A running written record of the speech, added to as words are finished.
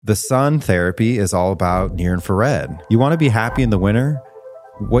The sun therapy is all about near infrared. You want to be happy in the winter?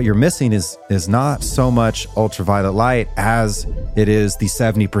 What you're missing is not so much ultraviolet light as it is the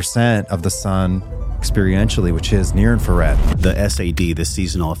 70% of the sun experientially, which is near infrared. The SAD, the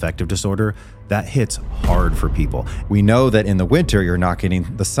seasonal affective disorder, that hits hard for people. We know that in the winter, you're not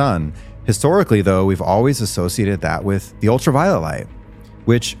getting the sun. Historically, though, we've always associated that with the ultraviolet light,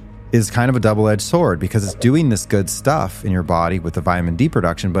 which is kind of a double-edged sword because it's doing this good stuff in your body with the vitamin D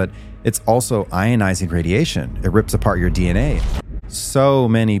production, but it's also ionizing radiation. It rips apart your DNA. So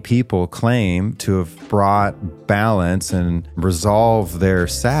many people claim to have brought balance and resolved their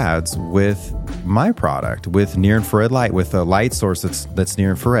SADs with my product, with near-infrared light, with a light source that's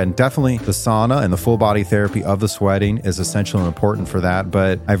near-infrared. And definitely the sauna and the full-body therapy of the sweating is essential and important for that.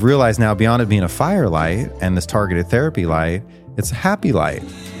 But I've realized now, beyond it being a fire light and this targeted therapy light, it's a happy light.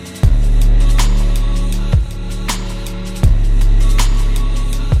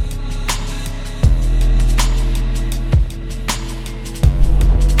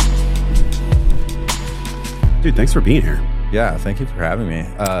 Dude, thanks for being here. Yeah, thank you for having me.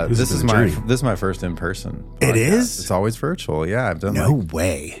 This is my first in person. It is? It's always virtual. Yeah, I've done No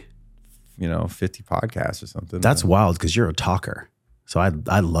way. 50 podcasts or something. That's wild because you're a talker. So I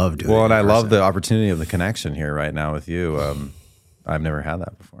love doing it. Well, and I love the opportunity of the connection here right now with you. I've never had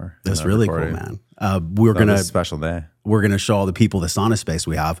that before. That's really cool, man. It's a special day. We're gonna show all the people the sauna space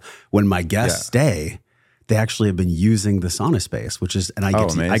we have. When my guests stay, they actually have been using the sauna space, which is, and I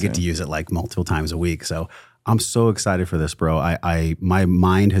get to use it like multiple times a week. So I'm so excited for this, bro. My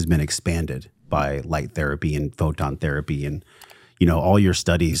mind has been expanded by light therapy and photon therapy and, all your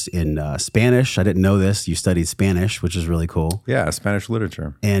studies in Spanish. I didn't know this. You studied Spanish, which is really cool. Yeah, Spanish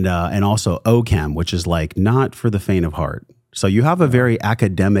literature. And also OChem, which is like not for the faint of heart. So you have a very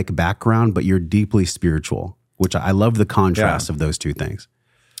academic background, but you're deeply spiritual, which I love the contrast of those two things.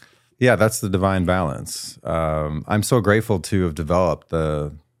 Yeah, that's the divine balance. I'm so grateful to have developed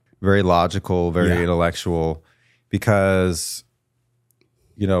the very logical, very intellectual, because,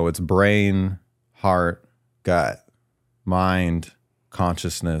 it's brain, heart, gut, mind,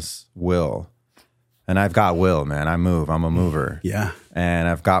 consciousness, will. And I've got will, man. I move. I'm a mover. Yeah. And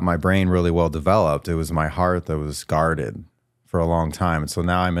I've got my brain really well developed. It was my heart that was guarded for a long time. And so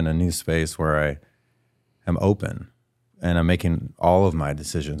now I'm in a new space where I am open and I'm making all of my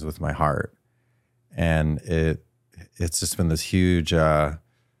decisions with my heart. And it's just been this huge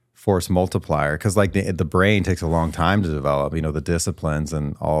force multiplier, because like the brain takes a long time to develop, the disciplines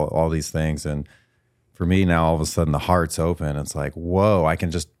and all these things. And for me now, all of a sudden the heart's open. It's like, whoa, I can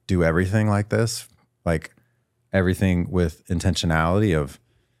just do everything like this, like everything with intentionality of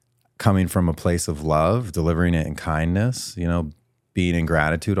coming from a place of love, delivering it in kindness, being in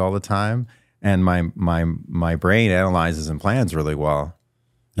gratitude all the time. And my brain analyzes and plans really well.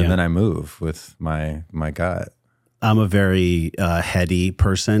 And then I move with my gut. I'm a very heady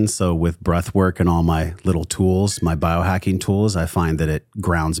person. So with breath work and all my little tools, my biohacking tools, I find that it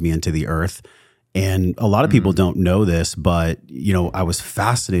grounds me into the earth. And a lot of people don't know this, but, I was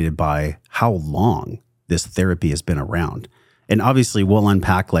fascinated by how long this therapy has been around. And obviously we'll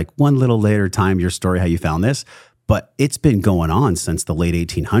unpack like one little later time your story, how you found this, but it's been going on since the late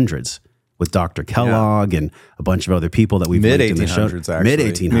 1800s. With Dr. Kellogg and a bunch of other people that we've linked in the show. Mid-1800s, actually.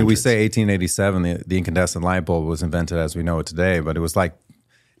 Mid-1800s. I mean, we say 1887, the incandescent light bulb was invented as we know it today, but it was like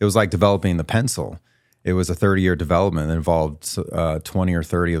developing the pencil. It was a 30-year development that involved 20 or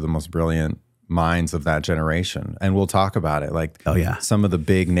 30 of the most brilliant minds of that generation. And we'll talk about it. Like some of the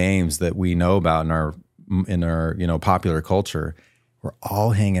big names that we know about in our popular culture were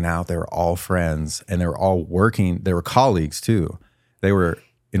all hanging out. They were all friends, and they were all working. They were colleagues too. They were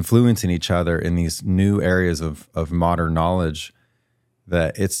influencing each other in these new areas of modern knowledge,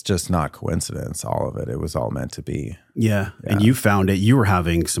 that it's just not coincidence, all of it. It was all meant to be. Yeah. And you found it. You were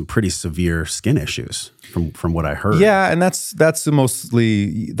having some pretty severe skin issues from what I heard. Yeah, and that's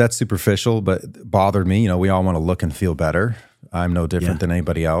superficial, but bothered me. We all want to look and feel better. I'm no different than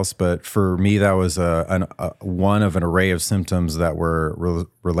anybody else. But for me, that was one of an array of symptoms that were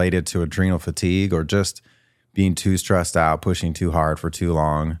related to adrenal fatigue or just being too stressed out, pushing too hard for too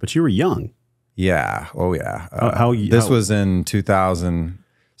long. But you were young. Yeah. Oh, yeah. This was in 2000.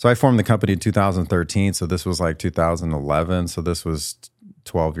 So I formed the company in 2013. So this was like 2011. So this was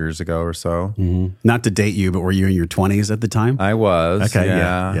 12 years ago or so. Mm-hmm. Not to date you, but were you in your 20s at the time? I was. Okay.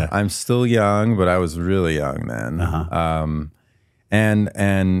 Yeah. I'm still young, but I was really young then.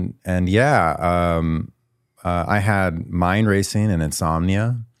 I had mind racing and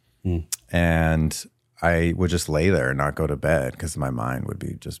insomnia. And I would just lay there and not go to bed because my mind would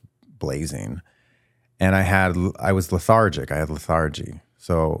be just blazing. And I was lethargic. I had lethargy.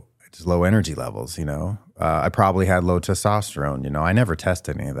 So just low energy levels, you know. I probably had low testosterone, you know. I never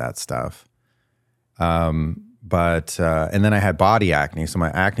tested any of that stuff. But and then I had body acne. So my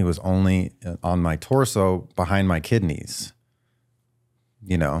acne was only on my torso behind my kidneys,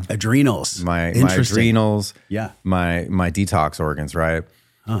 you know. Adrenals. My adrenals. Yeah. My detox organs, right?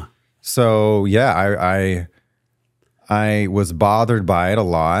 Huh. So yeah, I was bothered by it a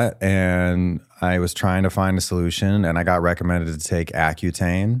lot, and I was trying to find a solution, and I got recommended to take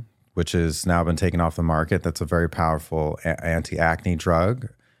Accutane, which has now been taken off the market. That's a very powerful anti-acne drug.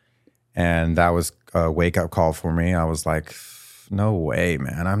 And that was a wake-up call for me. I was like, no way,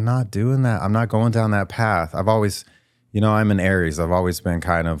 man. I'm not doing that. I'm not going down that path. I've always, you know, I'm an Aries. I've always been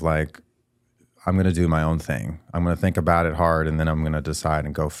kind of like, I'm going to do my own thing. I'm going to think about it hard, and then I'm going to decide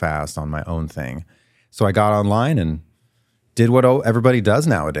and go fast on my own thing. So I got online and did what everybody does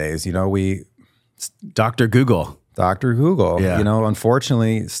nowadays. You know, Dr. Google. Dr. Google. Yeah. You know,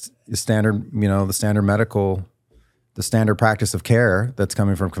 unfortunately, the standard practice of care that's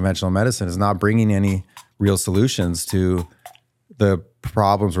coming from conventional medicine is not bringing any real solutions to the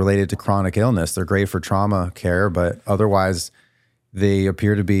problems related to chronic illness. They're great for trauma care, but otherwise they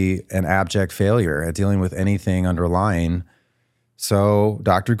appear to be an abject failure at dealing with anything underlying. So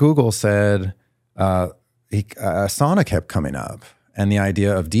Dr. Google said sauna kept coming up, and the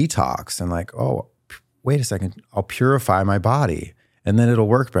idea of detox, and like, oh, wait a second, I'll purify my body and then it'll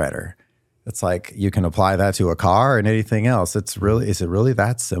work better. It's like you can apply that to a car and anything else. Is it really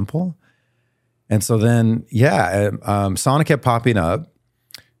that simple? And so then, sauna kept popping up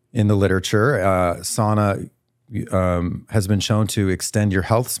in the literature. Sauna has been shown to extend your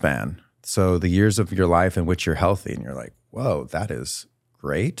health span. So the years of your life in which you're healthy, and you're like, whoa, that is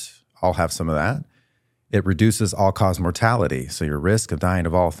great. I'll have some of that. It reduces all-cause mortality, so your risk of dying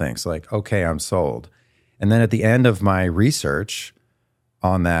of all things. So like, okay, I'm sold. And then at the end of my research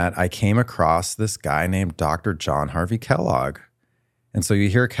on that, I came across this guy named Dr. John Harvey Kellogg. And so you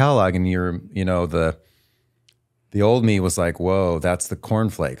hear Kellogg, and the old me was like, whoa, that's the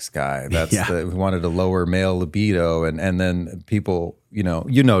cornflakes guy. That's who wanted to lower male libido. And then people, you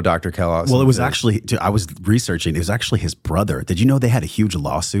know Dr. Kellogg. Well, it was actually, I was researching, it was actually his brother. Did you know they had a huge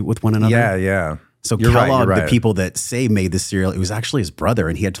lawsuit with one another? Yeah. So you're Kellogg, right. The people that say made the cereal, it was actually his brother,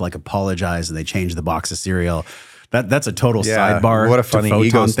 and he had to like apologize, and they changed the box of cereal. That's a total sidebar. What a funny to photon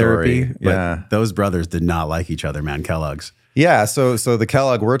ego therapy. story. But those brothers did not like each other, man. Kellogg's. Yeah, so the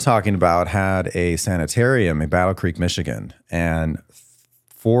Kellogg we're talking about had a sanitarium in Battle Creek, Michigan, and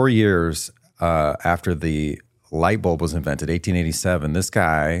 4 years after the light bulb was invented, 1887, this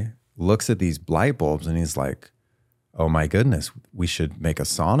guy looks at these light bulbs and he's like, oh my goodness, we should make a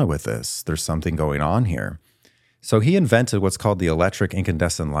sauna with this. There's something going on here. So he invented what's called the electric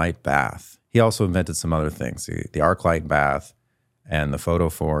incandescent light bath. He also invented some other things, the arc light bath and the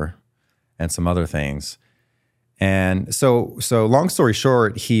photophore and some other things. And so long story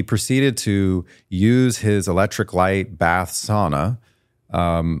short, he proceeded to use his electric light bath sauna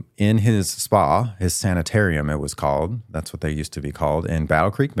in his spa, his sanitarium it was called. That's what they used to be called, in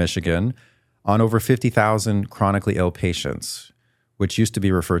Battle Creek, Michigan, on over 50,000 chronically ill patients, which used to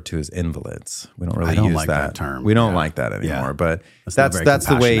be referred to as invalids. We don't really use like that term. We don't like that anymore, Yeah. but That's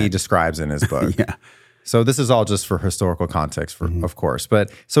the way he describes it in his book. Yeah. So this is all just for historical context, of course.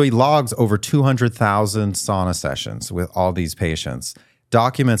 But so he logs over 200,000 sauna sessions with all these patients,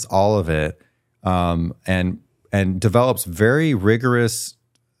 documents all of it, and develops very rigorous,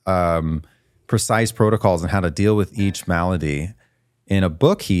 precise protocols on how to deal with each malady in a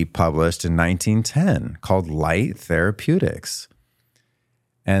book he published in 1910 called Light Therapeutics.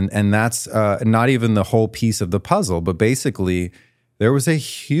 And that's not even the whole piece of the puzzle, but basically there was a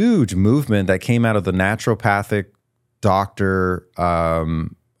huge movement that came out of the naturopathic doctor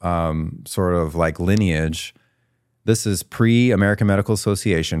sort of like lineage. This is pre-American Medical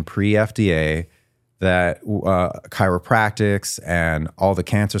Association, pre-FDA, that chiropractics and all the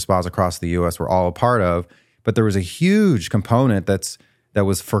cancer spas across the U.S. were all a part of. But there was a huge component that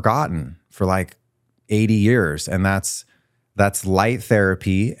was forgotten for like 80 years, and that's light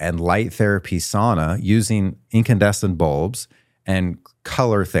therapy and light therapy sauna using incandescent bulbs and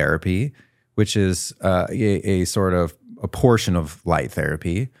color therapy, which is a sort of a portion of light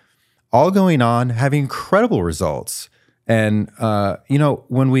therapy, all going on, having incredible results. And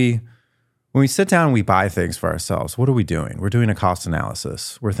when we sit down and we buy things for ourselves, what are we doing? We're doing a cost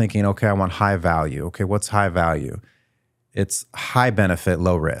analysis. We're thinking, okay, I want high value. Okay, what's high value? It's high benefit,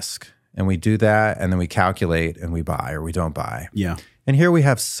 low risk. And we do that, and then we calculate and we buy or we don't buy. Yeah. And here we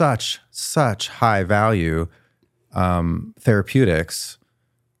have such high value therapeutics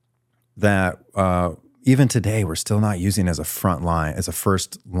that even today, we're still not using as a front line, as a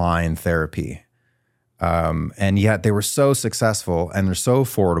first line therapy. And yet they were so successful, and they're so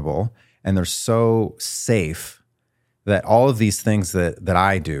affordable, and they're so safe that all of these things that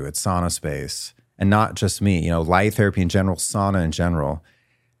I do at Sauna Space, and not just me, light therapy in general, sauna in general,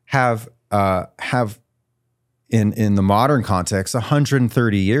 have in the modern context,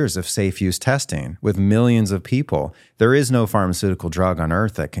 130 years of safe use testing with millions of people. There is no pharmaceutical drug on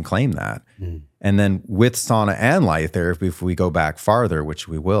earth that can claim that. Mm. And then with sauna and light therapy, if we go back farther, which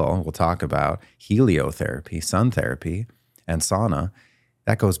we'll talk about heliotherapy, sun therapy, and sauna,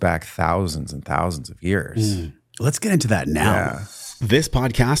 that goes back thousands and thousands of years. Mm. Let's get into that now. Yeah. This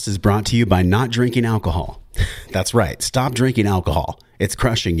podcast is brought to you by not drinking alcohol. That's right. Stop drinking alcohol. It's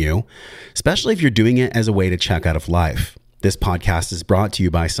crushing you, especially if you're doing it as a way to check out of life. This podcast is brought to you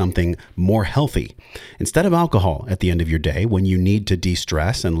by something more healthy. Instead of alcohol at the end of your day, when you need to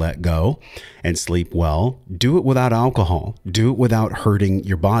de-stress and let go and sleep well, do it without alcohol. Do it without hurting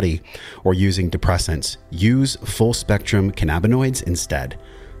your body or using depressants. Use full spectrum cannabinoids instead.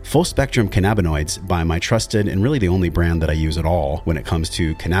 Full Spectrum Cannabinoids by my trusted and really the only brand that I use at all when it comes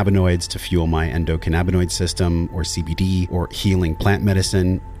to cannabinoids to fuel my endocannabinoid system or CBD or healing plant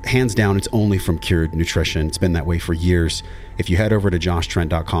medicine. Hands down, it's only from Cured Nutrition. It's been that way for years. If you head over to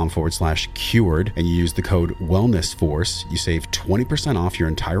joshtrent.com/cured and you use the code WellnessForce, you save 20% off your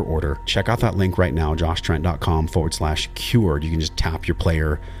entire order. Check out that link right now, joshtrent.com/cured. You can just tap your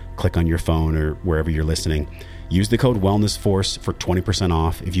player, click on your phone or wherever you're listening. Use the code WellnessForce for 20%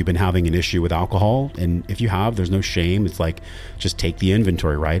 off if you've been having an issue with alcohol. And if you have, there's no shame. It's like, just take the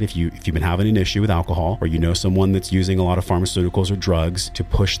inventory, right? If you've been having an issue with alcohol, or you know someone that's using a lot of pharmaceuticals or drugs to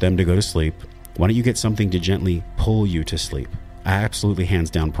push them to go to sleep, why don't you get something to gently pull you to sleep? I absolutely, hands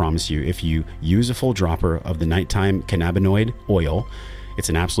down, promise you, if you use a full dropper of the nighttime cannabinoid oil, it's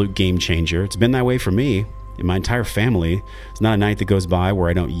an absolute game changer. It's been that way for me. In my entire family, it's not a night that goes by where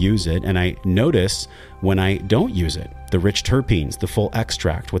I don't use it. And I notice when I don't use it, the rich terpenes, the full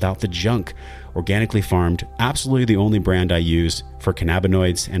extract without the junk, organically farmed, absolutely the only brand I use for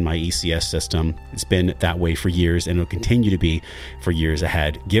cannabinoids and my ECS system. It's been that way for years, and it'll continue to be for years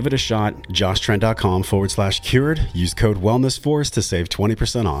ahead. Give it a shot. joshtrent.com/cured. Use code WellnessForce to save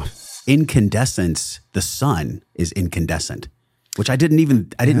 20% off. Incandescence, the sun is incandescent. Which I didn't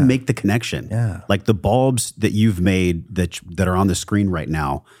make the connection. Yeah. Like the bulbs that you've made that are on the screen right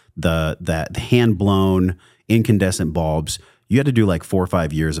now, the hand blown incandescent bulbs, you had to do like 4 or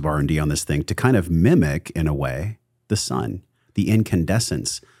 5 years of R&D on this thing to kind of mimic, in a way, the sun, the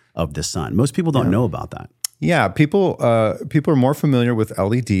incandescence of the sun. Most people don't know about that. Yeah, people are more familiar with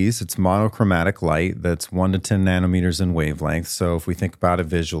LEDs. It's monochromatic light that's 1 to 10 nanometers in wavelength. So if we think about it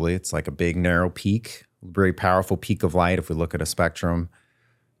visually, it's like a big narrow peak, very powerful peak of light if we look at a spectrum.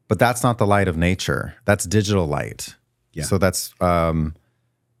 But that's not the light of nature. That's digital light. Yeah. So that's kind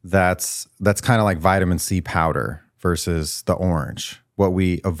of like vitamin C powder versus the orange. What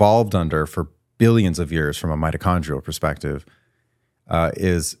we evolved under for billions of years from a mitochondrial perspective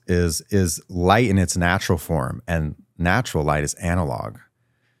is light in its natural form, and natural light is analog.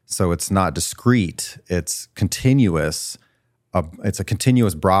 So it's not discrete. It's continuous. It's a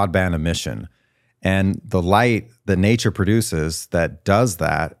continuous broadband emission. And the light that nature produces that does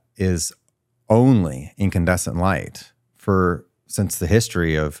that is only incandescent light since the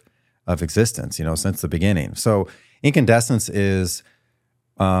history of existence, since the beginning. So incandescence is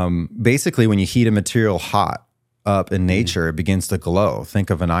basically when you heat a material hot up in nature, it begins to glow.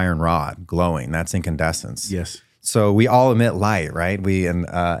 Think of an iron rod glowing. That's incandescence. Yes. So we all emit light, right?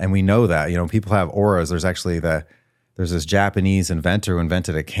 And we know that. People have auras. There's this Japanese inventor who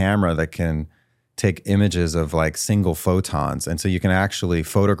invented a camera that can take images of like single photons. And so you can actually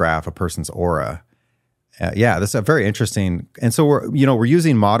photograph a person's aura. That's a very interesting. And so we're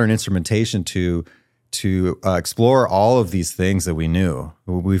using modern instrumentation to explore all of these things that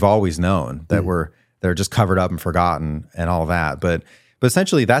we've always known that they're just covered up and forgotten and all that. But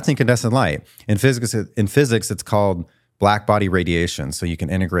essentially that's incandescent light. In physics, it's called black body radiation. So you can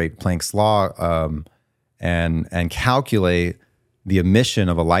integrate Planck's law and calculate the emission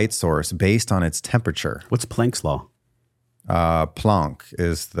of a light source based on its temperature. What's Planck's law? Planck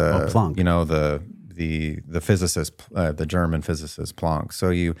is the Planck. The physicist, the German physicist Planck.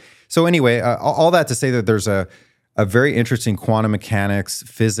 So anyway, all that to say that there's a very interesting quantum mechanics,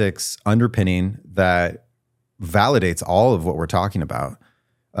 physics underpinning that validates all of what we're talking about.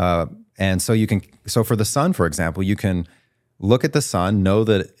 And so for the sun, for example, you can look at the sun, know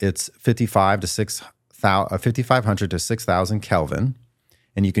that it's 5,500 to 6,000 Kelvin,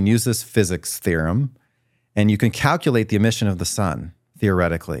 and you can use this physics theorem, and you can calculate the emission of the sun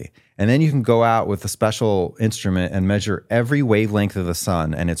theoretically. And then you can go out with a special instrument and measure every wavelength of the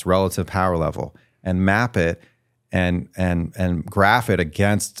sun and its relative power level and map it and graph it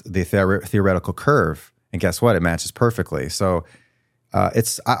against the theoretical curve. And guess what? It matches perfectly. So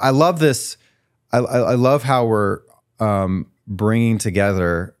I love this. I love how we're bringing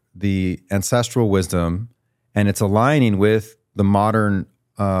together the ancestral wisdom, and it's aligning with the modern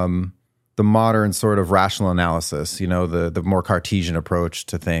sort of rational analysis, the more Cartesian approach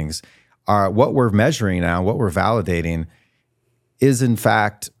to things. What we're measuring now, what we're validating, is in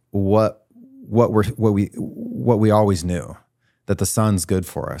fact what we always knew, that the sun's good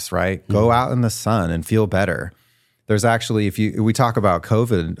for us, right? Mm-hmm. Go out in the sun and feel better. There's actually, we talk about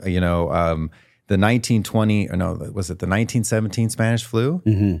COVID, the 1917 Spanish flu?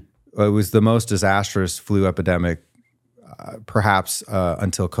 Mm-hmm. It was the most disastrous flu epidemic, perhaps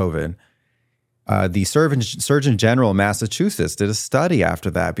until COVID. The Surgeon General of Massachusetts did a study after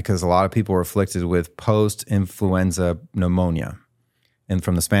that because a lot of people were afflicted with post-influenza pneumonia and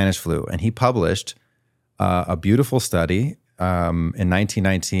from the Spanish flu. And he published a beautiful study in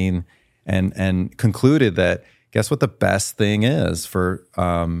 1919 and concluded that, guess what the best thing is for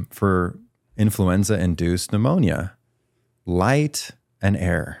influenza-induced pneumonia? Light and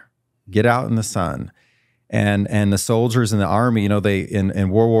air. Get out in the sun. And the soldiers in the army, they in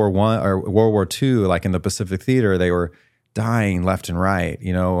World War I or World War II, like in the Pacific Theater, they were dying left and right,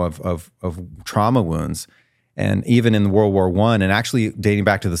 of trauma wounds. And even in World War I, and actually dating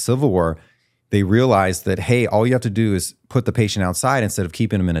back to the Civil War, they realized that, hey, all you have to do is put the patient outside instead of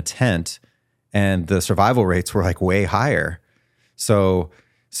keeping them in a tent, and the survival rates were like way higher. So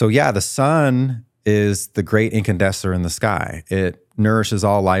yeah, the sun is the great incandescer in the sky. It nourishes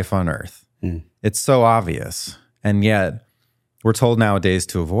all life on Earth. Mm. It's so obvious, and yet we're told nowadays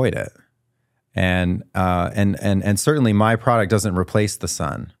to avoid it. And certainly my product doesn't replace the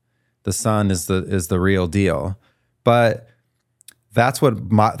sun. The sun is the real deal. But that's what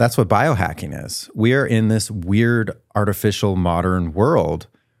biohacking is. We are in this weird artificial modern world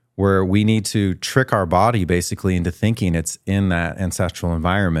where we need to trick our body basically into thinking it's in that ancestral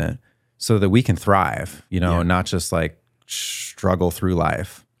environment so that we can thrive, and not just like struggle through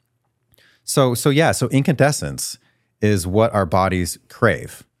life. So incandescence is what our bodies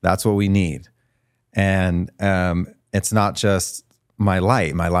crave. That's what we need. And it's not just my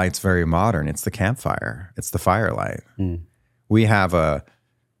light. My light's very modern. It's the campfire. It's the firelight. Mm. We have a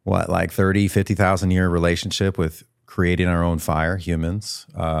 30, 50,000 year relationship with creating our own fire, humans,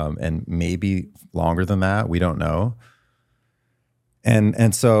 and maybe longer than that. We don't know.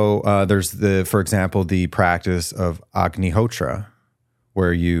 And so there's for example, the practice of Agnihotra,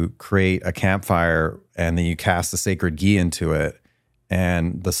 where you create a campfire and then you cast the sacred ghee into it,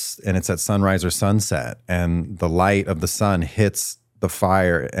 and it's at sunrise or sunset, and the light of the sun hits the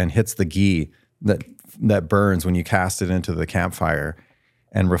fire and hits the ghee that burns when you cast it into the campfire,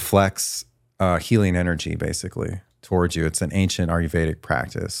 and reflects healing energy basically towards you. It's an ancient Ayurvedic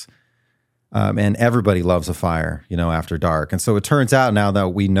practice. And everybody loves a fire, after dark. And so it turns out now that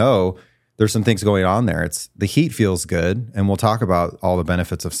we know there's some things going on there. The heat feels good, and we'll talk about all the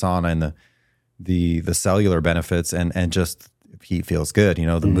benefits of sauna and the cellular benefits, and just heat feels good, the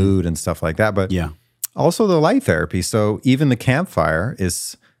mm-hmm. mood and stuff like that. But also the light therapy. So even the campfire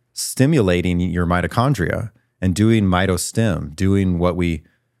is stimulating your mitochondria and doing mitostim, doing what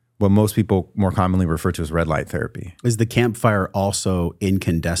most people more commonly refer to as red light therapy. Is the campfire also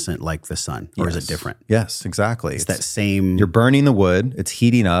incandescent like the sun, or is it different? Yes, exactly. It's that same... You're burning the wood, it's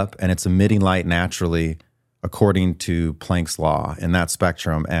heating up, and it's emitting light naturally according to Planck's law in that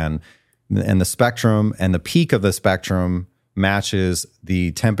spectrum. And the spectrum and the peak of the spectrum matches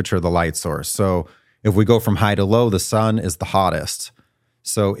the temperature of the light source. So if we go from high to low, the sun is the hottest.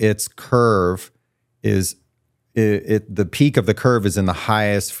 So its curve is... the peak of the curve is in the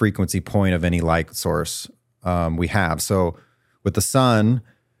highest frequency point of any light source we have. So with the sun,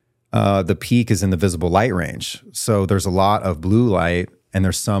 the peak is in the visible light range. So there's a lot of blue light, and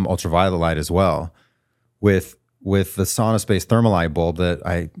there's some ultraviolet light as well. With the Sauna Space Thermalite bulb that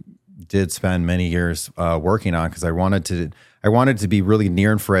I did spend many years working on, because I wanted to be really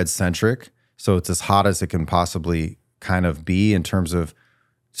near infrared centric, so it's as hot as it can possibly kind of be in terms of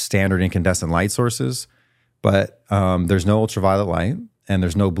standard incandescent light sources. But there's no ultraviolet light, and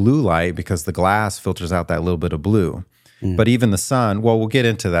there's no blue light because the glass filters out that little bit of blue. Mm. But even the sun, well, we'll get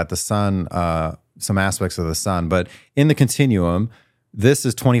into that, the sun, some aspects of the sun. But in the continuum, this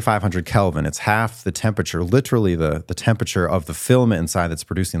is 2,500 Kelvin. It's half the temperature, literally the temperature of the filament inside that's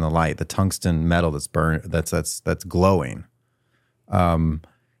producing the light, the tungsten metal that's glowing. And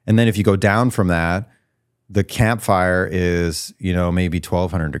then if you go down from that, the campfire is, maybe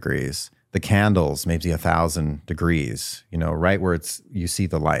 1,200 degrees. The candles, maybe 1,000 degrees, right where you see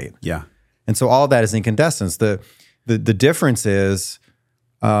the light. Yeah. And so all of that is incandescence. The difference is,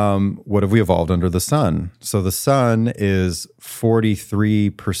 what have we evolved under the sun? So the sun is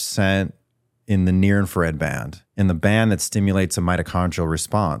 43% in the near infrared band, in the band that stimulates a mitochondrial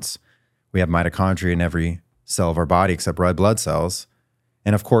response. We have mitochondria in every cell of our body except red blood cells.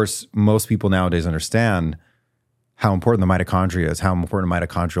 And of course, most people nowadays understand how important the mitochondria is, how important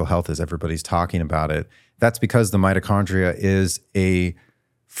mitochondrial health is. Everybody's talking about it. That's because the mitochondria is a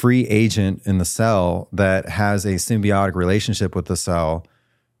free agent in the cell that has a symbiotic relationship with the cell,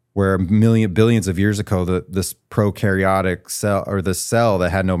 where billions of years ago, this prokaryotic cell, or the cell that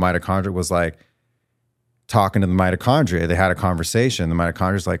had no mitochondria, was like talking to the mitochondria. They had a conversation. The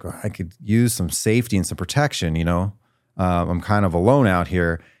mitochondria's like, well, I could use some safety and some protection, I'm kind of alone out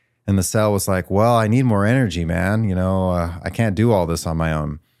here. And the cell was like, well, I need more energy, man. I can't do all this on my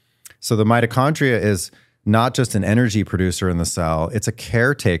own. So the mitochondria is not just an energy producer in the cell, it's a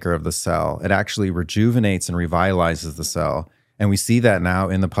caretaker of the cell. It actually rejuvenates and revitalizes the cell. And we see that now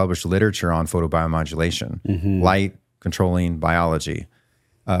in the published literature on photobiomodulation, light controlling biology,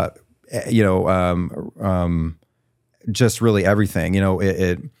 just really everything.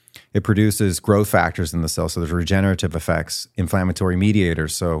 It produces growth factors in the cell. So there's regenerative effects, inflammatory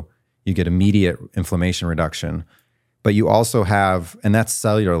mediators. So you get immediate inflammation reduction. But you also have, and that's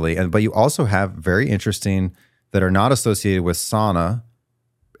cellularly, but you also have very interesting that are not associated with sauna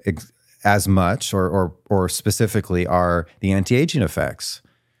as much or specifically are the anti-aging effects.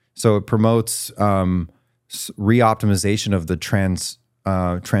 So it promotes reoptimization of the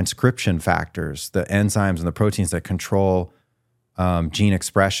transcription factors, the enzymes and the proteins that control gene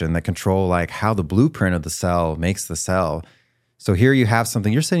expression, that control like how the blueprint of the cell makes the cell. So here you have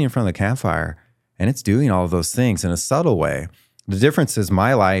something, you're sitting in front of the campfire and it's doing all of those things in a subtle way. The difference is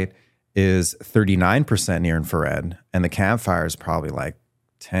my light is 39% near infrared and the campfire is probably like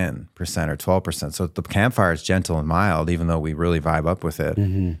 10% or 12%. So the campfire is gentle and mild, even though we really vibe up with it.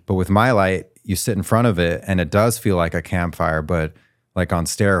 But with my light, you sit in front of it and it does feel like a campfire, but like on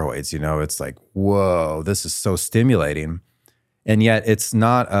steroids, it's like, whoa, this is so stimulating. And yet it's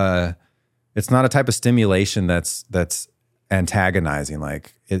not a type of stimulation that's antagonizing.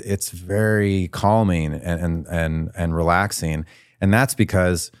 Like it's very calming and relaxing. And that's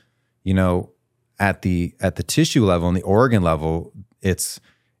because, at the tissue level and the organ level, it's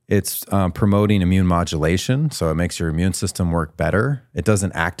promoting immune modulation. So it makes your immune system work better. It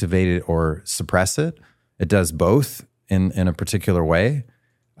doesn't activate it or suppress it. It does both in a particular way.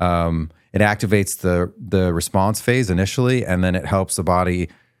 It activates the response phase initially, and then it helps the body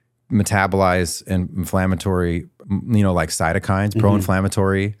metabolize inflammatory, like cytokines,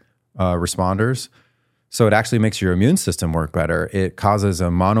 pro-inflammatory responders. So it actually makes your immune system work better. It causes a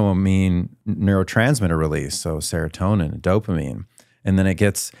monoamine neurotransmitter release, so serotonin, dopamine, and then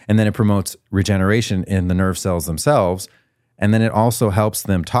it promotes regeneration in the nerve cells themselves, and then it also helps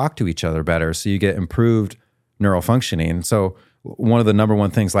them talk to each other better. So you get improved neural functioning. So one of the number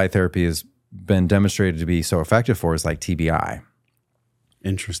one things light therapy has been demonstrated to be so effective for is like TBI.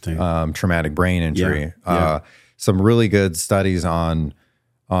 Interesting. Traumatic brain injury. Yeah. Some really good studies on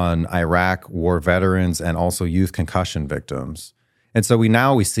Iraq war veterans and also youth concussion victims. And so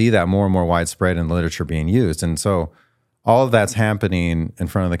we see that more and more widespread in the literature being used. And so all of that's happening in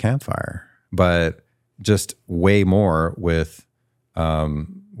front of the campfire, but just way more with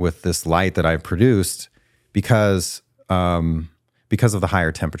this light that I produced because of the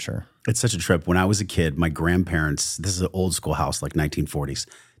higher temperature. It's such a trip. When I was a kid, my grandparents, this is an old school house, like 1940s,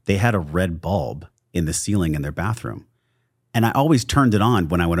 they had a red bulb in the ceiling in their bathroom. And I always turned it on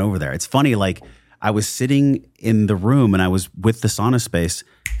when I went over there. It's funny, like I was sitting in the room and I was with the sauna space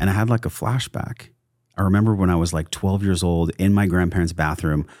and I had like a flashback. I remember when I was like 12 years old in my grandparents'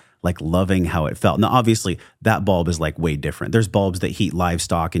 bathroom, like loving how it felt. Now, obviously, that bulb is like way different. There's bulbs that heat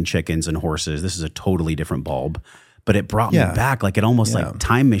livestock and chickens and horses. This is a totally different bulb. But it brought me back, like it almost like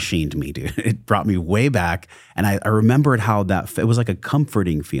time machined me, dude. It brought me way back. And I remembered how it was like a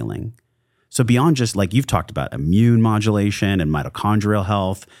comforting feeling. So beyond just like you've talked about immune modulation and mitochondrial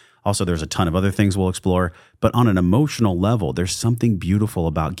health, also there's a ton of other things we'll explore. But on an emotional level, there's something beautiful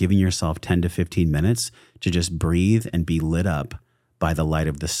about giving yourself 10 to 15 minutes to just breathe and be lit up by the light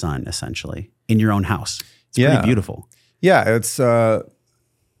of the sun, essentially, in your own house. It's pretty beautiful. Yeah, it's... the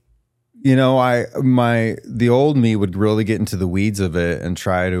old me would really get into the weeds of it and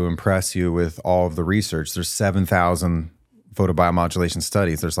try to impress you with all of the research. There's 7,000 photobiomodulation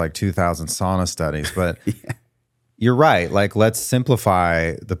studies. There's like 2,000 sauna studies. But, you're right. Like, let's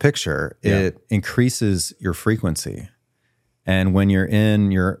simplify the picture. It increases your frequency. And when you're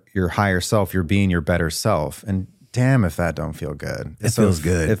in your higher self, you're being your better self. And damn, if that don't feel good. It feels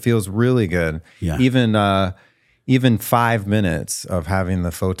good. It feels really good. Yeah. Even 5 minutes of having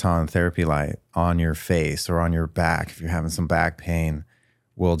the photon therapy light on your face or on your back, if you're having some back pain,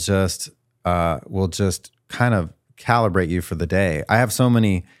 will just kind of calibrate you for the day. I have so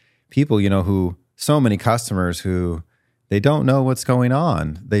many people, so many customers who they don't know what's going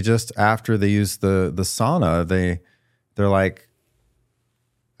on. They just, after they use the sauna, they're like,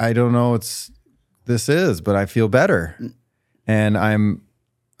 I don't know what this is, but I feel better and I'm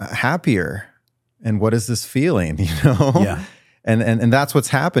happier. And what is this feeling, Yeah. And that's what's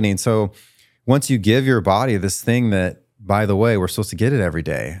happening. So once you give your body this thing that, by the way, we're supposed to get it every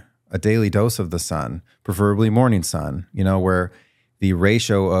day, a daily dose of the sun, preferably morning sun, where the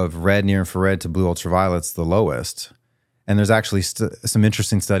ratio of red near infrared to blue ultraviolet's the lowest. And there's actually some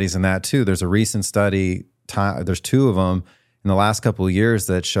interesting studies in that too. There's a recent study, there's 2 of them in the last couple of years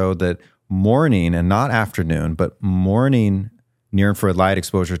that showed that morning, and not afternoon, but morning near infrared light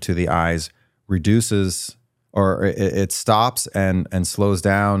exposure to the eyes reduces, or it stops and slows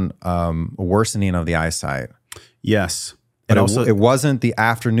down worsening of the eyesight. Yes. But it wasn't the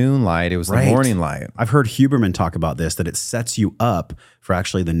afternoon light, it was the morning light. I've heard Huberman talk about this, that it sets you up for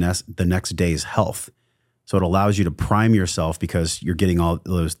actually the next day's health. So it allows you to prime yourself because you're getting all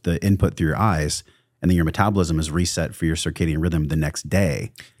the input through your eyes, and then your metabolism is reset for your circadian rhythm the next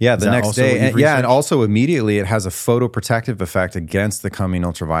day. Yeah, the next day. And also immediately it has a photoprotective effect against the coming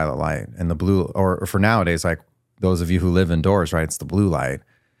ultraviolet light and the blue, or for nowadays, like those of you who live indoors, right? It's the blue light.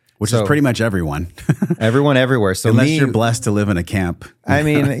 Which is pretty much everyone. Everyone everywhere. So unless you're blessed to live in a camp. I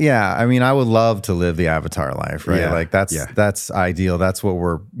mean, I would love to live the avatar life, right? Yeah, like that's ideal. That's what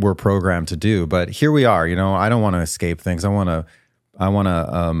we're programmed to do. But here we are, I don't want to escape things. I want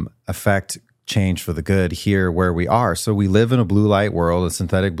to affect change for the good here where we are. So we live in a blue light world, a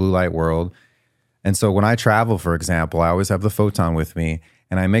synthetic blue light world. And so when I travel, for example, I always have the photon with me,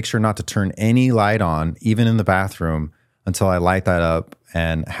 and I make sure not to turn any light on, even in the bathroom, until I light that up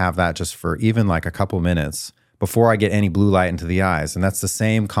and have that just for even like a couple minutes before I get any blue light into the eyes. And that's the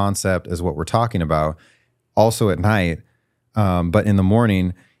same concept as what we're talking about also at night. But in the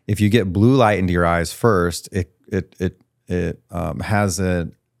morning, if you get blue light into your eyes first, it has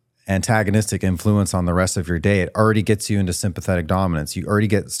an antagonistic influence on the rest of your day. It already gets you into sympathetic dominance. You already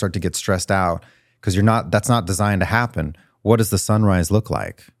start to get stressed out because that's not designed to happen. What does the sunrise look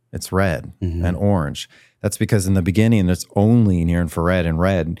like? It's red and orange. That's because in the beginning, it's only near infrared and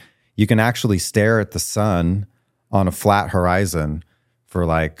red. You can actually stare at the sun on a flat horizon for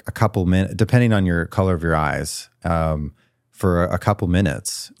like a couple minutes, depending on your color of your eyes, for a couple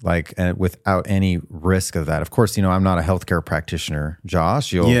minutes, like without any risk of that. Of course, I'm not a healthcare practitioner,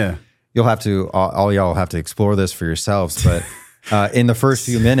 Josh. You'll have to, all y'all have to explore this for yourselves. But in the first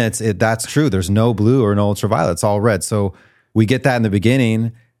few minutes, that's true. There's no blue or no ultraviolet. It's all red. So we get that in the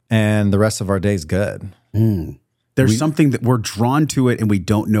beginning, and the rest of our day's good. There's something that we're drawn to it and we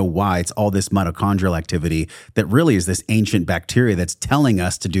don't know why. It's all this mitochondrial activity that really is this ancient bacteria that's telling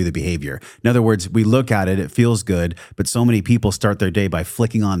us to do the behavior. In other words, we look at it, it feels good, but so many people start their day by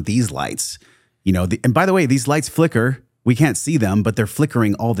flicking on these lights. And by the way, these lights flicker. We can't see them, but they're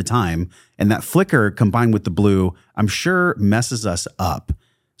flickering all the time. And that flicker combined with the blue, I'm sure messes us up.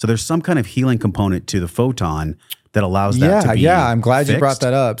 So there's some kind of healing component to the photon that allows that to be I'm glad fixed. You brought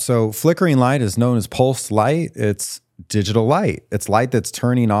that up. So flickering light is known as pulsed light. It's digital light. It's light that's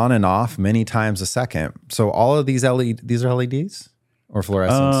turning on and off many times a second. So all of these are LEDs or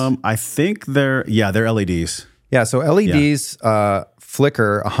fluorescents? I think they're LEDs. Yeah, so LEDs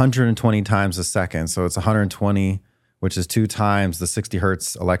flicker 120 times a second. So it's 120, which is 2 times the 60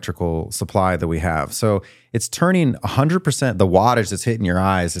 hertz electrical supply that we have. So it's turning 100%, the wattage that's hitting your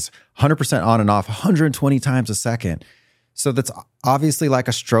eyes is 100% on and off 120 times a second. So that's obviously like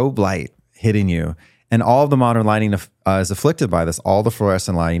a strobe light hitting you. And all of the modern lighting is afflicted by this, all the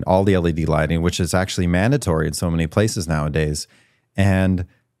fluorescent lighting, all the LED lighting, which is actually mandatory in so many places nowadays. And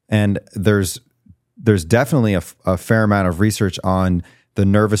there's definitely a fair amount of research on the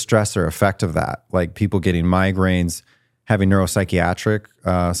nervous stressor effect of that, like people getting migraines, having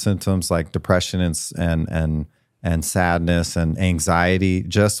neuropsychiatric symptoms like depression and sadness and anxiety,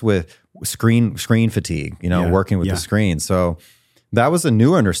 just with screen fatigue, working with the screen. So that was a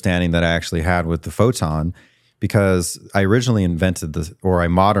new understanding that I actually had with the photon, because I originally I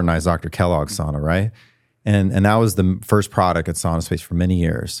modernized Dr. Kellogg's sauna, right? And that was the first product at Sauna Space for many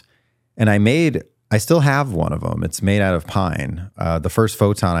years. And I still have one of them. It's made out of pine. The first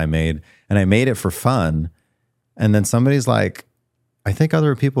photon I made, and I made it for fun. And then somebody's like, I think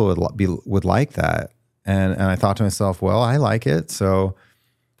other people would like that. And I thought to myself, well, I like it. So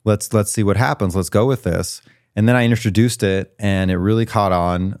let's see what happens. Let's go with this. And then I introduced it and it really caught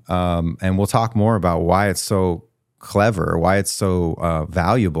on. And we'll talk more about why it's so clever, why it's so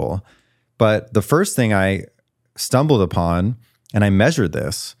valuable. But the first thing I stumbled upon, and I measured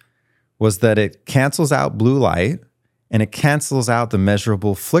this, was that it cancels out blue light and it cancels out the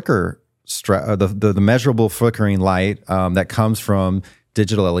measurable the measurable flickering light that comes from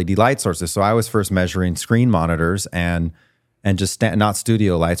digital LED light sources. So I was first measuring screen monitors and just not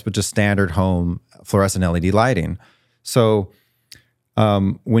studio lights, but just standard home fluorescent LED lighting. So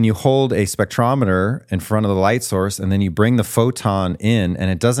when you hold a spectrometer in front of the light source and then you bring the photon in, and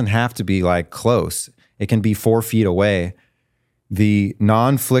it doesn't have to be like close, it can be 4 feet away, the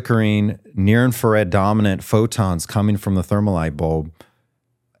non-flickering near-infrared dominant photons coming from the thermalite bulb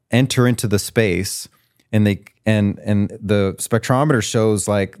enter into the space, and the spectrometer shows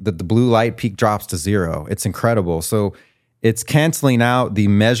like that the blue light peak drops to 0. It's incredible. So it's canceling out the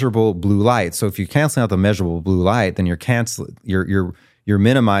measurable blue light. So if you're canceling out the measurable blue light, then you're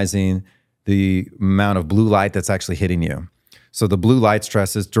minimizing the amount of blue light that's actually hitting you. So the blue light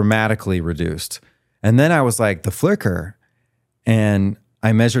stress is dramatically reduced. And then I was like, the flicker, and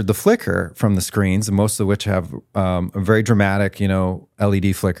I measured the flicker from the screens, most of which have a very dramatic,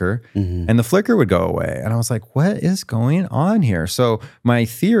 LED flicker, and the flicker would go away. And I was like, what is going on here? So my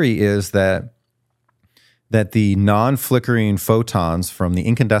theory is that the non-flickering photons from the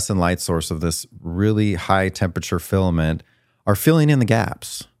incandescent light source of this really high temperature filament are filling in the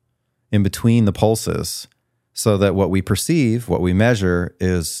gaps in between the pulses, so that what we perceive, what we measure,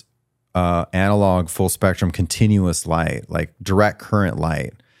 is analog full spectrum continuous light, like direct current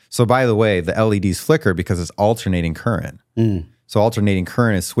light. So by the way, the LEDs flicker because it's alternating current. So alternating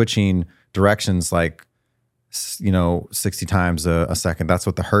current is switching directions like 60 times a second. That's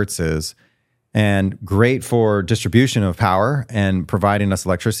what the hertz is. And great for distribution of power and providing us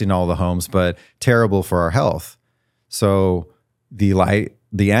electricity in all the homes, but terrible for our health. So the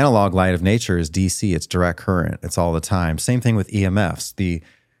analog light of nature is DC. It's direct current. It's all the time. Same thing with EMFs.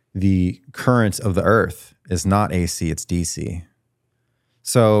 The current of the earth is not AC, it's DC.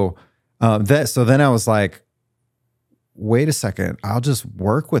 So then I was like, wait a second, I'll just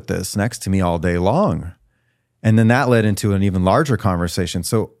work with this next to me all day long. And then that led into an even larger conversation.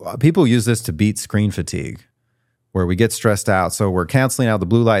 So people use this to beat screen fatigue, where we get stressed out. So we're canceling out the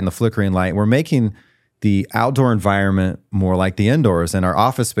blue light and the flickering light. We're making the outdoor environment more like the indoors, and our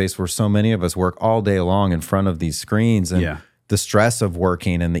office space, where so many of us work all day long in front of these screens, and the stress of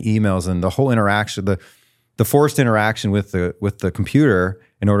working and the emails and the whole interaction, the forced interaction with the computer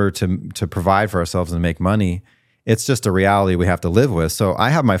in order to provide for ourselves and make money. It's just a reality we have to live with. So I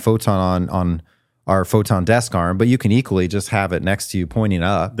have my photon on our photon desk arm, but you can equally just have it next to you pointing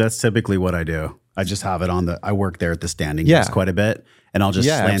up. That's typically what I do. I just have it I work there at the standing desk quite a bit, and I'll just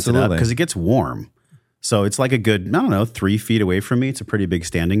slant it up because it gets warm. So it's like a good, 3 feet away from me. It's a pretty big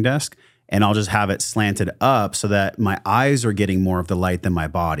standing desk. And I'll just have it slanted up so that my eyes are getting more of the light than my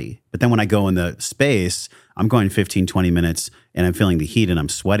body. But then when I go in the space, I'm going 15, 20 minutes and I'm feeling the heat and I'm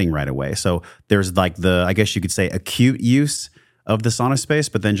sweating right away. So there's like I guess you could say, acute use of the sauna space,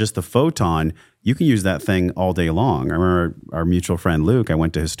 but then just the photon, you can use that thing all day long. I remember our mutual friend Luke, I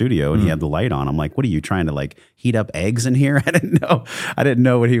went to his studio and he had the light on. I'm like, what are you trying to heat up eggs in here? I didn't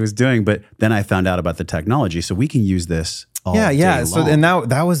know what he was doing, but then I found out about the technology. So we can use this all day long. So and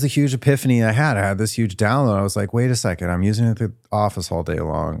that was the huge epiphany I had. I had this huge download. I was like, wait a second, I'm using it at the office all day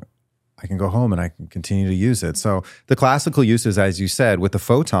long. I can go home and I can continue to use it. So the classical uses, as you said, with the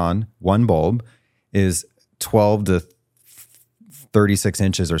photon, one bulb is 12 to 36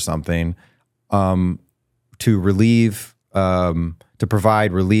 inches or something, to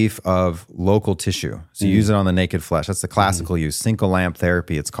provide relief of local tissue. So you use it on the naked flesh. That's the classical use. Single lamp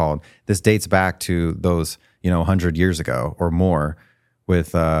therapy, it's called. This dates back to those 100 years ago or more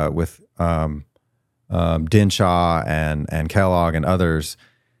with Dinshaw and Kellogg and others.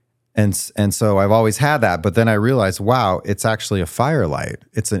 And so I've always had that, but then I realized, wow, it's actually a firelight.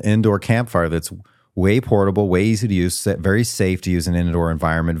 It's an indoor campfire that's way portable, way easy to use, very safe to use in an indoor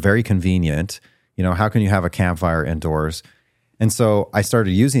environment, very convenient. How can you have a campfire indoors? And so I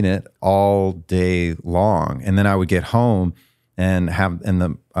started using it all day long. And then I would get home and have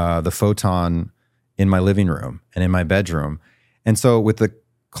the photon in my living room and in my bedroom. And so with the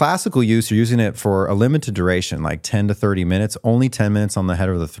classical use, you're using it for a limited duration, like 10 to 30 minutes, only 10 minutes on the head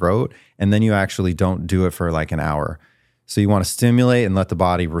or the throat. And then you actually don't do it for like an hour. So you want to stimulate and let the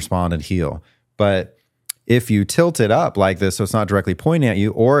body respond and heal. But if you tilt it up like this so it's not directly pointing at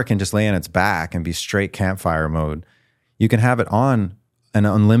you, or it can just lay on its back and be straight campfire mode, you can have it on an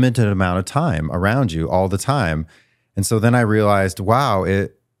unlimited amount of time around you all the time. And so then I realized, wow,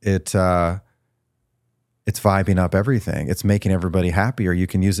 it's vibing up everything. It's making everybody happier. You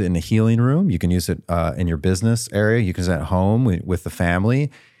can use it in a healing room. You can use it in your business area. You can use it at home with the family.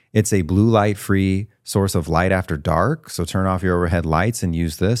 It's a blue light free source of light after dark. So turn off your overhead lights and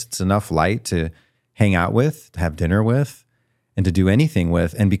use this. It's enough light to hang out with, to have dinner with, and to do anything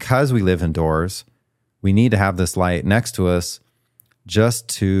with. And because we live indoors, we need to have this light next to us just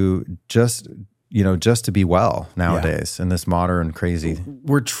to be well nowadays in this modern crazy.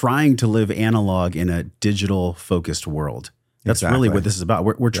 We're trying to live analog in a digital focused world. That's really what this is about.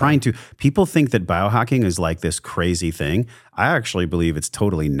 We're trying to, people think that biohacking is like this crazy thing. I actually believe it's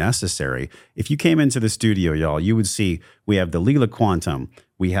totally necessary. If you came into the studio, y'all, you would see we have the Lila Quantum,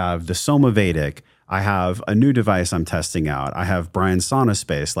 we have the Soma Vedic, I have a new device I'm testing out, I have Brian's Sauna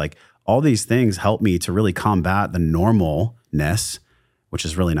Space. Like all these things help me to really combat the normalness, which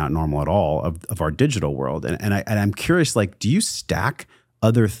is really not normal at all, of our digital world. And I'm curious, like, do you stack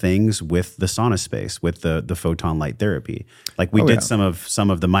other things with the sauna space, with the photon light therapy? Like we did some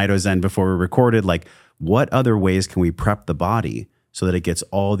of the MitoZen before we recorded. Like, what other ways can we prep the body so that it gets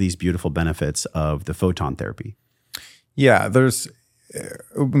all these beautiful benefits of the photon therapy? Yeah,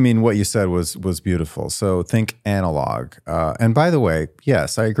 what you said was beautiful. So think analog. And by the way,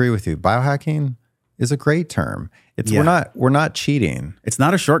 yes, I agree with you. Biohacking is a great term. We're not cheating. It's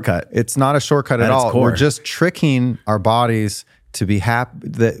not a shortcut. It's not a shortcut at all. We're just tricking our bodies to be happy.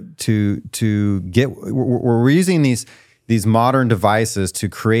 We're using these modern devices to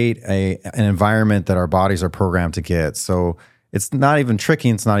create an environment that our bodies are programmed to get. So it's not even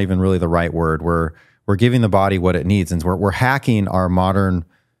tricking. It's not even really the right word. We're giving the body what it needs, and we're hacking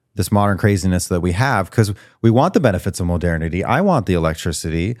this modern craziness that we have because we want the benefits of modernity. I want the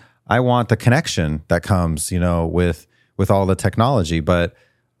electricity. I want the connection that comes, with all the technology, but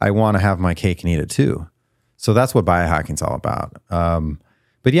I want to have my cake and eat it too. So that's what biohacking's all about.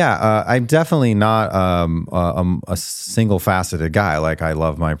 But yeah, I'm definitely not a single faceted guy. Like I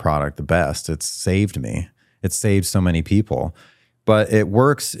love my product the best. It's saved me. It's saved so many people, but it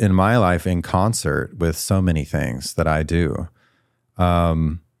works in my life in concert with so many things that I do.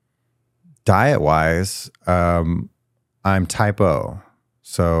 Diet wise, I'm type O.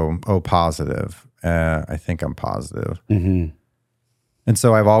 So O positive. I think I'm positive. Mm-hmm. And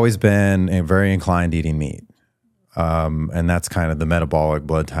so I've always been very inclined to eating meat. And that's kind of the metabolic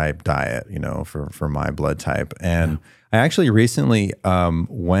blood type diet, for my blood type. And I actually recently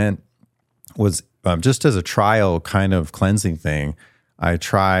just as a trial kind of cleansing thing, I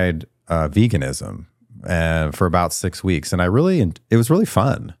tried veganism for about 6 weeks. And it was really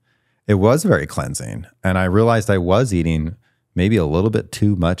fun. It was very cleansing. And I realized I was eating maybe a little bit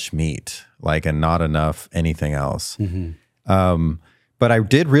too much meat, and not enough anything else. Mm-hmm. But I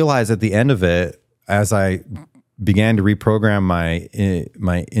did realize at the end of it, as I began to reprogram my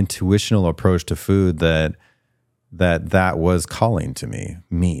intuitional approach to food, that was calling to me,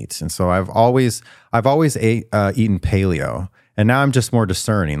 meat. And so I've always eaten paleo, and now I'm just more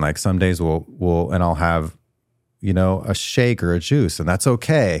discerning. Like some days I'll have, a shake or a juice, and that's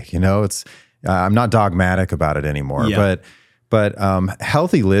okay. It's I'm not dogmatic about it anymore. Yeah. But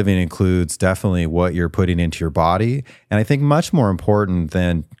healthy living includes definitely what you're putting into your body. And I think much more important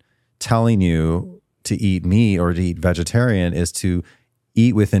than telling you to eat meat or to eat vegetarian is to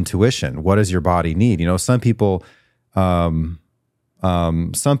eat with intuition. What does your body need? Some people don't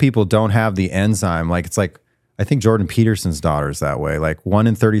have the enzyme. I think Jordan Peterson's daughter is that way. 1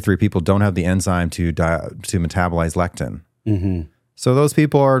 in 33 people don't have the enzyme to metabolize lectin. Mm-hmm. So those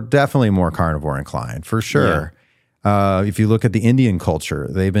people are definitely more carnivore inclined for sure. Yeah. If you look at the Indian culture,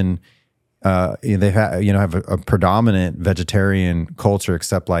 they've been, have a predominant vegetarian culture,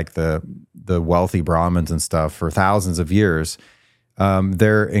 except the wealthy Brahmins and stuff for thousands of years.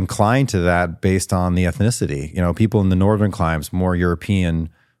 They're inclined to that based on the ethnicity. People in the northern climes, more European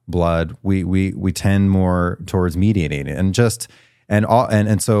blood, we tend more towards meat eating, and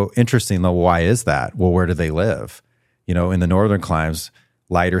so interesting though. Why is that? Well, where do they live? In the northern climes,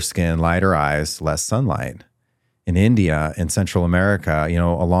 lighter skin, lighter eyes, less sunlight. In India, in Central America,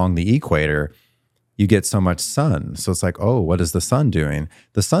 along the equator, you get so much sun. So it's what is the sun doing?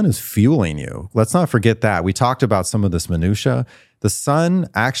 The sun is fueling you. Let's not forget that. We talked about some of this minutia. The sun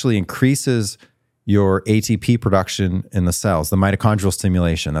actually increases your ATP production in the cells, the mitochondrial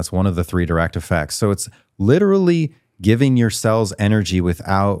stimulation. That's one of the 3 direct effects. So it's literally giving your cells energy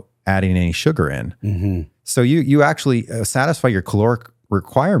without adding any sugar in. Mm-hmm. So you actually satisfy your caloric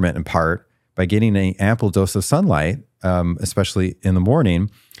requirement in part by getting an ample dose of sunlight, especially in the morning,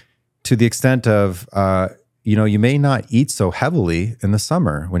 to the extent of, you may not eat so heavily in the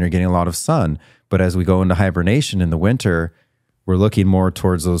summer when you're getting a lot of sun. But as we go into hibernation in the winter, we're looking more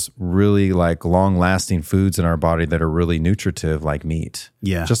towards those really like long-lasting foods in our body that are really nutritive, like meat.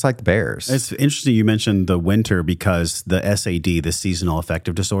 Yeah. Just like the bears. It's interesting you mentioned the winter because the SAD, the seasonal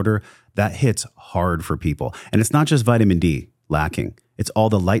affective disorder, that hits hard for people. And it's not just vitamin D lacking. It's all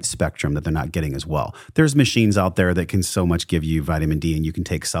the light spectrum that they're not getting as well. There's machines out there that can so much give you vitamin D and you can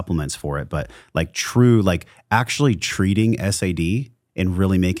take supplements for it. But actually treating SAD and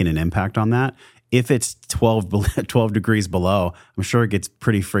really making an impact on that, if it's 12 degrees below, I'm sure it gets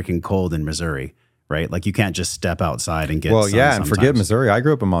pretty freaking cold in Missouri, right? Like you can't just step outside and get sun and sometimes. forget Missouri. I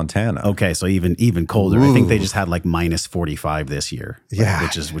grew up in Montana. Okay, so even colder. Ooh. I think they just had like minus 45 this year. Yeah,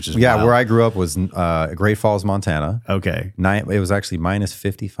 which is yeah. wild. Where I grew up was Great Falls, Montana. Okay, It was actually minus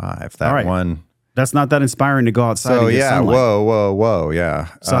 55. That all right. one. That's not that inspiring to go outside. So and get sunlight. whoa, yeah.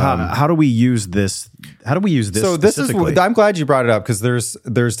 So how do we use this? How do we use this? So this is. specifically? I'm glad you brought it up because there's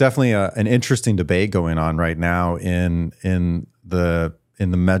definitely an interesting debate going on right now in the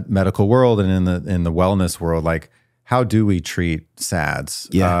medical world and in the wellness world. Like, how do we treat SADS?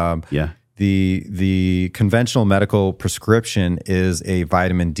 Yeah. The conventional medical prescription is a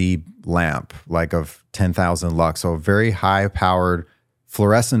vitamin D lamp, like of 10,000 lux, so a very high powered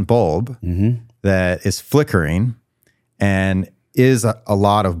fluorescent bulb that is flickering and is a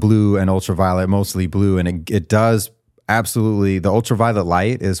lot of blue and ultraviolet, mostly blue. And it does absolutely, the ultraviolet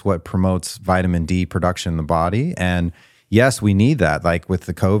light is what promotes vitamin D production in the body. And yes, we need that. Like with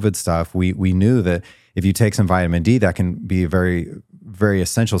the COVID stuff, we knew that if you take some vitamin D, that can be a very, very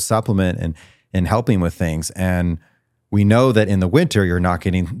essential supplement in helping with things. And we know that in the winter, you're not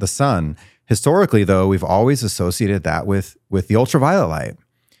getting the sun. Historically, though, we've always associated that with the ultraviolet light,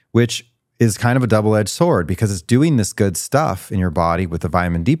 which is kind of a double-edged sword because it's doing this good stuff in your body with the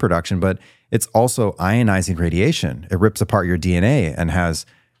vitamin D production, but it's also ionizing radiation. It rips apart your DNA and has,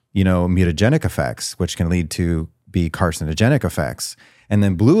 mutagenic effects, which can lead to be carcinogenic effects. And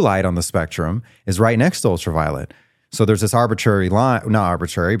then blue light on the spectrum is right next to ultraviolet. So there's this arbitrary line, not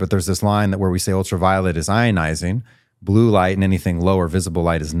arbitrary, but there's this line where we say ultraviolet is ionizing, blue light and anything lower visible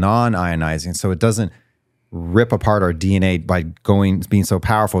light is non-ionizing. So it doesn't rip apart our DNA by being so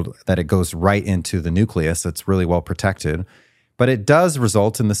powerful that it goes right into the nucleus. It's really well protected. But it does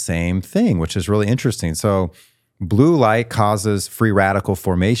result in the same thing, which is really interesting. So blue light causes free radical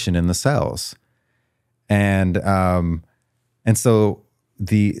formation in the cells. And so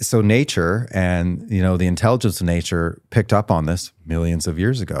nature and the intelligence of nature picked up on this millions of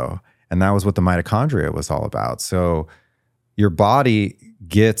years ago. And that was what the mitochondria was all about. So your body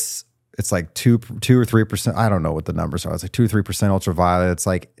gets, it's like 2 or 3%. I don't know what the numbers are. It's like 2 or 3% ultraviolet. It's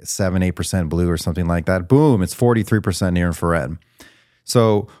like 7-8% blue or something like that. Boom, it's 43% near infrared.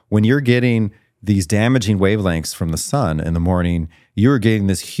 So when you're getting these damaging wavelengths from the sun in the morning, you're getting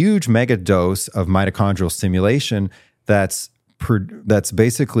this huge mega dose of mitochondrial stimulation that's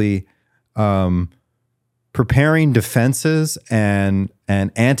basically preparing defenses and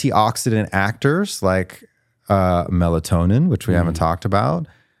antioxidant actors like melatonin, which we haven't talked about,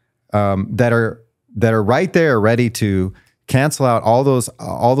 that are right there ready to cancel out all those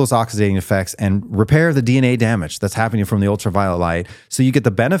oxidating effects and repair the DNA damage that's happening from the ultraviolet light. So you get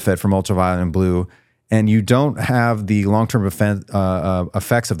the benefit from ultraviolet and blue, and you don't have the long-term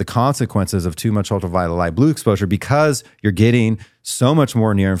effects of the consequences of too much ultraviolet light blue exposure because you're getting so much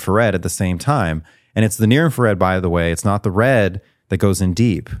more near infrared at the same time. And it's the near infrared, by the way, it's not the red that goes in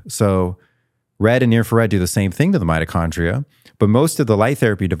deep. So red and near infrared do the same thing to the mitochondria, but most of the light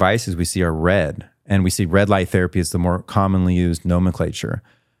therapy devices we see are red, and we see red light therapy as the more commonly used nomenclature.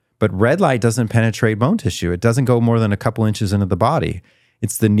 But red light doesn't penetrate bone tissue. It doesn't go more than a couple inches into the body.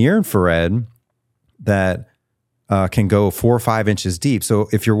 It's the near infrared that can go 4 or 5 inches deep. So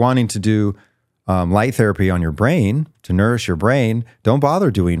if you're wanting to do light therapy on your brain to nourish your brain, don't bother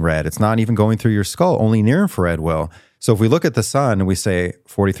doing red. It's not even going through your skull. Only near infrared will. So if we look at the sun and we say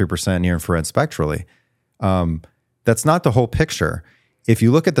 43% near infrared spectrally, that's not the whole picture. If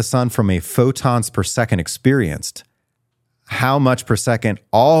you look at the sun from a photons per second experienced, how much per second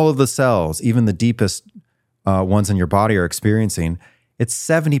all of the cells, even the deepest ones in your body, are experiencing, it's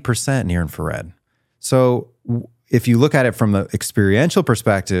 70% near infrared. So if you look at it from the experiential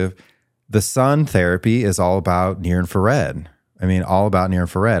perspective, the sun therapy is all about near infrared. I mean, all about near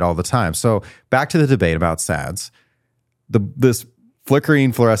infrared all the time. So back to the debate about SADS, this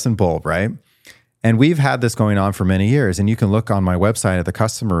flickering fluorescent bulb, right? And we've had this going on for many years. And you can look on my website at the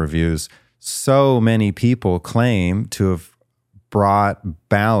customer reviews. So many people claim to have brought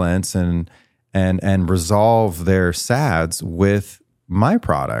balance and and resolve their SADs with my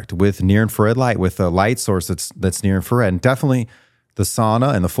product, with near infrared light, with a light source that's near infrared. And definitely the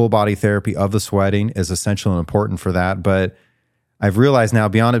sauna and the full body therapy of the sweating is essential and important for that. But I've realized now,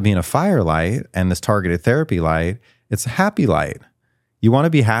 beyond it being a fire light and this targeted therapy light, it's a happy light. You want to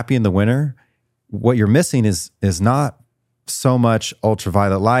be happy in the winter. What you're missing is not so much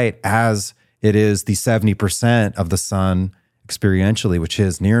ultraviolet light as it is the 70% of the sun experientially, which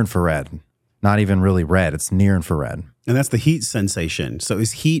is near infrared. Not even really red, it's near infrared. And that's the heat sensation. So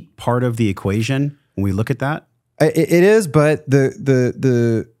is heat part of the equation when we look at that? It is, but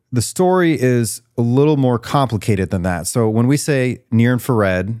the story is a little more complicated than that. So when we say near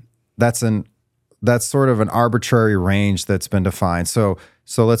infrared, that's sort of an arbitrary range that's been defined. So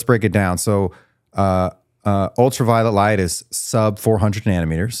let's break it down. So ultraviolet light is sub 400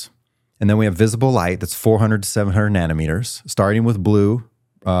 nanometers. And then we have visible light that's 400 to 700 nanometers, starting with blue,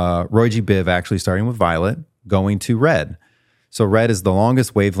 Roy G. Biv actually starting with violet, going to red. So red is the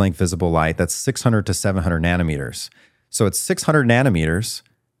longest wavelength visible light. That's 600 to 700 nanometers. So at 600 nanometers,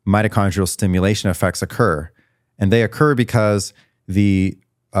 mitochondrial stimulation effects occur. And they occur because the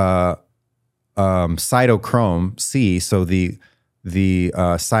cytochrome C, so the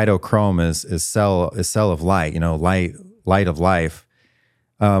cytochrome is cell of light, light of life.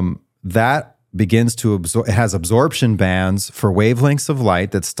 That begins to absorb. It has absorption bands for wavelengths of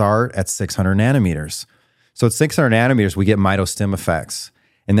light that start at 600 nanometers. So at 600 nanometers, we get mitostim effects.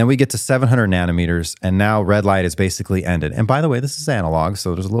 And then we get to 700 nanometers, and now red light is basically ended. And by the way, this is analog,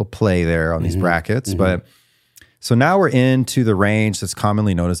 so there's a little play there on these brackets. But so now we're into the range that's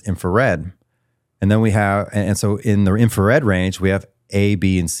commonly known as infrared. And then we have, and so in the infrared range, we have A,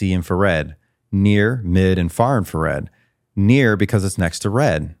 B, and C infrared, near, mid, and far infrared. Near because it's next to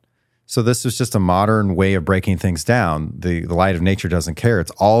red. So this is just a modern way of breaking things down. The light of nature doesn't care.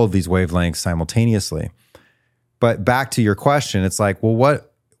 It's all of these wavelengths simultaneously. But back to your question, it's like, well,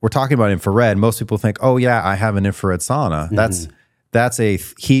 what we're talking about infrared. Most people think, oh yeah, I have an infrared sauna. That's a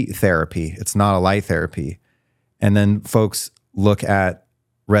heat therapy. It's not a light therapy. And then folks look at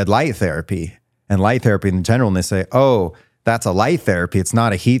red light therapy and light therapy in general, and they say, oh, that's a light therapy. It's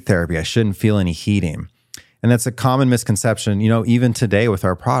not a heat therapy. I shouldn't feel any heating. And that's a common misconception, even today with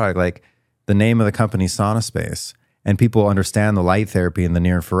our product, like the name of the company is SaunaSpace, and people understand the light therapy and the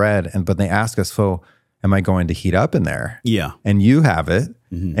near infrared, but they ask us, so am I going to heat up in there? Yeah. And you have it,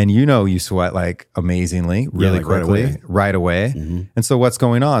 and you sweat like amazingly, really quickly, right away. And so what's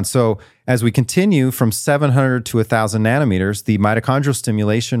going on? So as we continue from 700 to 1,000 nanometers, the mitochondrial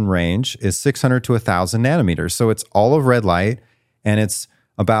stimulation range is 600 to 1,000 nanometers. So it's all of red light, and it's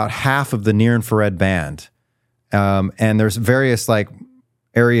about half of the near infrared band. And there's various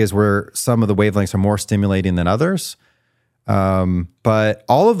areas where some of the wavelengths are more stimulating than others. But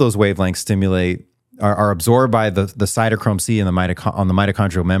all of those wavelengths are absorbed by the cytochrome C on the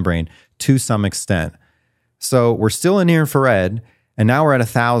mitochondrial membrane to some extent. So we're still in near infrared, and now we're at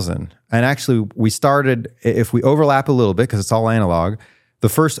 1,000. And actually, we started, if we overlap a little bit, because it's all analog, the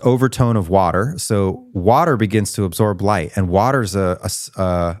first overtone of water. So water begins to absorb light, and water's a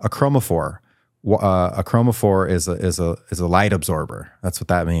chromophore. A chromophore is a light absorber. That's what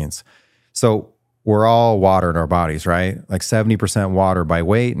that means. So we're all water in our bodies, right? Like 70% water by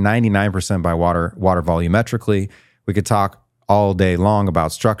weight, 99% by water volumetrically. We could talk all day long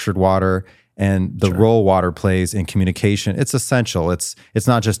about structured water and the role water plays in communication. It's essential. It's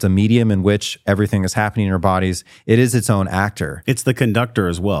not just a medium in which everything is happening in our bodies. It is its own actor. It's the conductor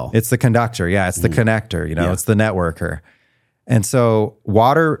as well. It's the conductor. Yeah, it's the connector. It's the networker. And so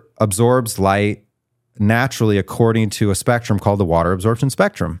water absorbs light naturally according to a spectrum called the water absorption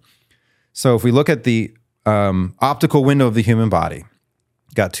spectrum. So if we look at the optical window of the human body,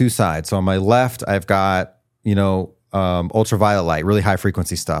 got two sides. So on my left, I've got, ultraviolet light, really high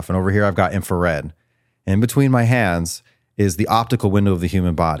frequency stuff. And over here, I've got infrared. And in between my hands is the optical window of the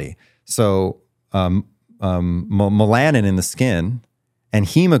human body. So melanin in the skin and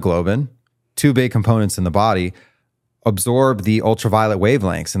hemoglobin, two big components in the body, absorb the ultraviolet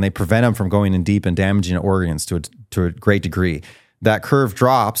wavelengths, and they prevent them from going in deep and damaging organs to a great degree. That curve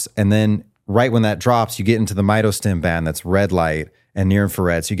drops, and then right when that drops, you get into the mitostim band that's red light and near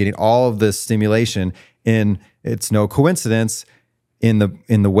infrared. So you're getting all of this stimulation it's no coincidence, in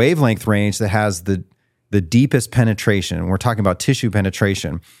the wavelength range that has the deepest penetration. We're talking about tissue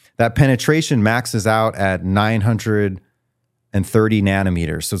penetration. That penetration maxes out at 930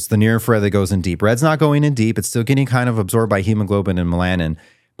 nanometers. So it's the near infrared that goes in deep. Red's not going in deep. It's still getting kind of absorbed by hemoglobin and melanin.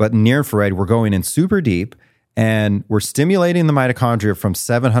 But near infrared, we're going in super deep, and we're stimulating the mitochondria from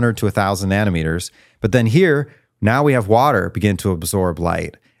 700 to 1,000 nanometers. But then here, now we have water begin to absorb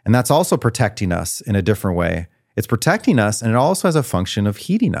light. And that's also protecting us in a different way. It's protecting us, and it also has a function of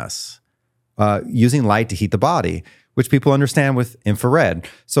heating us, using light to heat the body, which people understand with infrared.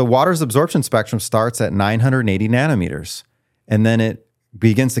 So water's absorption spectrum starts at 980 nanometers, and then it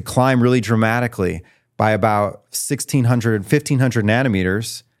begins to climb really dramatically by about 1500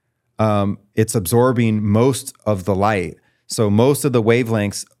 nanometers. It's absorbing most of the light. So most of the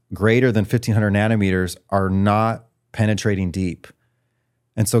wavelengths greater than 1500 nanometers are not penetrating deep.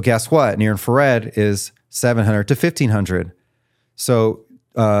 And so guess what? Near infrared is 700 to 1500. So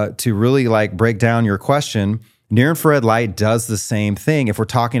to really like break down your question, near infrared light does the same thing. If we're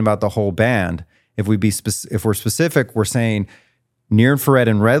talking about the whole band, if we're specific, we're saying near infrared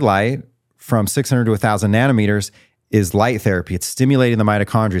and red light from 600 to 1000 nanometers is light therapy. It's stimulating the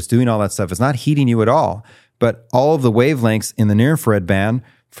mitochondria. It's doing all that stuff. It's not heating you at all. But all of the wavelengths in the near infrared band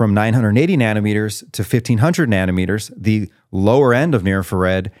from 980 nanometers to 1500 nanometers, the lower end of near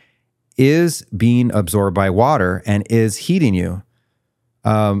infrared, is being absorbed by water and is heating you.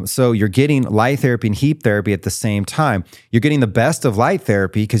 So you're getting light therapy and heat therapy at the same time. You're getting the best of light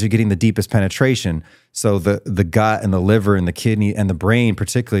therapy because you're getting the deepest penetration. So the gut and the liver and the kidney and the brain,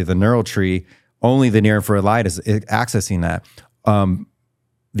 particularly the neural tree, only the near infrared light is accessing that.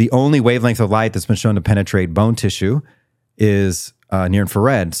 The only wavelength of light that's been shown to penetrate bone tissue is near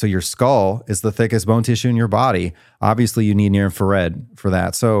infrared. So your skull is the thickest bone tissue in your body. Obviously, you need near infrared for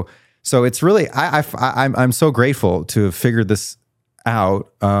that. So it's really I'm so grateful to have figured this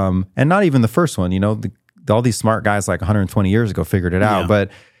out, and not even the first one. You know, all these smart guys like 120 years ago figured it out.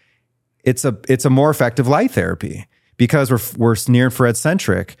 But it's a more effective light therapy because we're near infrared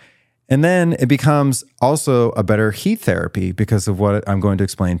centric. And then it becomes also a better heat therapy because of what I'm going to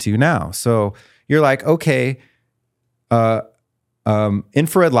explain to you now. So you're like, okay,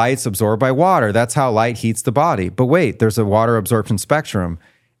 infrared light's absorbed by water. That's how light heats the body. But wait, there's a water absorption spectrum.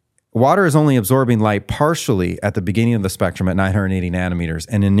 Water is only absorbing light partially at the beginning of the spectrum at 980 nanometers.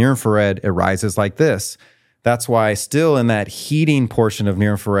 And in near infrared, it rises like this. That's why still in that heating portion of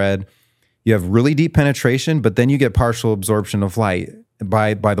near infrared, you have really deep penetration, but then you get partial absorption of light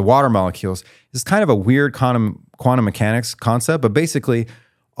by the water molecules. It's kind of a weird quantum mechanics concept, but basically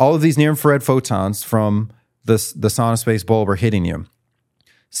all of these near infrared photons from the sauna space bulb are hitting you.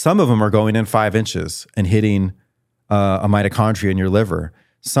 Some of them are going in 5 inches and hitting a mitochondria in your liver.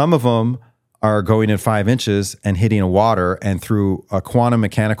 Some of them are going in 5 inches and hitting a water, and through a quantum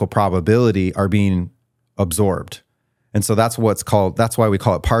mechanical probability are being absorbed. And so that's why we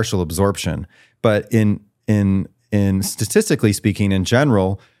call it partial absorption. But in statistically speaking, in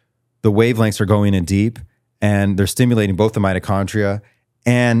general, the wavelengths are going in deep and they're stimulating both the mitochondria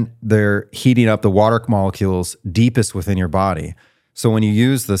and they're heating up the water molecules deepest within your body. So when you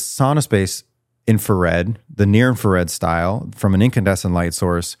use the sauna space infrared, the near infrared style from an incandescent light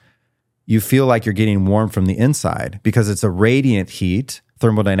source, you feel like you're getting warm from the inside because it's a radiant heat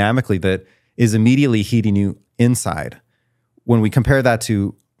thermodynamically that is immediately heating you inside. When we compare that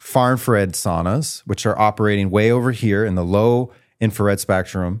to far infrared saunas, which are operating way over here in the low infrared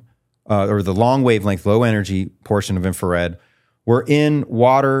spectrum, or the long wavelength, low energy portion of infrared, we're in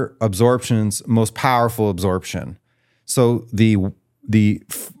water absorption's most powerful absorption. So the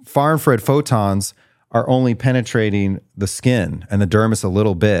far infrared photons are only penetrating the skin and the dermis a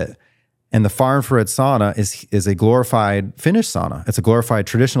little bit. And the far infrared sauna is a glorified Finnish sauna. It's a glorified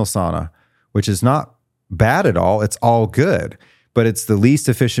traditional sauna, which is not bad at all. It's all good. But it's the least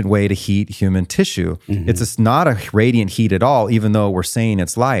efficient way to heat human tissue. Mm-hmm. It's just not a radiant heat at all, even though we're saying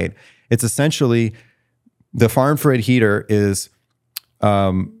it's light. It's essentially, the far infrared heater is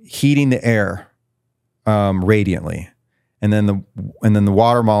heating the air radiantly. And then the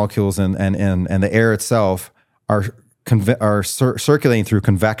water molecules and the air itself are circulating through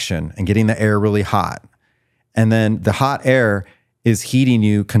convection and getting the air really hot. And then the hot air is heating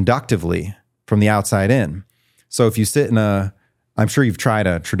you conductively from the outside in. So if you sit in I'm sure you've tried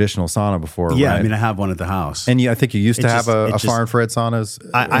a traditional sauna before, yeah, right? I mean, I have one at the house. And I think you used to have a far infrared sauna.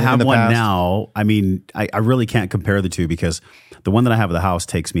 I have one now. I mean, I really can't compare the two because the one that I have at the house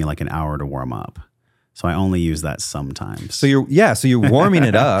takes me like an hour to warm up. So I only use that sometimes. So you're warming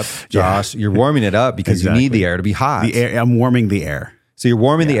it up, Josh. You're warming it up because you need the air to be hot. I'm warming the air. So you're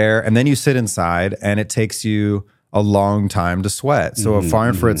warming the air, and then you sit inside, and it takes you a long time to sweat. So a far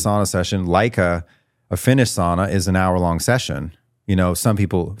infrared sauna session, like a Finnish sauna, is an hour-long session. You know, some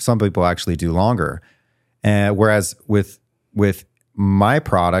people actually do longer. Whereas with my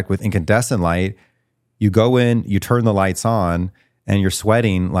product, with incandescent light, you go in, you turn the lights on, and you're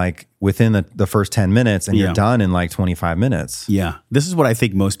sweating like within the first 10 minutes and you're done in like 25 minutes. Yeah. This is what I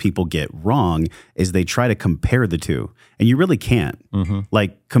think most people get wrong is they try to compare the two, and you really can't.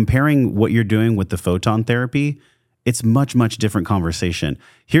 Like comparing what you're doing with the photon therapy, it's much, much different conversation.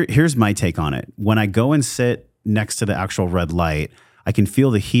 Here's my take on it. When I go and sit next to the actual red light, I can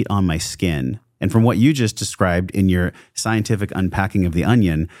feel the heat on my skin. And from what you just described in your scientific unpacking of the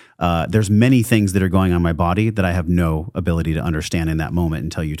onion, there's many things that are going on in my body that I have no ability to understand in that moment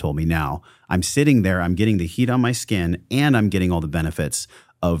until you told me now. I'm sitting there, I'm getting the heat on my skin, and I'm getting all the benefits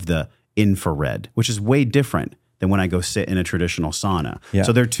of the infrared, which is way different than when I go sit in a traditional sauna. Yeah.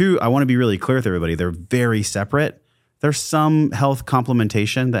 So they're two, I want to be really clear with everybody, they're very separate. There's some health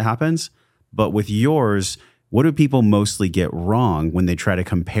complementation that happens, but with yours, what do people mostly get wrong when they try to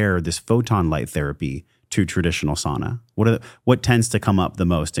compare this photon light therapy to traditional sauna? What tends to come up the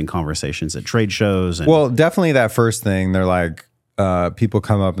most in conversations at trade shows? Well, definitely that first thing. They're like, people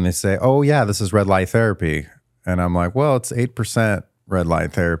come up and they say, "Oh yeah, this is red light therapy," and I'm like, "Well, it's 8% red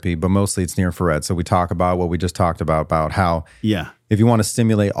light therapy, but mostly it's near infrared." So we talk about what we just talked about how if you want to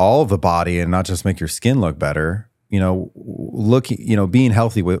stimulate all of the body and not just make your skin look better, being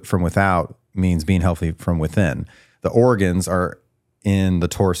healthy from without means being healthy from within. The organs are in the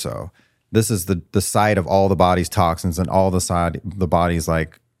torso. This is the site of all the body's toxins and all the body's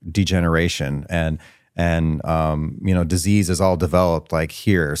like degeneration and disease is all developed like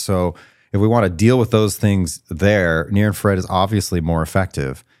here. So if we want to deal with those things there, near infrared is obviously more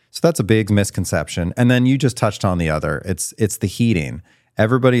effective. So that's a big misconception. And then you just touched on the other. It's the heating.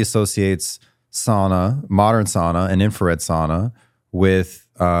 Everybody associates sauna, modern sauna, and infrared sauna with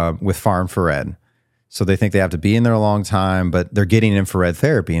far infrared. So they think they have to be in there a long time, but they're getting infrared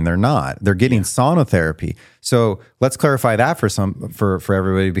therapy and they're not. They're getting sauna therapy. So let's clarify that for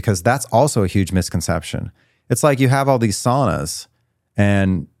everybody, because that's also a huge misconception. It's like you have all these saunas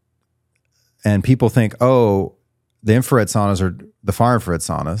and people think, oh, the infrared saunas or the far infrared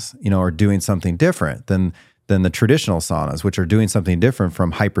saunas, are doing something different than the traditional saunas, which are doing something different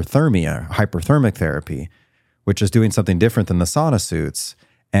from hyperthermic therapy, which is doing something different than the sauna suits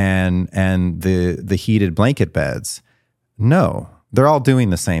and the heated blanket beds. No, they're all doing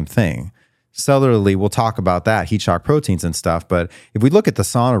the same thing. Cellularly, we'll talk about that, heat shock proteins and stuff. But if we look at the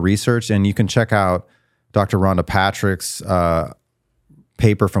sauna research, and you can check out Dr. Rhonda Patrick's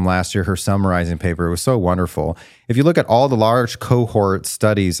paper from last year, her summarizing paper, it was so wonderful. If you look at all the large cohort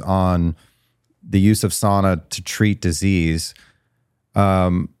studies on the use of sauna to treat disease,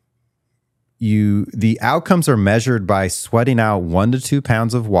 the outcomes are measured by sweating out 1 to 2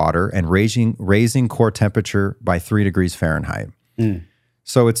 pounds of water and raising core temperature by 3 degrees Fahrenheit.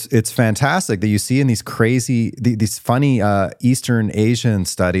 So it's fantastic that you see in these crazy, these funny Eastern Asian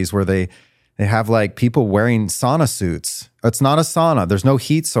studies where they have like people wearing sauna suits. It's not a sauna. There's no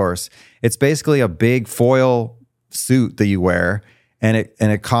heat source. It's basically a big foil suit that you wear, and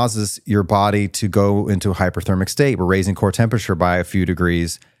it causes your body to go into a hyperthermic state. We're raising core temperature by a few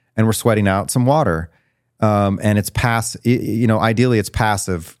degrees, and we're sweating out some water. And it's ideally it's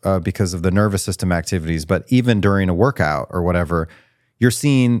passive because of the nervous system activities. But even during a workout or whatever, you're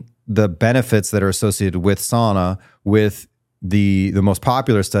seeing the benefits that are associated with sauna. With the most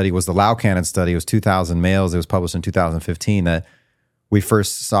popular study was the Laukanen study. It was 2,000 males. It was published in 2015 that we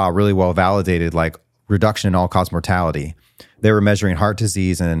first saw really well validated, like reduction in all-cause mortality. They were measuring heart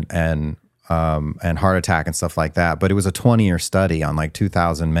disease and heart attack and stuff like that. But it was a 20-year study on like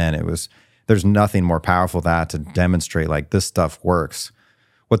 2,000 men. There's nothing more powerful than that to demonstrate like this stuff works.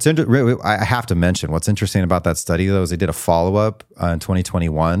 I have to mention what's interesting about that study though is they did a follow-up in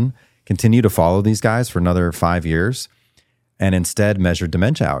 2021, continue to follow these guys for another 5 years, and instead measured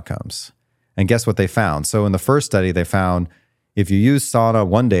dementia outcomes. And guess what they found? So in the first study, they found if you use sauna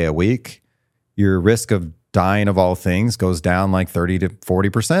 1 day a week, your risk of dying of all things goes down like 30 to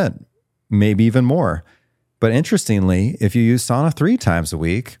 40%, maybe even more. But interestingly, if you use sauna 3 times a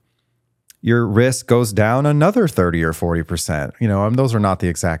week, your risk goes down another 30 or 40%. Those are not the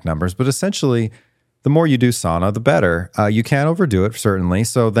exact numbers, but essentially, the more you do sauna, the better. You can't overdo it, certainly.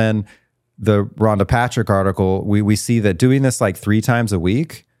 So then the Rhonda Patrick article, we see that doing this like 3 times a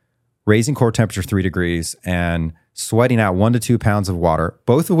week, raising core temperature 3 degrees and sweating out 1 to 2 pounds of water,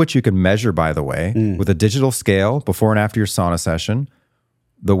 both of which you can measure, by the way, with a digital scale before and after your sauna session.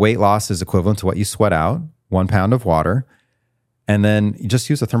 The weight loss is equivalent to what you sweat out, 1 pound of water. And then you just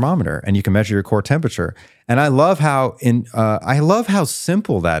use a thermometer and you can measure your core temperature. And I love how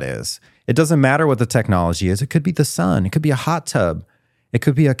simple that is. It doesn't matter what the technology is. It could be the sun. It could be a hot tub. It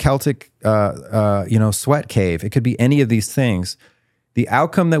could be a Celtic, sweat cave. It could be any of these things. The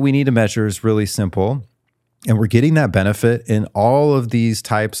outcome that we need to measure is really simple. And we're getting that benefit in all of these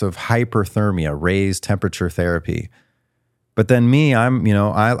types of hyperthermia, raised temperature therapy. But then me, I'm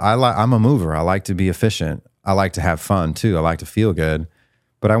a mover. I like to be efficient. I like to have fun too. I like to feel good,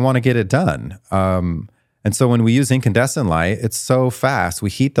 but I want to get it done. And so when we use incandescent light, it's so fast.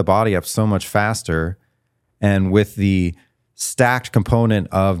 We heat the body up so much faster. And with the stacked component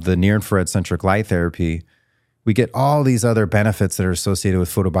of the near-infrared centric light therapy, we get all these other benefits that are associated with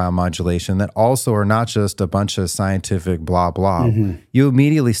photobiomodulation that also are not just a bunch of scientific blah, blah. You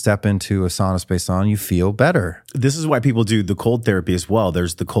immediately step into a sauna space on, you feel better. This is why people do the cold therapy as well.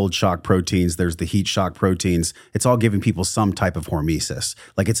 There's the cold shock proteins, there's the heat shock proteins. It's all giving people some type of hormesis.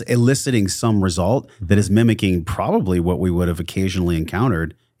 Like it's eliciting some result that is mimicking probably what we would have occasionally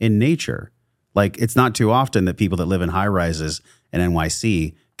encountered in nature. Like it's not too often that people that live in high rises in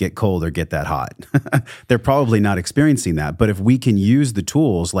NYC get cold or get that hot. They're probably not experiencing that. But if we can use the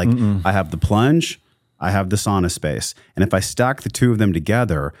tools, like I have the plunge, I have the sauna space. And if I stack the two of them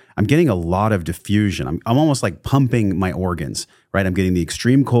together, I'm getting a lot of diffusion. I'm almost like pumping my organs, right? I'm getting the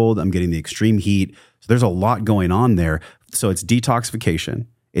extreme cold, I'm getting the extreme heat. So there's a lot going on there. So it's detoxification,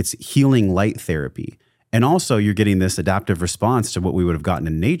 it's healing light therapy. And also you're getting this adaptive response to what we would have gotten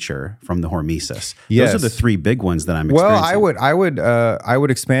in nature from the hormesis. Yes. Those are the three big ones that I'm experiencing. Well, I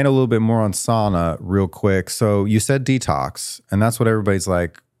would expand a little bit more on sauna real quick. So you said detox, and that's what everybody's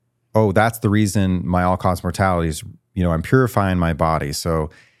like, oh, that's the reason my all-cause mortality is, I'm purifying my body. So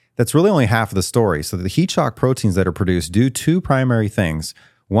that's really only half of the story. So the heat shock proteins that are produced do two primary things.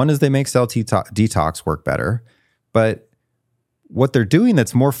 One is they make cell detox work better, but what they're doing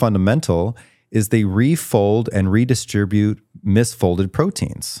that's more fundamental is they refold and redistribute misfolded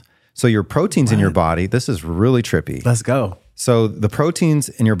proteins. So your proteins in your body, this is really trippy. Let's go. So the proteins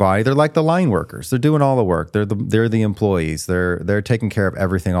in your body, they're like the line workers. They're doing all the work. They're the employees. They're taking care of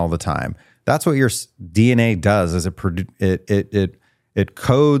everything all the time. That's what your DNA does. Is it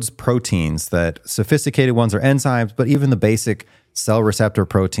codes proteins. That sophisticated ones are enzymes, but even the basic cell receptor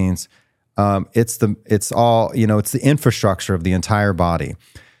proteins, it's the infrastructure of the entire body.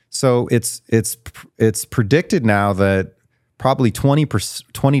 So it's predicted now that probably 20 to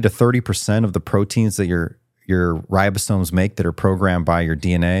 30% of the proteins that your ribosomes make that are programmed by your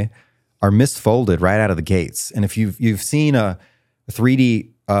DNA are misfolded right out of the gates. And if you've seen a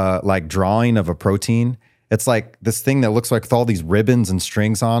 3D like drawing of a protein, it's like this thing that looks like with all these ribbons and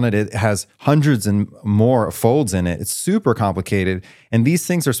strings on it. It has hundreds and more folds in it. It's super complicated. And these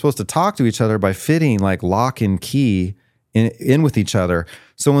things are supposed to talk to each other by fitting like lock and key in with each other.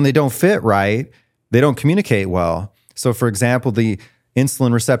 So when they don't fit right, they don't communicate well. So for example, the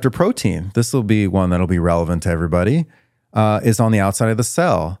insulin receptor protein, this will be one that'll be relevant to everybody, is on the outside of the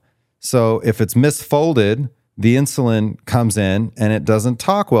cell. So if it's misfolded, the insulin comes in and it doesn't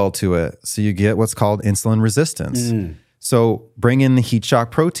talk well to it. So you get what's called insulin resistance. So bring in the heat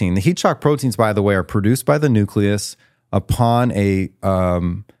shock protein. The heat shock proteins, by the way, are produced by the nucleus upon a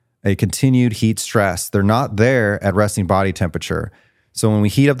continued heat stress. They're not there at resting body temperature. So when we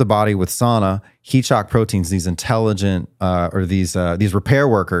heat up the body with sauna, heat shock proteins, these intelligent these repair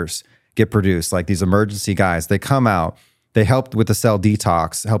workers get produced, like these emergency guys. They come out, they help with the cell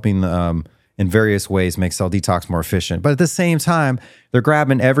detox, helping in various ways make cell detox more efficient. But at the same time, they're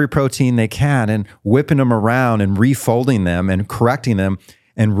grabbing every protein they can and whipping them around and refolding them and correcting them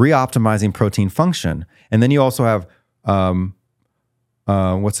and re-optimizing protein function. And then you also have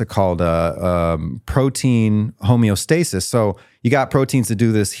protein homeostasis. So you got proteins to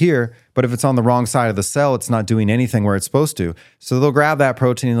do this here, but if it's on the wrong side of the cell, it's not doing anything where it's supposed to. So they'll grab that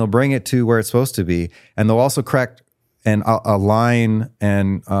protein and they'll bring it to where it's supposed to be. And they'll also correct and align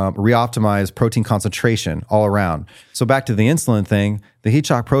and re-optimize protein concentration all around. So back to the insulin thing, the heat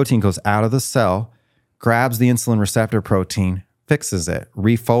shock protein goes out of the cell, grabs the insulin receptor protein, fixes it,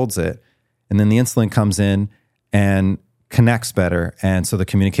 refolds it, and then the insulin comes in and connects better, and so the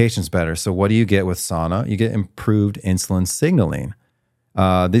communication's better. So what do you get with sauna? You get improved insulin signaling.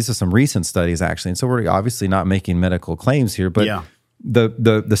 These are some recent studies, actually, and so we're obviously not making medical claims here, but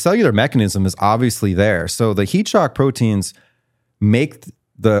the cellular mechanism is obviously there. So the heat shock proteins make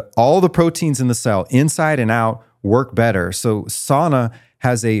all the proteins in the cell, inside and out, work better. So sauna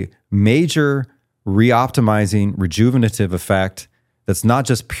has a major re-optimizing, rejuvenative effect that's not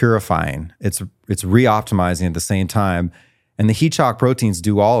just purifying, it's re-optimizing at the same time. And the heat shock proteins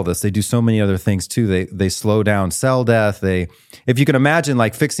do all of this. They do so many other things too. They slow down cell death. If you can imagine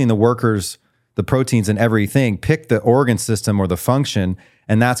like fixing the workers' the proteins in everything, pick the organ system or the function,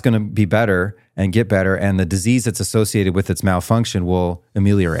 and that's going to be better and get better, and the disease that's associated with its malfunction will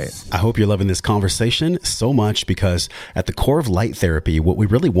ameliorate. I hope you're loving this conversation so much, because at the core of light therapy, what we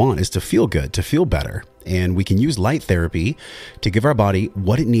really want is to feel good, to feel better. And we can use light therapy to give our body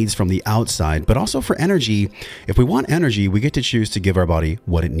what it needs from the outside, but also for energy. If we want energy, we get to choose to give our body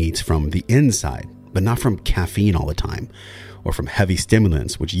what it needs from the inside, but not from caffeine all the time or from heavy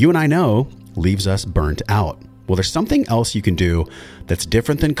stimulants, which you and I know leaves us burnt out. Well, there's something else you can do that's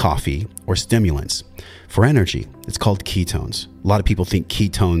different than coffee or stimulants. For energy, it's called ketones. A lot of people think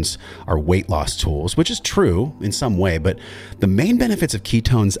ketones are weight loss tools, which is true in some way, but the main benefits of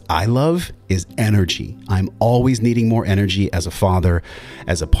ketones I love is energy. I'm always needing more energy as a father,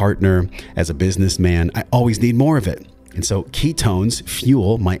 as a partner, as a businessman. I always need more of it. And so ketones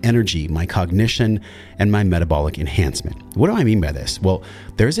fuel my energy, my cognition, and my metabolic enhancement. What do I mean by this? Well,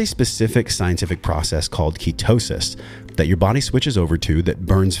 there's a specific scientific process called ketosis that your body switches over to that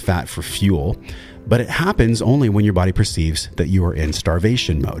burns fat for fuel, but it happens only when your body perceives that you are in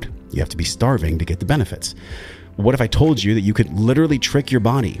starvation mode. You have to be starving to get the benefits. What if I told you that you could literally trick your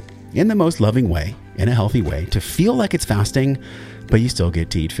body in the most loving way, in a healthy way, to feel like it's fasting, but you still get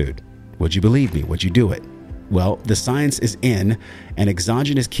to eat food? Would you believe me? Would you do it? Well, the science is in, and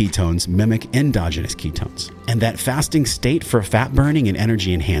exogenous ketones mimic endogenous ketones, and that fasting state for fat burning and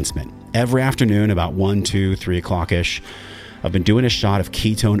energy enhancement. Every afternoon, about 1, 2, 3 o'clock-ish, I've been doing a shot of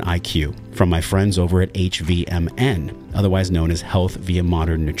Ketone IQ from my friends over at HVMN, otherwise known as Health Via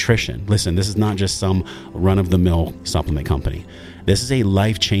Modern Nutrition. Listen, this is not just some run-of-the-mill supplement company. This is a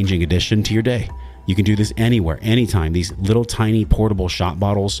life-changing addition to your day. You can do this anywhere, anytime. These little tiny portable shot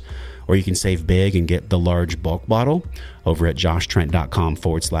bottles, or you can save big and get the large bulk bottle over at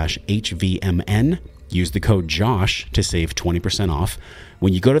joshtrent.com/HVMN. Use the code JOSH to save 20% off.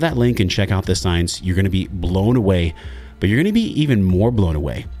 When you go to that link and check out the science, you're going to be blown away, but you're going to be even more blown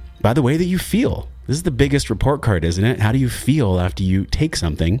away by the way that you feel. This is the biggest report card, isn't it? How do you feel after you take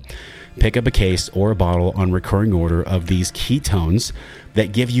something? Pick up a case or a bottle on recurring order of these ketones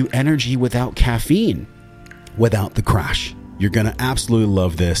that give you energy without caffeine, without the crash. You're going to absolutely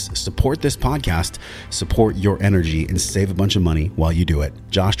love this. Support this podcast, support your energy, and save a bunch of money while you do it.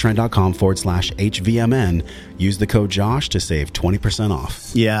 joshtrent.com/HVMN. Use the code JOSH to save 20%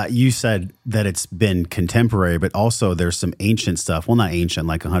 off. Yeah, you said that it's been contemporary, but also there's some ancient stuff. Well, not ancient,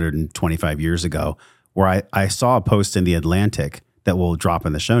 like 125 years ago, where I saw a post in The Atlantic that we'll drop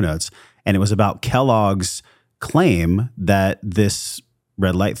in the show notes, and it was about Kellogg's claim that this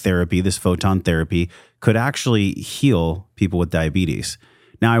red light therapy, this photon therapy, could actually heal people with diabetes.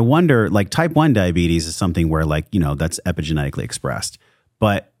 Now, I wonder, like type 1 diabetes is something where that's epigenetically expressed,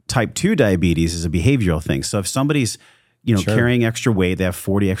 but type 2 diabetes is a behavioral thing. So if somebody's, sure, carrying extra weight, they have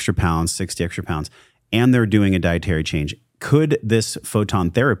 40 extra pounds, 60 extra pounds, and they're doing a dietary change, could this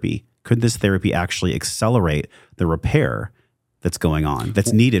therapy actually accelerate the repair that's going on,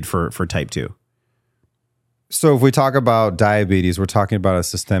 that's needed for type 2? So if we talk about diabetes, we're talking about a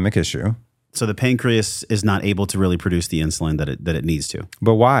systemic issue. So the pancreas is not able to really produce the insulin that it needs to.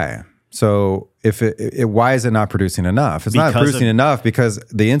 But why? So if why is it not producing enough? It's not producing enough because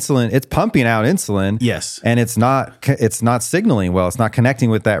the insulin, it's pumping out insulin. Yes. And it's not signaling well. It's not connecting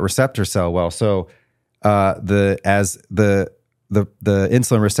with that receptor cell well. So as the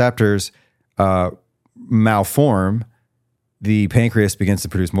insulin receptors malform, the pancreas begins to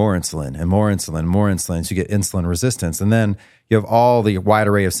produce more insulin and more insulin, more insulin. So you get insulin resistance. And then you have all the wide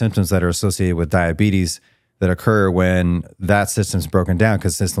array of symptoms that are associated with diabetes that occur when that system's broken down,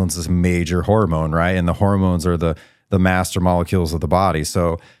 because insulin's this major hormone, right? And the hormones are the master molecules of the body.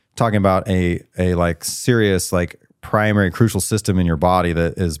 So talking about a serious, primary crucial system in your body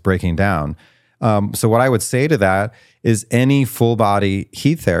that is breaking down. So what I would say to that is any full body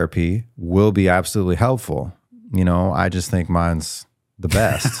heat therapy will be absolutely helpful. I just think mine's the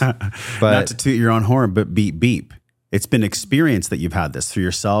best. But not to toot your own horn, but beep, beep. It's been experienced that you've had this through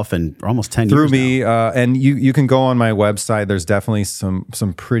yourself and almost 10 years through me. And you can go on my website. There's definitely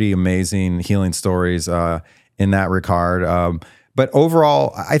some pretty amazing healing stories in that regard. But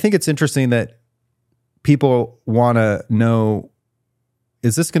overall, I think it's interesting that people want to know,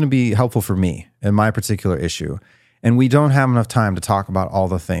 is this going to be helpful for me in my particular issue? And we don't have enough time to talk about all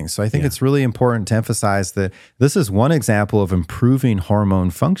the things. So I think it's really important to emphasize that this is one example of improving hormone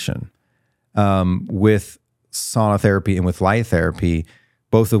function with sauna therapy and with light therapy,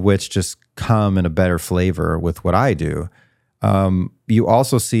 both of which just come in a better flavor with what I do. You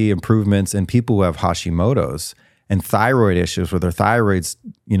also see improvements in people who have Hashimoto's and thyroid issues where their thyroid's,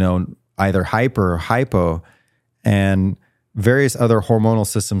 either hyper or hypo. And various other hormonal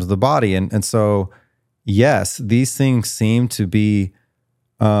systems of the body. And so, yes, these things seem to be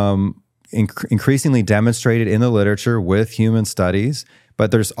increasingly demonstrated in the literature with human studies,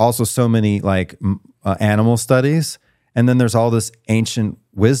 but there's also so many like animal studies. And then there's all this ancient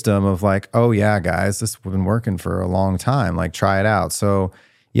wisdom of like, oh yeah, guys, this has been working for a long time. Like try it out. So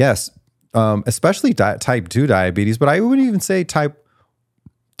yes, especially type 2 diabetes, but I wouldn't even say type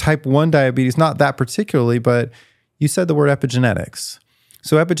 1 diabetes, not that particularly, but you said the word epigenetics.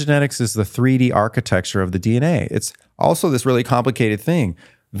 So epigenetics is the 3D architecture of the DNA. It's also this really complicated thing.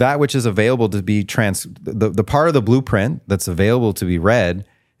 That which is available to be the part of the blueprint that's available to be read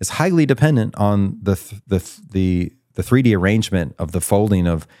is highly dependent on the 3D arrangement of the folding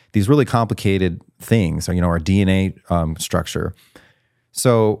of these really complicated things, or, our DNA structure.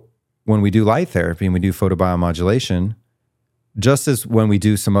 So when we do light therapy and we do photobiomodulation, just as when we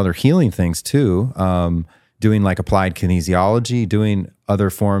do some other healing things too, doing like applied kinesiology, doing other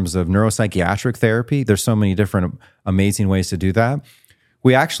forms of neuropsychiatric therapy, there's so many different amazing ways to do that.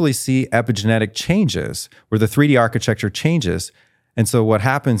 We actually see epigenetic changes where the 3D architecture changes. And so what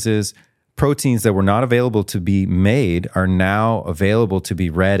happens is proteins that were not available to be made are now available to be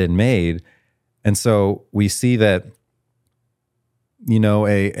read and made. And so we see that,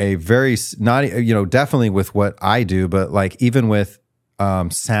 a very, not, definitely with what I do, but like even with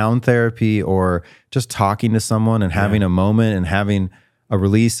sound therapy or just talking to someone and having a moment and having a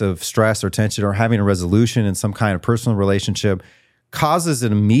release of stress or tension or having a resolution in some kind of personal relationship causes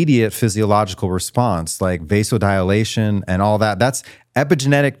an immediate physiological response like vasodilation and all that. That's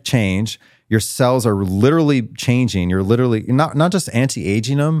epigenetic change. Your cells are literally changing. You're literally not just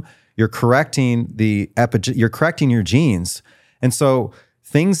anti-aging them, you're correcting you're correcting your genes. And so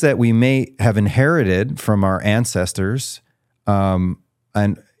things that we may have inherited from our ancestors and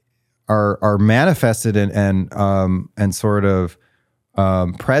are manifested and sort of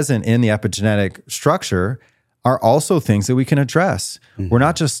present in the epigenetic structure are also things that we can address. Mm-hmm. We're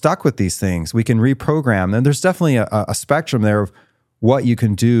not just stuck with these things. We can reprogram. And there's definitely a spectrum there of what you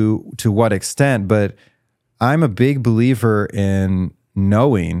can do to what extent. But I'm a big believer in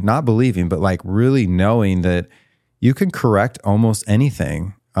knowing, not believing, but like really knowing that you can correct almost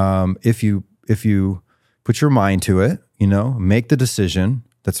anything if you put your mind to it, make the decision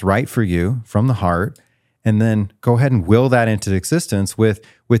that's right for you from the heart, and then go ahead and will that into existence with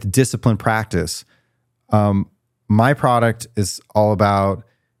disciplined practice. My product is all about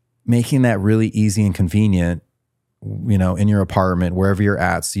making that really easy and convenient, in your apartment, wherever you're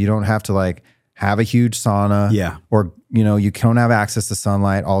at. So you don't have to like have a huge sauna or, you don't have access to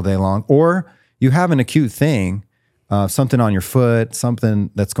sunlight all day long, or you have an acute thing, something on your foot, something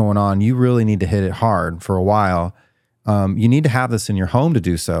that's going on. You really need to hit it hard for a while. You need to have this in your home to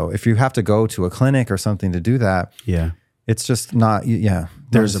do so. If you have to go to a clinic or something to do that, it's just not,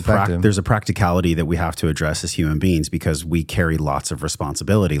 There's a practicality that we have to address as human beings because we carry lots of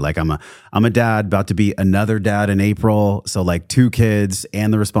responsibility. Like I'm a dad, about to be another dad in April. So like 2 kids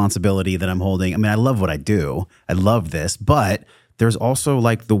and the responsibility that I'm holding. I mean, I love what I do. I love this, but there's also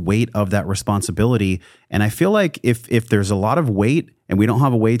like the weight of that responsibility. And I feel like if there's a lot of weight and we don't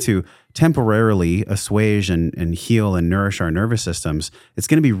have a way to temporarily assuage and heal and nourish our nervous systems, it's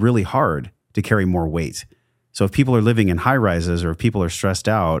going to be really hard to carry more weight. So if people are living in high rises or if people are stressed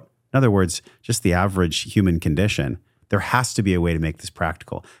out, in other words, just the average human condition, there has to be a way to make this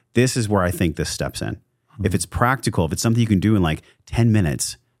practical. This is where I think this steps in. Mm-hmm. If it's practical, if it's something you can do in like 10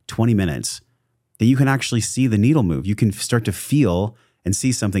 minutes, 20 minutes, then you can actually see the needle move. You can start to feel and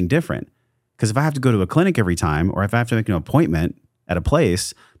see something different. Because if I have to go to a clinic every time, or if I have to make an appointment at a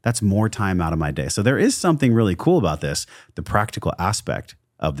place, that's more time out of my day. So there is something really cool about this, the practical aspect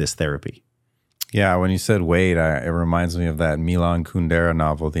of this therapy. Yeah, when you said weight, it reminds me of that Milan Kundera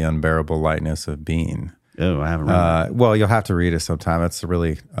novel, The Unbearable Lightness of Being. Oh, I haven't read it. Well, you'll have to read it sometime. It's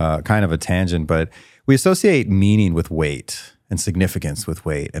really kind of a tangent, but we associate meaning with weight and significance with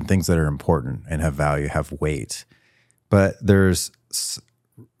weight, and things that are important and have value have weight. But there's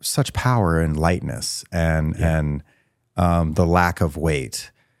such power in lightness and the lack of weight.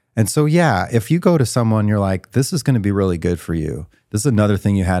 And so, if you go to someone, you're like, this is going to be really good for you. This is another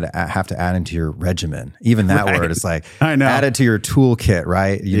thing you have to add into your regimen. Even that word is like, I know. Add it to your toolkit,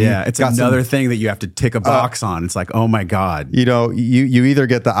 right? It's another thing that you have to tick a box on. It's like, oh my God. You either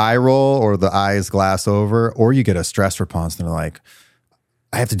get the eye roll or the eyes glass over, or you get a stress response and they're like,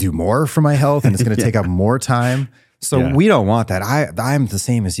 I have to do more for my health and it's going to take up more time. So we don't want that. I'm the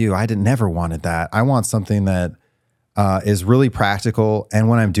same as you. I never wanted that. I want something that is really practical. And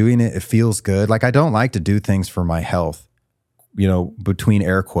when I'm doing it, it feels good. Like I don't like to do things for my health, between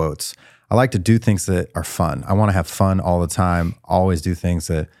air quotes. I like to do things that are fun. I want to have fun all the time. Always do things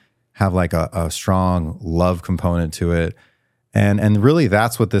that have like a strong love component to it. And really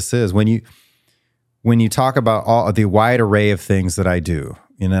that's what this is. When you talk about all the wide array of things that I do,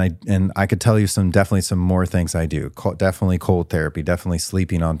 and I could tell you definitely some more things I do. Definitely cold therapy, definitely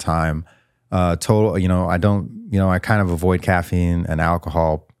sleeping on time. I kind of avoid caffeine and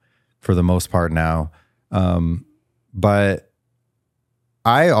alcohol for the most part now. But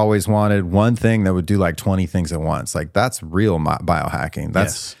I always wanted one thing that would do like 20 things at once. Like that's real biohacking.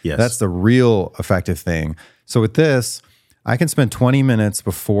 That's the real effective thing. So with this, I can spend 20 minutes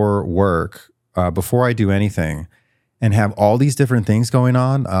before work, before I do anything, and have all these different things going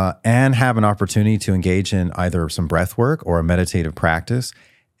on, and have an opportunity to engage in either some breath work or a meditative practice,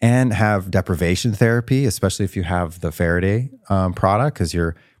 and have deprivation therapy, especially if you have the Faraday product, because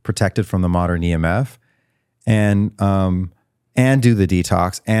you're protected from the modern EMF, and do the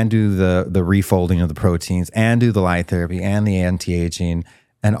detox, and do the refolding of the proteins, and do the light therapy, and the anti-aging,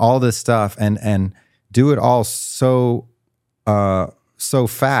 and all this stuff, and do it all so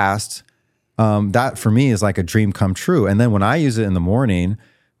fast. That for me is like a dream come true. And then when I use it in the morning,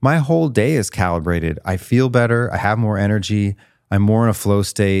 my whole day is calibrated. I feel better. I have more energy. I'm more in a flow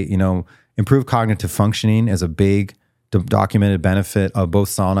state. Improved cognitive functioning is a big documented benefit of both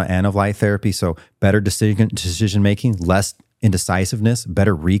sauna and of light therapy. So better decision making, less indecisiveness,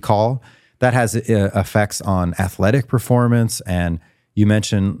 better recall. That has effects on athletic performance. And you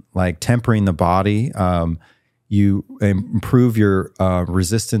mentioned like tempering the body. You improve your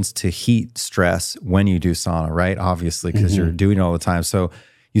resistance to heat stress when you do sauna, right? Obviously, because you're doing it all the time. So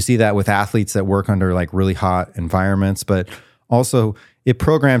you see that with athletes that work under like really hot environments, but also it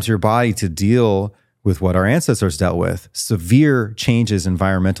programs your body to deal with what our ancestors dealt with, severe changes in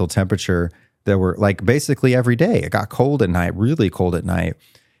environmental temperature that were like basically every day. It got cold at night, really cold at night.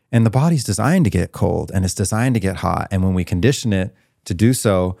 And the body's designed to get cold and it's designed to get hot. And when we condition it to do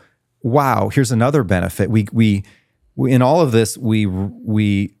so, wow, here's another benefit. We in all of this,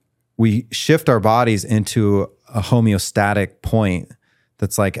 we shift our bodies into a homeostatic point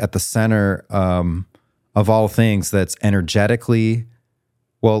that's like at the center of all things, that's energetically,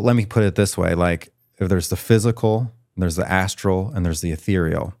 well, let me put it this way. Like if there's the physical, there's the astral, and there's the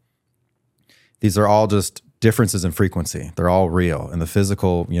ethereal. These are all just differences in frequency. They're all real. In the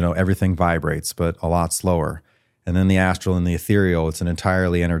physical, everything vibrates, but a lot slower. And then the astral and the ethereal, it's an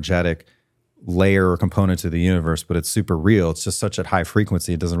entirely energetic layer or component to the universe, but it's super real. It's just such a high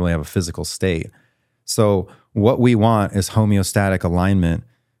frequency, it doesn't really have a physical state. So what we want is homeostatic alignment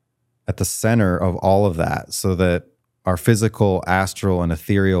at the center of all of that, so that our physical, astral, and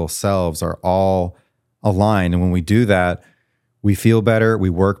ethereal selves are all aligned. And when we do that, we feel better, we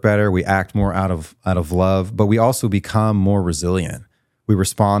work better, we act more out of love, but we also become more resilient. We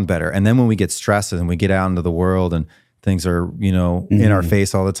respond better. And then when we get stressed and we get out into the world and things are, in our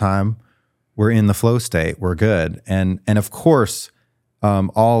face all the time, we're in the flow state, we're good. And of course,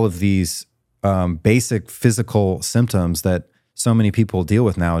 all of these basic physical symptoms that so many people deal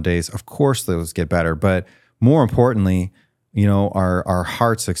with nowadays, of course those get better. But more importantly, our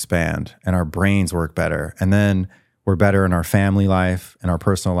hearts expand and our brains work better. And then we're better in our family life, in our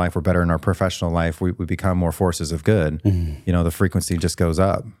personal life. We're better in our professional life. We become more forces of good. The frequency just goes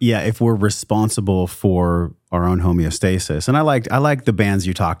up. Yeah, if we're responsible for our own homeostasis. And I like the bands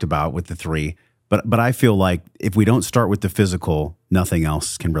you talked about with the three, but I feel like if we don't start with the physical, nothing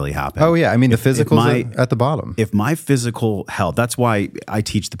else can really happen. Oh yeah, I mean the physical at the bottom. If my physical health, that's why I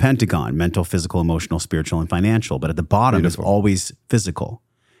teach the Pentagon: mental, physical, emotional, spiritual, and financial. But at the bottom is always physical.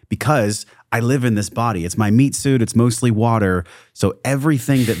 Because I live in this body. It's my meat suit. It's mostly water. So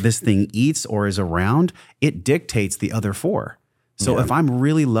everything that this thing eats or is around, it dictates the other four. So if I'm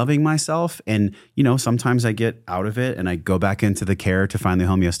really loving myself and, sometimes I get out of it and I go back into the care to find the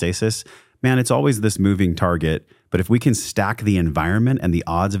homeostasis, man, it's always this moving target. But if we can stack the environment and the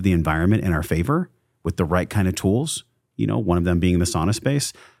odds of the environment in our favor with the right kind of tools, one of them being the sauna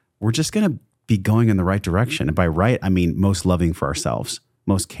space, we're just going to be going in the right direction. And by right, I mean most loving for ourselves,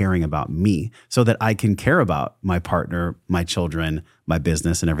 most caring about me, so that I can care about my partner, my children, my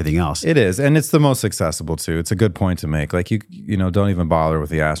business, and everything else. It is. And it's the most accessible too. It's a good point to make. Like you don't even bother with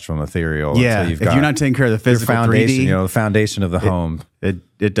the astral and ethereal. Yeah. If you're not taking care of the physical foundation, 3D, the foundation of the home.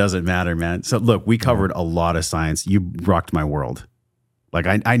 It doesn't matter, man. So look, we covered a lot of science. You rocked my world. Like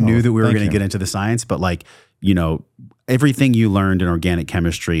I knew that we were going to get into the science, but everything you learned in organic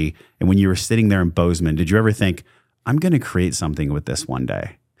chemistry, and when you were sitting there in Bozeman, did you ever think, I'm going to create something with this one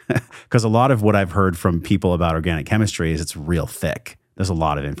day? Because a lot of what I've heard from people about organic chemistry is it's real thick. There's a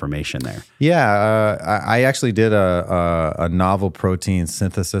lot of information there. Yeah, I actually did a novel protein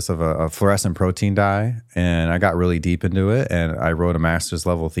synthesis of a fluorescent protein dye, and I got really deep into it, and I wrote a master's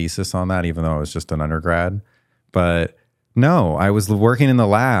level thesis on that, even though I was just an undergrad. But no, I was working in the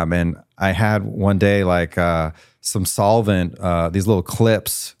lab, and I had one day like some solvent, these little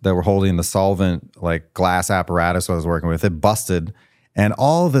clips that were holding the solvent, like glass apparatus I was working with. It busted, and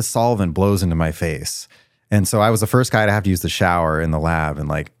all the solvent blows into my face. And so I was the first guy to have to use the shower in the lab in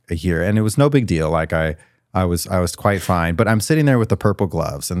like a year, and it was no big deal. Like I was quite fine. But I'm sitting there with the purple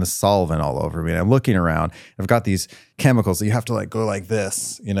gloves and the solvent all over me, and I'm looking around. I've got these chemicals that you have to like go like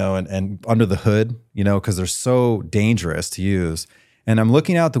this, and under the hood, because they're so dangerous to use. And I'm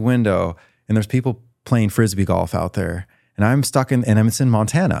looking out the window, and there's people playing frisbee golf out there, and I'm it's in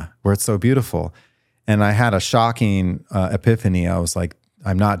Montana where it's so beautiful. And I had a shocking epiphany. I was like,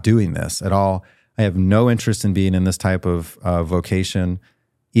 I'm not doing this at all. I have no interest in being in this type of vocation,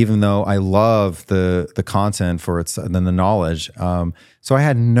 even though I love the content for its the knowledge. So I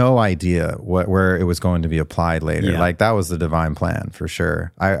had no idea where it was going to be applied later. Yeah. Like that was the divine plan for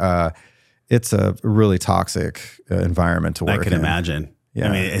sure. It's a really toxic environment to work in. I can imagine. Yeah.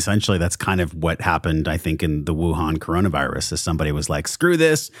 I mean, essentially, that's kind of what happened, I think, in the Wuhan coronavirus. Is somebody was like, screw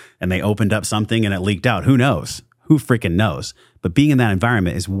this, and they opened up something and it leaked out. Who knows? Who freaking knows? But being in that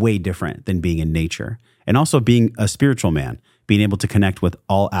environment is way different than being in nature. And also being a spiritual man, being able to connect with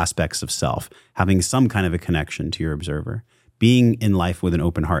all aspects of self, having some kind of a connection to your observer, being in life with an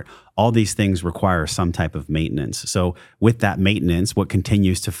open heart. All these things require some type of maintenance. So with that maintenance, what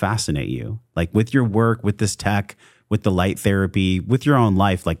continues to fascinate you? Like with your work, with this tech, with the light therapy, with your own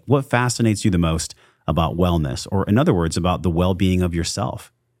life, like what fascinates you the most about wellness? Or in other words, about the well-being of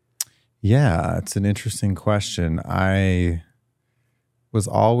yourself? Yeah, it's an interesting question. I was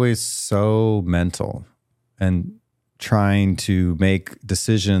always so mental and trying to make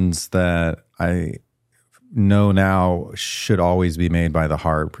decisions that I know now should always be made by the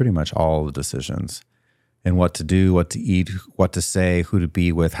heart, pretty much all the decisions. And what to do, what to eat, what to say, who to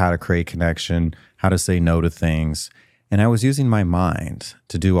be with, how to create connection, how to say no to things. And I was using my mind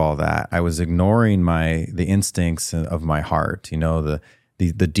to do all that. I was ignoring the instincts of my heart,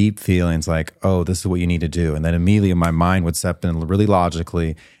 the deep feelings like, oh, this is what you need to do. And then immediately my mind would step in really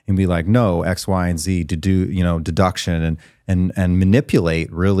logically and be like, no, X, Y, and Z to do, deduction and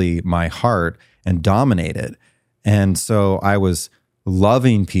manipulate really my heart and dominate it. And so I was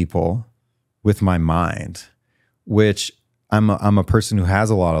loving people with my mind, which I'm a person who has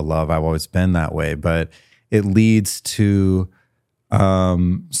a lot of love. I've always been that way, but it leads to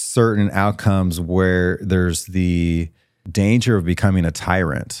certain outcomes where there's the danger of becoming a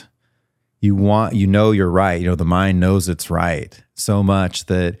tyrant. You're right. The mind knows it's right so much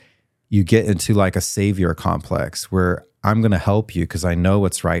that you get into like a savior complex where I'm going to help you because I know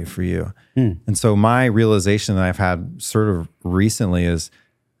what's right for you. And so my realization that I've had sort of recently is,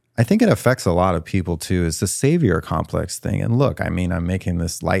 I think it affects a lot of people too, is the savior complex thing. And look, I mean, I'm making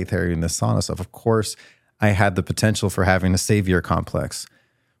this light therapy and this sauna stuff. Of course, I had the potential for having a savior complex,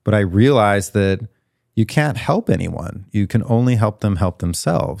 but I realized that you can't help anyone. You can only help them help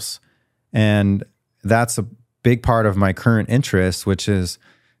themselves. And that's a big part of my current interest, which is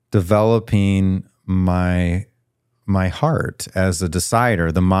developing my heart as a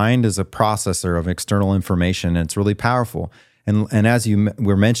decider. The mind is a processor of external information, and it's really powerful. And as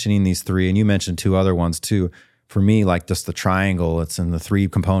we're mentioning these three, and you mentioned two other ones too, for me, like just the triangle, it's in the three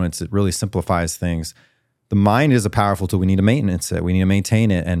components, it really simplifies things. The mind is a powerful tool. We need to maintenance it. We need to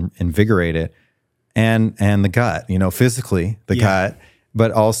maintain it and invigorate it. And the gut, physically the gut,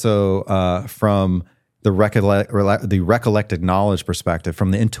 but also from the recollected knowledge perspective,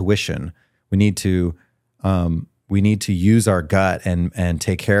 from the intuition, we need to use our gut and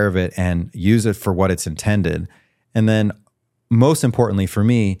take care of it and use it for what it's intended. And then most importantly for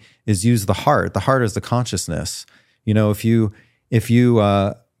me is use the heart. The heart is the consciousness. If you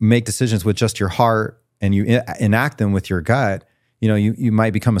make decisions with just your heart and you enact them with your gut, you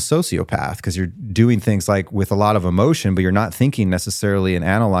might become a sociopath because you're doing things like with a lot of emotion, but you're not thinking necessarily and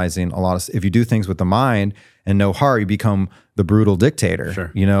analyzing a lot of. If you do things with the mind and no heart, you become the brutal dictator.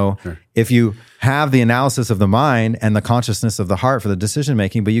 Sure. Sure. If you have the analysis of the mind and the consciousness of the heart for the decision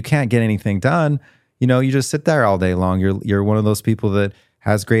making, but you can't get anything done, you just sit there all day long. You're one of those people that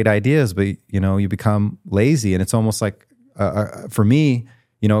has great ideas, but you become lazy, and it's almost like for me,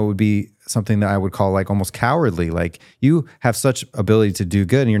 it would be something that I would call like almost cowardly. Like you have such ability to do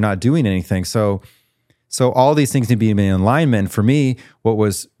good and you're not doing anything. So all these things need to be in alignment. For me, what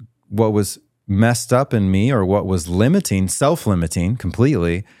was messed up in me, or what was self-limiting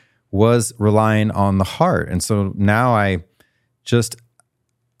completely, was relying on the heart. And so now I just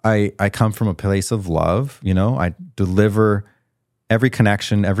I come from a place of love. I deliver every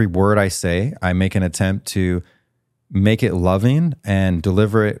connection, every word I say. I make an attempt to make it loving and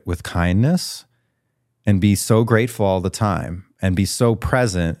deliver it with kindness and be so grateful all the time and be so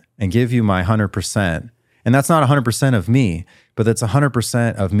present and give you my 100%. And that's not 100% of me, but that's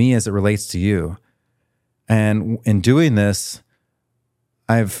 100% of me as it relates to you. And in doing this,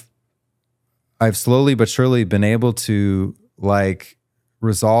 I've slowly but surely been able to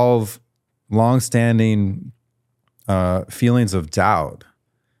resolve longstanding feelings of doubt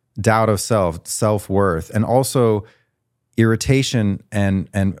of self-worth, and also irritation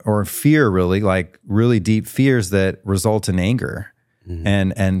or fear, really deep fears that result in anger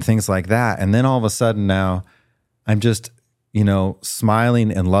and things like that. And then all of a sudden now I'm just,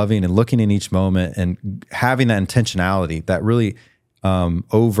 smiling and loving and looking in each moment and having that intentionality, that really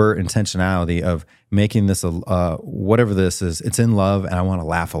overt intentionality of making this whatever this is, it's in love, and I want to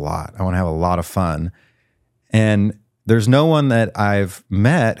laugh a lot. I want to have a lot of fun. And there's no one that I've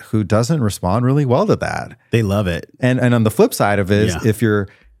met who doesn't respond really well to that. They love it. And on the flip side of it is, if you're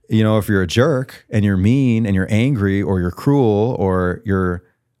a jerk and you're mean and you're angry or you're cruel or you're,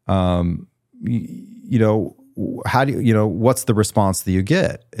 how do what's the response that you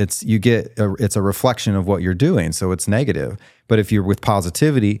get? It's a reflection of what you're doing. So it's negative. But if you're with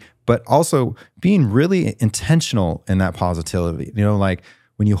positivity, but also being really intentional in that positivity, like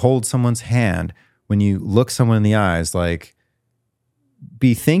when you hold someone's hand, when you look someone in the eyes,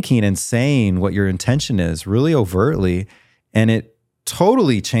 be thinking and saying what your intention is really overtly, and it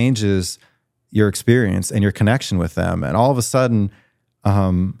totally changes your experience and your connection with them. And all of a sudden,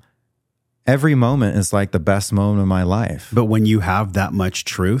 every moment is like the best moment of my life. But when you have that much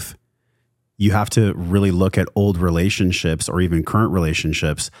truth, you have to really look at old relationships or even current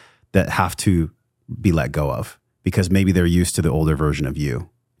relationships that have to be let go of, because maybe they're used to the older version of you.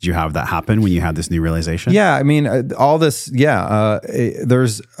 Did you have that happen when you had this new realization? Yeah, I mean, all this,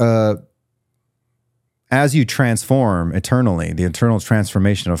 there's, as you transform eternally, the eternal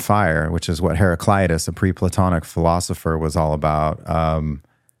transformation of fire, which is what Heraclitus, a pre-Platonic philosopher, was all about.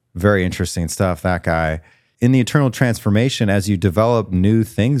 Very interesting stuff, that guy. In the eternal transformation, as you develop new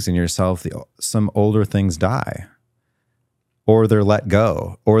things in yourself, some older things die, or they're let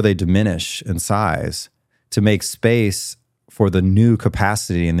go, or they diminish in size to make space for the new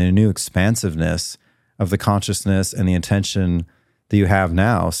capacity and the new expansiveness of the consciousness and the intention that you have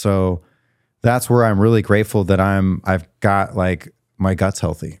now. So that's where I'm really grateful that I've got my gut's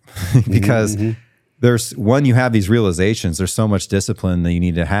healthy because there's you have these realizations, there's so much discipline that you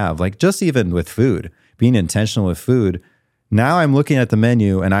need to have, just even with food, being intentional with food. Now I'm looking at the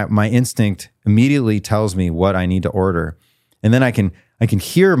menu and my instinct immediately tells me what I need to order. And then I can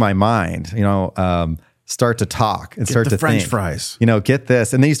hear my mind, start to talk and start to French think. Fries. Get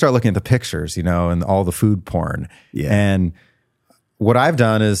this. And then you start looking at the pictures, and all the food porn. Yeah. And what I've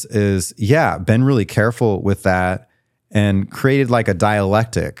done is been really careful with that and created a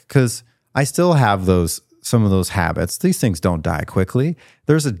dialectic, because I still have some of those habits. These things don't die quickly.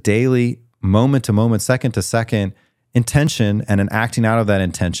 There's a daily, moment to moment, second to second intention and an acting out of that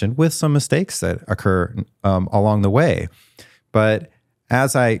intention with some mistakes that occur along the way. But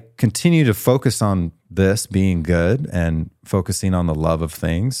as I continue to focus on this being good and focusing on the love of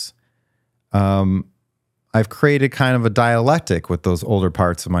things, I've created kind of a dialectic with those older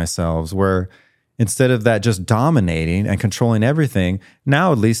parts of myself where instead of that just dominating and controlling everything,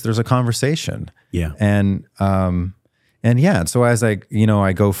 now at least there's a conversation. Yeah. And so as I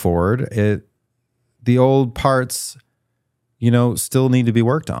go forward, the old parts, still need to be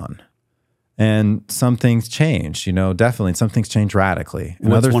worked on. And some things change, definitely. Some things change radically. And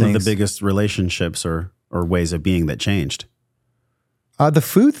What's other one things, of the biggest relationships or ways of being that changed? The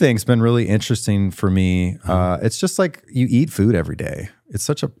food thing's been really interesting for me. It's just like you eat food every day. It's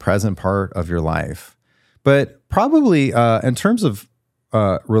such a present part of your life. But probably in terms of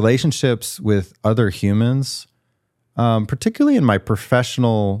relationships with other humans, particularly in my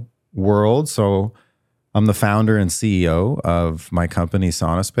professional world. So I'm the founder and CEO of my company,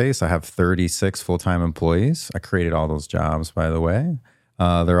 SaunaSpace. I have 36 full-time employees. I created all those jobs, by the way.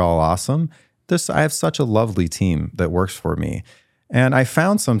 They're all awesome. I have such a lovely team that works for me. And I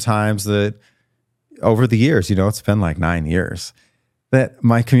found sometimes that over the years, it's been 9 years, that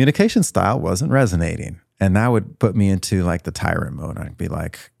my communication style wasn't resonating. And that would put me into the tyrant mode. I'd be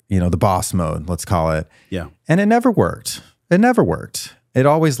the boss mode, let's call it. Yeah. And it never worked. It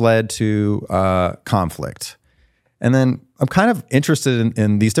always led to conflict. And then I'm kind of interested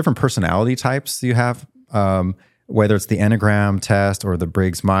in these different personality types you have, whether it's the Enneagram test or the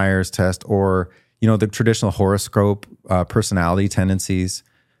Briggs-Myers test or, the traditional horoscope personality tendencies.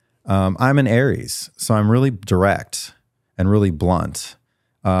 I'm an Aries, so I'm really direct and really blunt.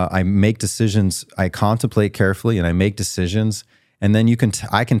 I make decisions, I contemplate carefully, and I make decisions. And then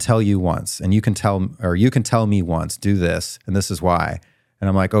I can tell you once, and you can tell me once, do this, and this is why. And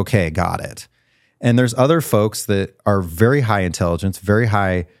I'm like, okay, got it. And there's other folks that are very high intelligence, very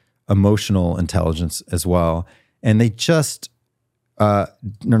high emotional intelligence as well, and they just they're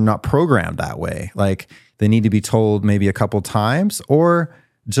not programmed that way. Like they need to be told maybe a couple times, or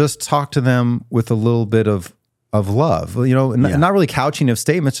just talk to them with a little bit of love. Not really couching of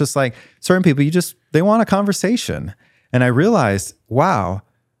statements, just like certain people, they want a conversation. And I realized, wow,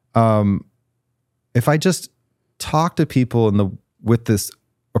 if I just talk to people with this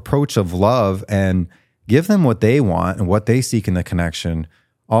approach of love and give them what they want and what they seek in the connection,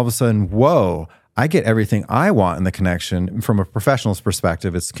 all of a sudden, whoa, I get everything I want in the connection. From a professional's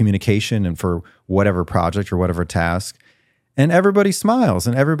perspective, it's communication and for whatever project or whatever task. And everybody smiles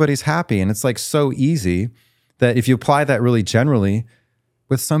and everybody's happy. And it's like so easy that if you apply that really generally,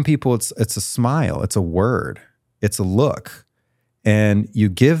 with some people, it's a smile, it's a word, it's a look. And you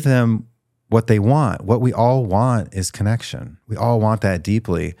give them what they want. What we all want is connection. We all want that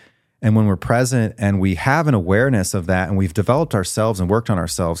deeply. And when we're present and we have an awareness of that, and we've developed ourselves and worked on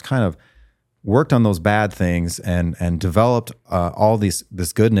ourselves, kind of worked on those bad things and developed all this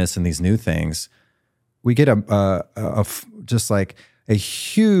goodness and these new things, we get just like a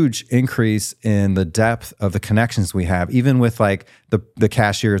huge increase in the depth of the connections we have, even with like the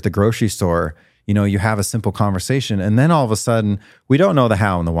cashier at the grocery store. You have a simple conversation, and then all of a sudden, we don't know the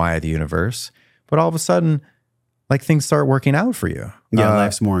how and the why of the universe, but all of a sudden, like things start working out for you. Yeah,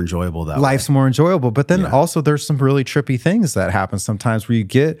 life's more enjoyable that way. Life's more enjoyable, but then also there's some really trippy things that happen sometimes where you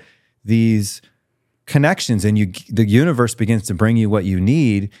get these connections, and the universe begins to bring you what you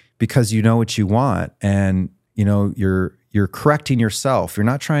need because you know what you want, and you're correcting yourself. You're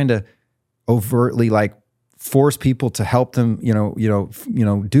not trying to overtly like force people to help them,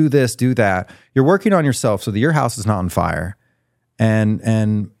 do this, do that. You're working on yourself so that your house is not on fire. And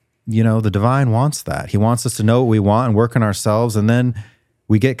the divine wants that. He wants us to know what we want and work on ourselves. And then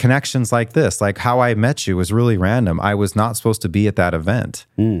we get connections like this. Like how I met you was really random. I was not supposed to be at that event.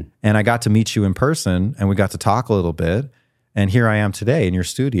 And I got to meet you in person, and we got to talk a little bit. And here I am today in your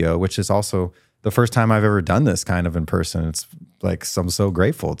studio, which is also the first time I've ever done this kind of in person. It's like, I'm so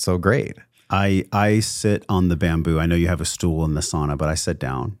grateful. It's so great. I sit on the bamboo. I know you have a stool in the sauna, but I sit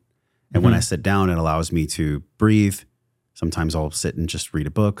down. And when I sit down, it allows me to breathe. Sometimes I'll sit and just read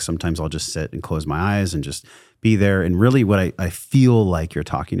a book. Sometimes I'll just sit and close my eyes and just be there. And really what I feel like you're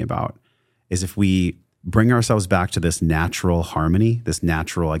talking about is if we bring ourselves back to this natural harmony, this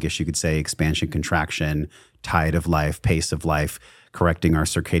natural, I guess you could say, expansion, contraction, tide of life, pace of life, correcting our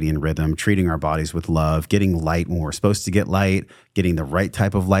circadian rhythm, treating our bodies with love, getting light when we're supposed to get light, getting the right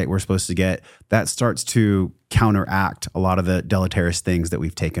type of light we're supposed to get, that starts to counteract a lot of the deleterious things that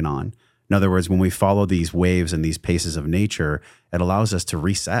we've taken on. In other words, when we follow these waves and these paces of nature, it allows us to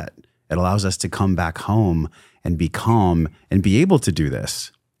reset. It allows us to come back home and be calm and be able to do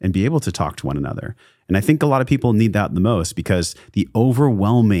this and be able to talk to one another. And I think a lot of people need that the most, because the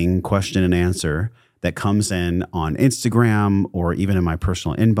overwhelming question and answer that comes in on Instagram or even in my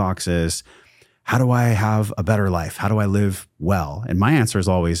personal inboxes, how do I have a better life? How do I live well? And my answer is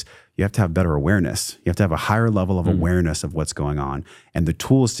always, you have to have better awareness. You have to have a higher level of awareness of what's going on. And the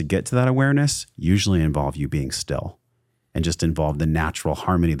tools to get to that awareness usually involve you being still and just involve the natural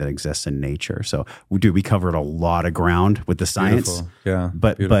harmony that exists in nature. So we covered a lot of ground with the science. Beautiful. Yeah,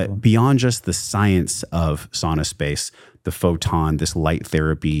 but beyond just the science of sauna space, the photon, this light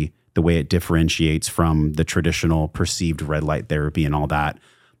therapy, the way it differentiates from the traditional perceived red light therapy and all that,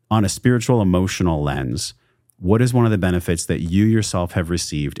 on a spiritual, emotional lens, what is one of the benefits that you yourself have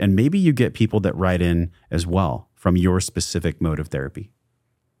received? And maybe you get people that write in as well from your specific mode of therapy.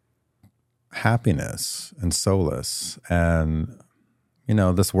 Happiness and solace. And,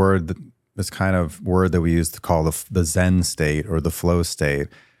 this word, this kind of word that we use to call the Zen state or the flow state,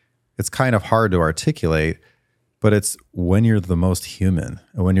 it's kind of hard to articulate, but it's when you're the most human.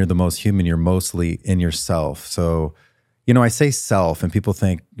 And when you're the most human, you're mostly in yourself. So, I say self and people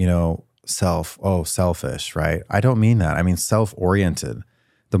think, self, selfish, right? I don't mean that. I mean self-oriented.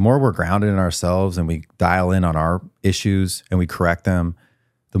 The more we're grounded in ourselves and we dial in on our issues and we correct them,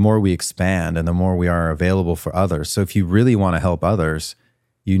 the more we expand and the more we are available for others. So if you really want to help others,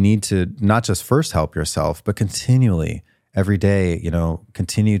 you need to not just first help yourself, but continually, every day,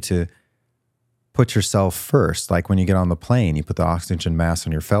 continue to put yourself first. Like when you get on the plane, you put the oxygen mask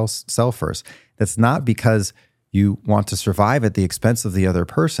on yourself first. That's not because you want to survive at the expense of the other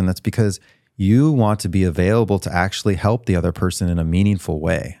person. That's because you want to be available to actually help the other person in a meaningful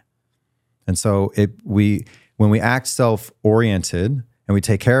way. And so when we act self-oriented and we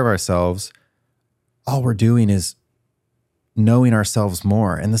take care of ourselves, all we're doing is knowing ourselves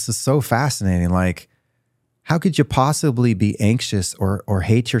more. And this is so fascinating. Like, how could you possibly be anxious or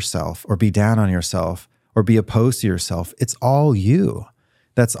hate yourself or be down on yourself or be opposed to yourself? It's all you.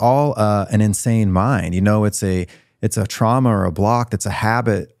 That's all an insane mind. You know, it's a trauma or a block. That's a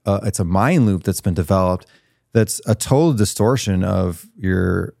habit. It's a mind loop that's been developed. That's a total distortion of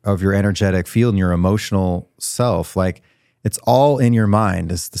your energetic field and your emotional self. Like, it's all in your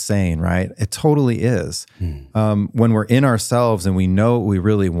mind, is the saying, right? It totally is. When we're in ourselves and we know what we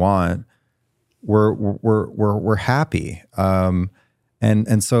really want, we're happy.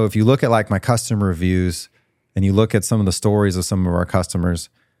 And so if you look at like my customer reviews and you look at some of the stories of some of our customers,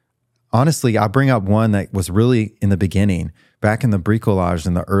 honestly, I'll bring up one that was really in the beginning, back in the bricolage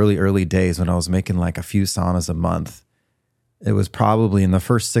in the early days when I was making like a few saunas a month. It was probably in the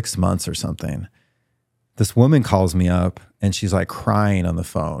first 6 months or something. This woman calls me up and she's like crying on the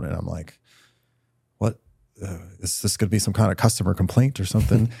phone. And I'm like, what? Is this going to be some kind of customer complaint or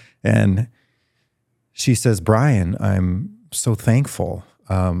something? And she says, Brian, I'm so thankful.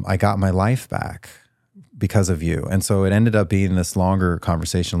 I got my life back because of you. And so it ended up being this longer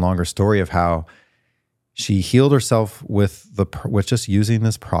conversation, longer story of how she healed herself with just using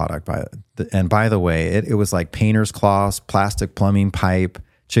this product. And by the way, it was like painter's cloths, plastic plumbing pipe,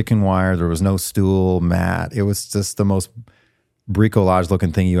 chicken wire. There was no stool, mat. It was just the most bricolage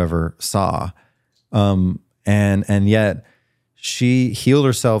looking thing you ever saw. And yet she healed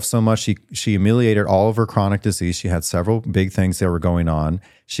herself so much. She ameliorated all of her chronic disease. She had several big things that were going on.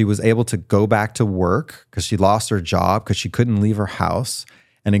 She was able to go back to work because she lost her job because she couldn't leave her house.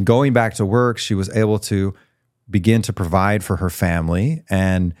 And in going back to work, she was able to begin to provide for her family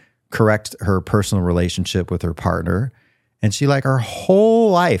and correct her personal relationship with her partner. And she, like, her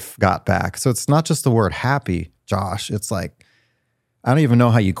whole life got back. So it's not just the word happy, Josh. It's like, I don't even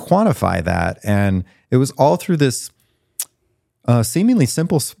know how you quantify that. And it was all through this seemingly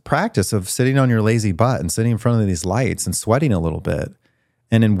simple practice of sitting on your lazy butt and sitting in front of these lights and sweating a little bit.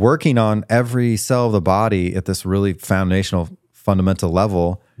 And in working on every cell of the body at this really foundational, fundamental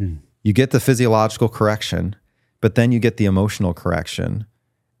level, you get the physiological correction, but then you get the emotional correction.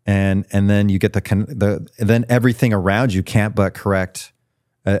 And then you get then everything around you can't but correct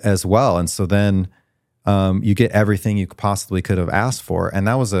as well. And so then you get everything you possibly could have asked for. And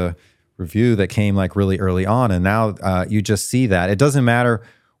that was a review that came like really early on. And now you just see that. It doesn't matter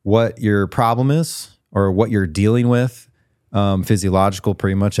what your problem is or what you're dealing with, physiological,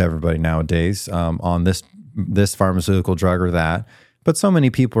 pretty much everybody nowadays on this pharmaceutical drug or that. But so many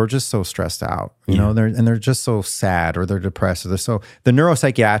people are just so stressed out, you know, they're just so sad or they're depressed. Or the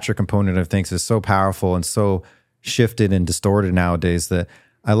neuropsychiatric component of things is so powerful and so shifted and distorted nowadays that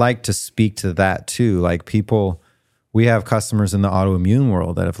I like to speak to that too. Like we have customers in the autoimmune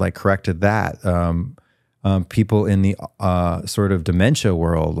world that have like corrected that. People in the sort of dementia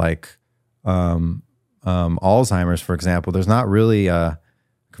world, like Alzheimer's, for example, there's not really a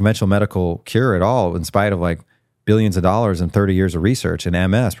conventional medical cure at all, in spite of like billions of dollars and 30 years of research. In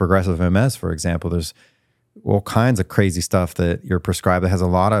MS, progressive MS, for example, there's all kinds of crazy stuff that you're prescribed that has a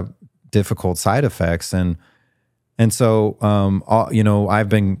lot of difficult side effects. And so, you know, I've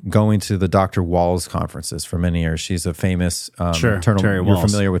been going to the Dr. Walls conferences for many years. She's a famous Terry Walls. You're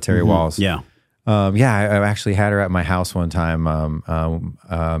familiar with Terry Walls? Yeah. I actually had her at my house one time.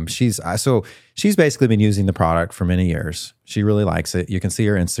 She's basically been using the product for many years. She really likes it. You can see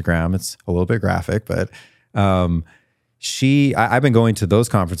her Instagram. It's a little bit graphic, but I've been going to those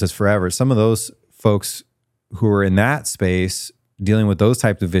conferences forever. Some of those folks who are in that space dealing with those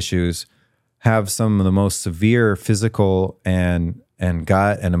types of issues have some of the most severe physical and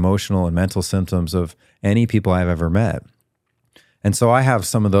gut and emotional and mental symptoms of any people I've ever met. And so I have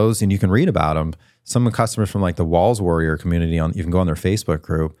some of those, and you can read about them. Some of the customers from like the Walls Warrior community, you can go on their Facebook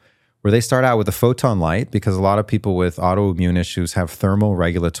group, where they start out with a photon light because a lot of people with autoimmune issues have thermal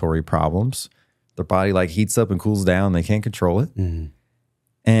regulatory problems. Their body like heats up and cools down. They can't control it. Mm-hmm.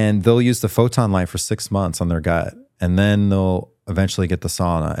 And they'll use the photon light for 6 months on their gut. And then they'll eventually get the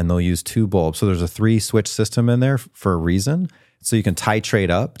sauna, and they'll use 2 bulbs. So there's a 3-switch system in there for a reason. So you can titrate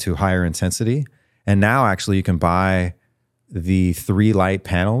up to higher intensity. And now actually you can buy the 3-light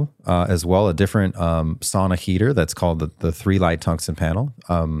panel as well, a different sauna heater that's called the 3-light tungsten panel.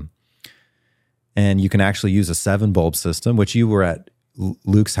 And you can actually use a 7-bulb system, which you were at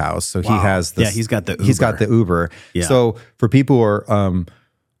Luke's house. So he has this. Yeah, he's got the Uber. He's got the Uber. Yeah. So for people who are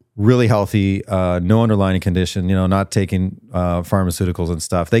really healthy, no underlying condition, not taking pharmaceuticals and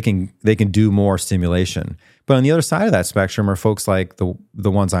stuff, they can do more stimulation. But on the other side of that spectrum are folks like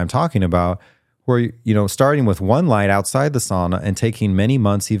the ones I'm talking about, where starting with one light outside the sauna and taking many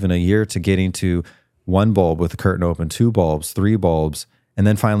months, even a year, to getting to one bulb with the curtain open, 2 bulbs, 3 bulbs, and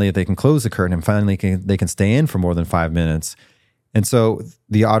then finally if they can close the curtain and finally they can stay in for more than 5 minutes. And so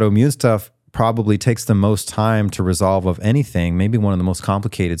the autoimmune stuff probably takes the most time to resolve of anything, maybe one of the most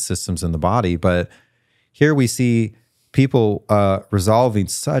complicated systems in the body. But here we see people resolving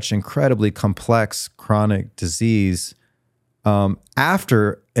such incredibly complex chronic disease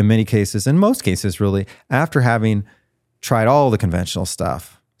after, in many cases, in most cases really, after having tried all the conventional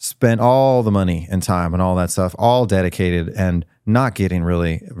stuff, spent all the money and time and all that stuff, all dedicated and not getting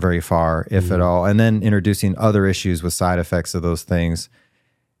really very far, if at all, and then introducing other issues with side effects of those things.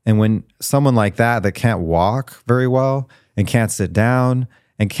 And when someone like that can't walk very well and can't sit down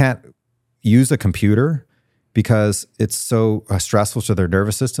and can't use a computer because it's so stressful to their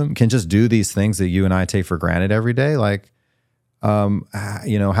nervous system, can just do these things that you and I take for granted every day, like,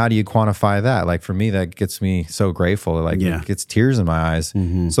 how do you quantify that? Like for me, that gets me so grateful. Like it gets tears in my eyes.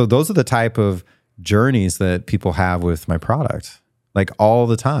 So those are the type of journeys that people have with my product, like all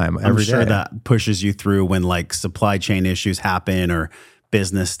the time, every day. I'm sure that pushes you through when like supply chain issues happen or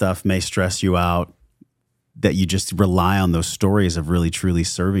business stuff may stress you out, that you just rely on those stories of really truly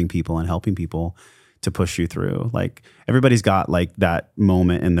serving people and helping people to push you through. Like everybody's got like that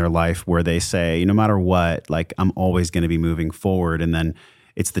moment in their life where they say, no matter what, like I'm always going to be moving forward. And then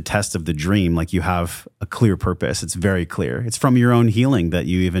it's the test of the dream. Like you have a clear purpose. It's very clear. It's from your own healing that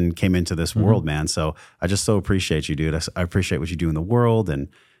you even came into this world, man. So I just so appreciate you, dude. I appreciate what you do in the world and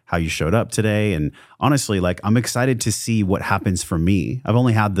how you showed up today. And honestly, like I'm excited to see what happens for me. I've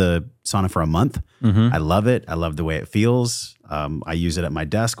only had the sauna for a month. I love it. I love the way it feels. I use it at my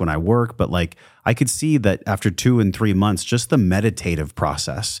desk when I work, but like I could see that after 2 and 3 months, just the meditative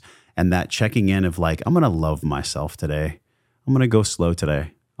process and that checking in of like, I'm going to love myself today. I'm going to go slow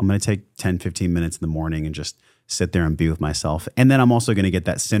today. I'm going to take 10, 15 minutes in the morning and just sit there and be with myself. And then I'm also going to get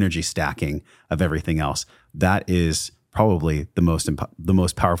that synergy stacking of everything else. That is probably the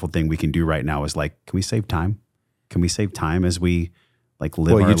most powerful thing we can do right now is like, can we save time? Can we save time as we like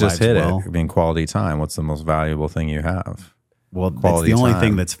live our lives well? Well, you just hit it. I mean, quality time. What's the most valuable thing you have? Well, that's the only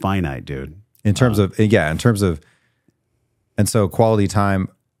thing that's finite, dude. In terms of, and so quality time,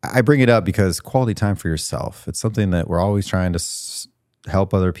 I bring it up because quality time for yourself, it's something that we're always trying to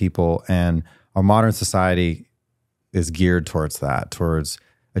help other people. And our modern society is geared towards that, towards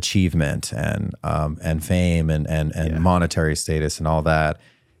achievement and fame and monetary status and all that.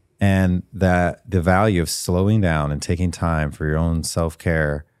 And that the value of slowing down and taking time for your own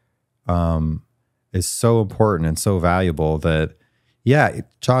self-care is so important and so valuable that,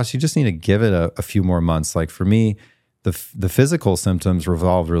 Josh, you just need to give it a few more months. Like for me, the physical symptoms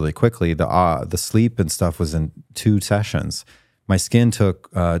resolved really quickly. The sleep and stuff was in 2 sessions. My skin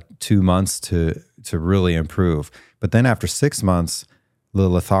took 2 months to really improve. But then after 6 months, the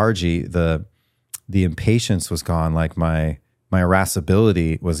lethargy, the impatience was gone. Like my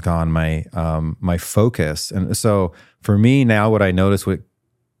irascibility was gone. My focus. And so for me now, what I noticed in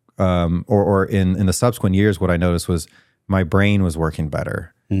the subsequent years, what I noticed was my brain was working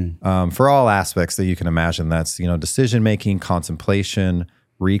better for all aspects that you can imagine. That's, decision making, contemplation,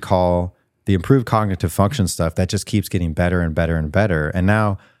 recall, the improved cognitive function stuff that just keeps getting better and better and better. And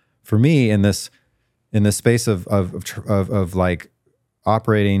now for me in this space of like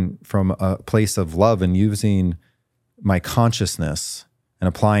operating from a place of love and using my consciousness and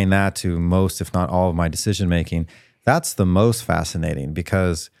applying that to most, if not all, of my decision making, that's the most fascinating,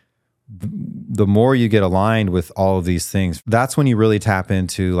 because the more you get aligned with all of these things, that's when you really tap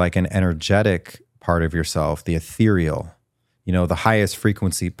into like an energetic part of yourself, the ethereal, the highest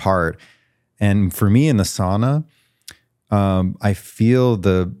frequency part. And for me in the sauna, I feel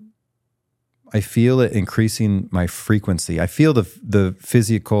it increasing my frequency. I feel the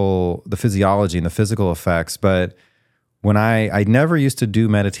physiology and the physical effects. But when I never used to do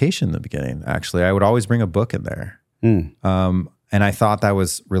meditation in the beginning, actually, I would always bring a book in there. And I thought that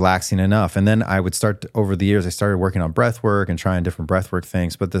was relaxing enough. And then I would over the years, I started working on breath work and trying different breath work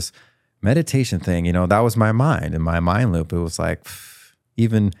things. But this meditation thing, that was my mind. In my mind loop, it was like,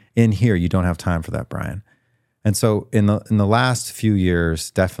 even in here, you don't have time for that, Brian. And so in the last few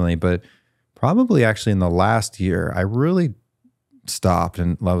years, definitely, but probably actually in the last year, I really stopped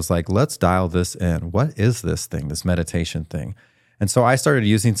and I was like, let's dial this in. What is this thing, this meditation thing? And so I started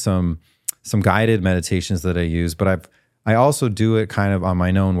using some guided meditations that I use, but I also do it kind of on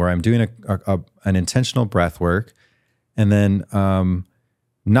my own, where I'm doing an intentional breath work, and then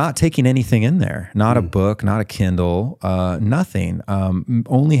not taking anything in there, not a book, not a Kindle, nothing.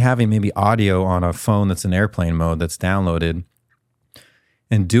 Only having maybe audio on a phone that's in airplane mode that's downloaded,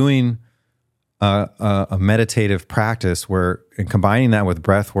 and doing a meditative practice and combining that with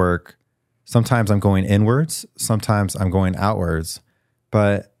breath work. Sometimes I'm going inwards, sometimes I'm going outwards,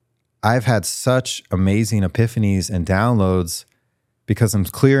 but I've had such amazing epiphanies and downloads because I'm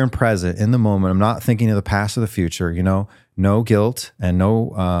clear and present in the moment. I'm not thinking of the past or the future, no guilt and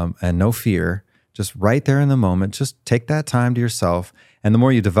no fear, just right there in the moment. Just take that time to yourself. And the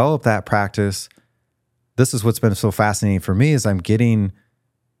more you develop that practice, this is what's been so fascinating for me, is I'm getting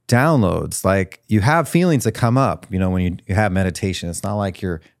downloads. Like, you have feelings that come up, when you have meditation. It's not like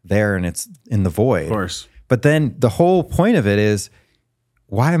you're there and it's in the void. Of course. But then the whole point of it is,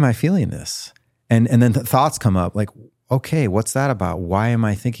 why am I feeling this? And then the thoughts come up like, okay, what's that about? Why am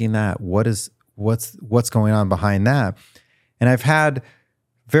I thinking that? What's going on behind that? And I've had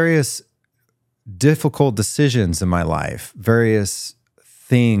various difficult decisions in my life, various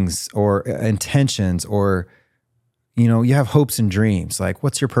things or intentions, or you have hopes and dreams. Like,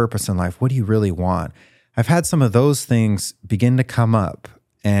 what's your purpose in life? What do you really want? I've had some of those things begin to come up,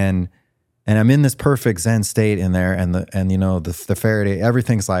 and I'm in this perfect Zen state in there, and the Faraday,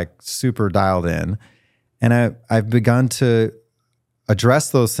 everything's like super dialed in, and I've begun to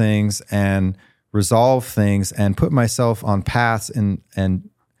address those things and resolve things and put myself on paths and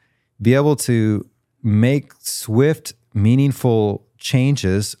be able to make swift, meaningful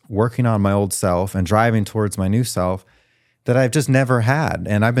changes, working on my old self and driving towards my new self that I've just never had.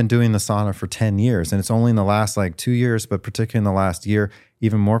 And I've been doing the sauna for 10 years, and it's only in the last 2 years, but particularly in the last year,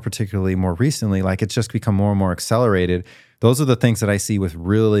 even more particularly more recently, it's just become more and more accelerated. Those are the things that I see with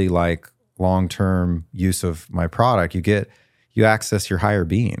really long-term use of my product. You access your higher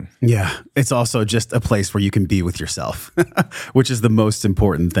being. Yeah. It's also just a place where you can be with yourself, which is the most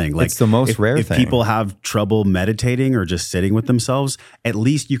important thing. It's the most rare thing. If people have trouble meditating or just sitting with themselves, at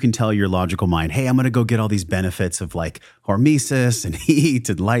least you can tell your logical mind, hey, I'm going to go get all these benefits of hormesis and heat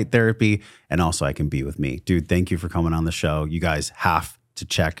and light therapy. And also I can be with me. Dude, thank you for coming on the show. You guys have to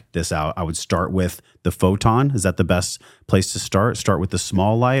check this out. I would start with the Photon. Is that the best place to start? Start with the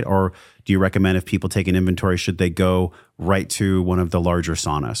small light, or do you recommend, if people take an inventory, should they go right to one of the larger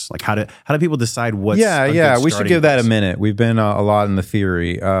saunas? How do people decide what's we should give that a minute. We've been a lot in the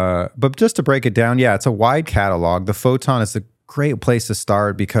theory, but just to break it down, it's a wide catalog. The Photon is a great place to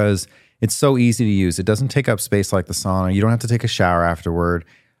start because it's so easy to use. It doesn't take up space like the sauna. You don't have to take a shower afterward.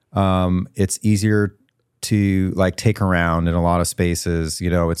 It's easier to take around in a lot of spaces.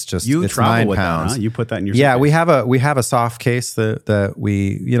 It's just, it's 9 with pounds. That, huh? You put that in your suitcase. We have a soft case that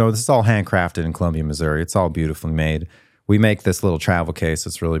we, this is all handcrafted in Columbia, Missouri. It's all beautifully made. We make this little travel case.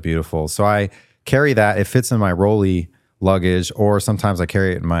 It's really beautiful. So I carry that. It fits in my rolly luggage, or sometimes I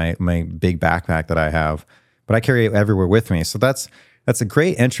carry it in my big backpack that I have, but I carry it everywhere with me. So that's a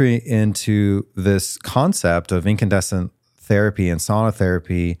great entry into this concept of incandescent therapy and sauna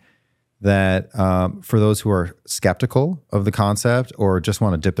therapy, that for those who are skeptical of the concept or just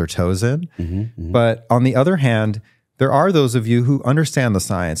want to dip their toes in. But on the other hand, there are those of you who understand the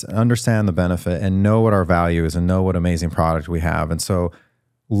science and understand the benefit and know what our value is and know what amazing product we have. And so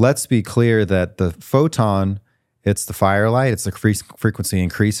let's be clear that the Photon, it's the firelight, it's the frequency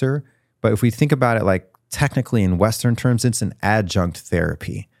increaser. But if we think about it technically in Western terms, it's an adjunct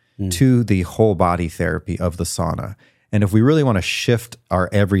therapy to the whole body therapy of the sauna. And if we really want to shift our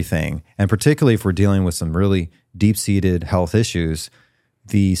everything, and particularly if we're dealing with some really deep-seated health issues,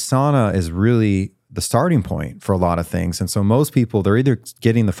 the sauna is really the starting point for a lot of things. And so most people, they're either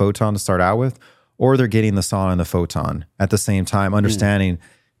getting the Photon to start out with, or they're getting the sauna and the Photon at the same time, understanding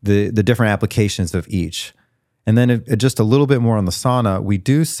the different applications of each. And then just a little bit more on the sauna, we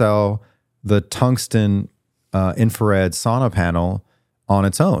do sell the tungsten infrared sauna panel on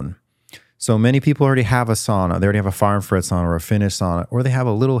its own. So many people already have a sauna. They already have a far infrared sauna or a Finnish sauna, or they have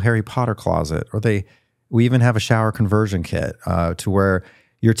a little Harry Potter closet, or we even have a shower conversion kit to where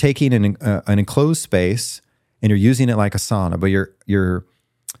you're taking an enclosed space and you're using it like a sauna, but you're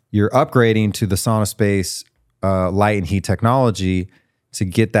upgrading to the sauna space light and heat technology to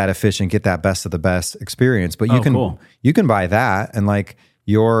get that efficient, get that best of the best experience. But you can buy that, and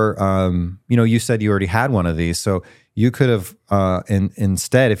you said you already had one of these, so you could have,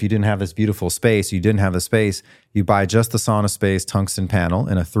 instead, if you didn't have this beautiful space, you buy just the sauna space tungsten panel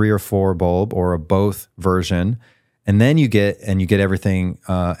in a 3 or 4 bulb or a both version, and then you get everything,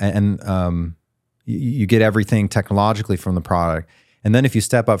 you get everything technologically from the product. And then if you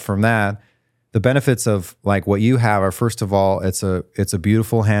step up from that, the benefits of like what you have are, first of all, it's a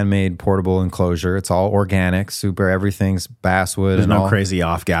beautiful handmade portable enclosure. It's all organic, super. Everything's basswood. There's and no all. crazy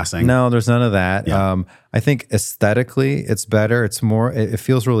off gassing. No, there's none of that. Yeah. I think aesthetically, it's better. It's more. It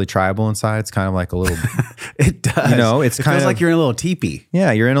feels really tribal inside. It's kind of like a little. It does. You know, it feels like you're in a little teepee.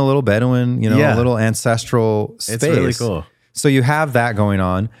 Yeah, you're in a little Bedouin. You know, Yeah. a little ancestral space. It's really cool. So you have that going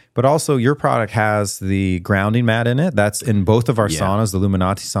on, but also your product has the grounding mat in it. That's in both of our saunas, the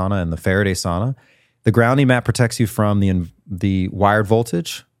Luminati sauna and the Faraday sauna. The grounding mat protects you from the wired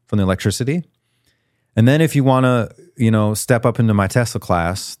voltage from the electricity. And then if you want to, step up into my Tesla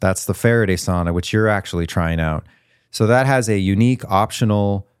class, that's the Faraday sauna, which you're actually trying out. So that has a unique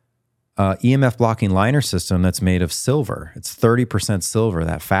optional EMF blocking liner system that's made of silver. It's 30% silver,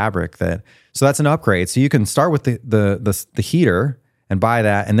 that fabric so that's an upgrade. So you can start with the heater and buy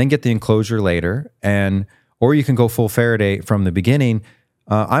that and then get the enclosure later. Or you can go full Faraday from the beginning.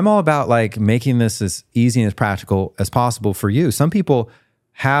 I'm all about like making this as easy and as practical as possible for you. Some people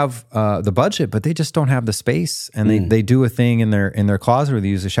have the budget, but they just don't have the space, and they do a thing in their closet where they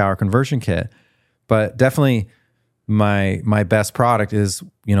use a shower conversion kit. But definitely my best product is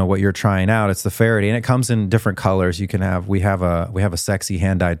what you're trying out. It's the Faraday, and it comes in different colors. We have a sexy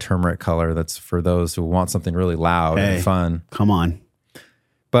hand dyed turmeric color that's for those who want something really loud and fun. Come on.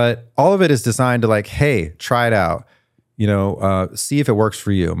 But all of it is designed to like, hey, try it out. See if it works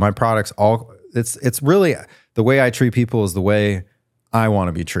for you. My products it's really the way I treat people is the way I want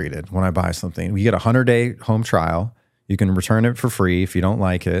to be treated when I buy something. You get a 100-day home trial. You can return it for free if you don't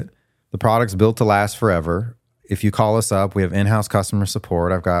like it. The product's built to last forever. If you call us up, we have in-house customer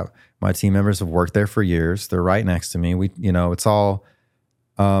support. I've got my team members have worked there for years. They're right next to me. It's all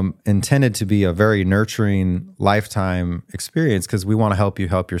intended to be a very nurturing lifetime experience because we want to help you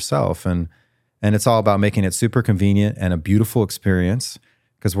help yourself. And it's all about making it super convenient and a beautiful experience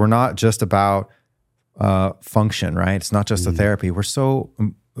because we're not just about function, right? It's not just a therapy. We're so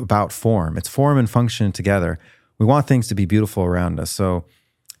about form. It's form and function together. We want things to be beautiful around us. So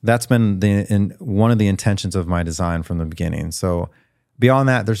that's been one of the intentions of my design from the beginning. So beyond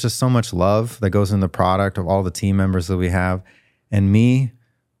that, there's just so much love that goes in the product of all the team members that we have. And me,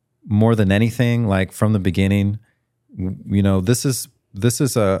 more than anything, like from the beginning, this is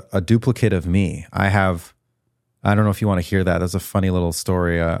a duplicate of me. I don't know if you want to hear that. That's a funny little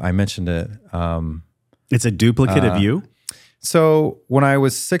story. I mentioned it. It's a duplicate of you? So when I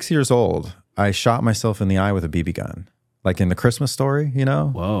was 6 years old, I shot myself in the eye with a BB gun, like in the Christmas Story,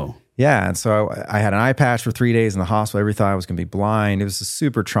 Whoa. Yeah. And so I had an eye patch for 3 days in the hospital. Everybody thought I was going to be blind. It was a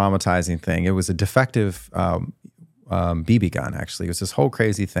super traumatizing thing. It was a defective BB gun, actually. It was this whole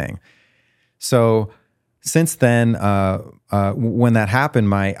crazy thing. So since then, when that happened,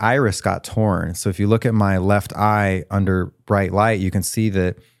 my iris got torn. So if you look at my left eye under bright light, you can see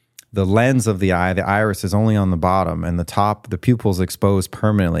that the lens of the eye, the iris, is only on the bottom, and the pupil's exposed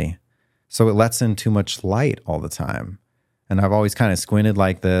permanently. So it lets in too much light all the time. And I've always kind of squinted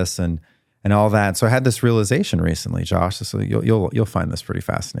like this and all that. So I had this realization recently, Josh. So you'll find this pretty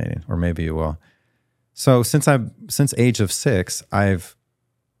fascinating, or maybe you will. So since age of 6, I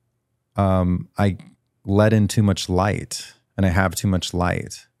let in too much light, and I have too much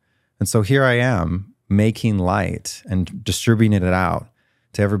light. And so here I am making light and distributing it out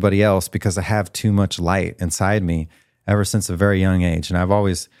to everybody else because I have too much light inside me ever since a very young age. And I've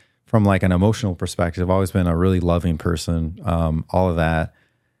always, from like an emotional perspective, always been a really loving person, all of that.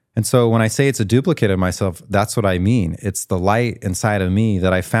 And so when I say it's a duplicate of myself, that's what I mean. It's the light inside of me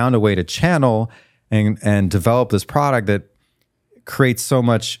that I found a way to channel and develop this product that creates so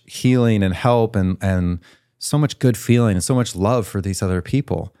much healing and help and so much good feeling and so much love for these other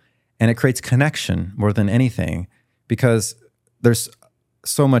people. And it creates connection more than anything because there's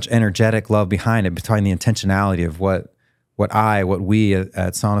so much energetic love behind it, behind the intentionality of what we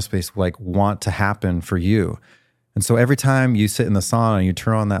at Sauna Space like want to happen for you. And so every time you sit in the sauna and you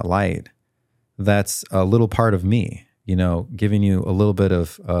turn on that light, that's a little part of me, giving you a little bit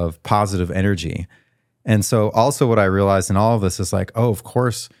of positive energy. And so also what I realized in all of this is like, oh, of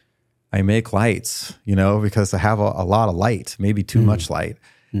course I make lights, because I have a lot of light, maybe too much light.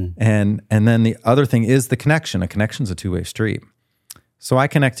 And then the other thing is the connection. A connection's a two-way street. So I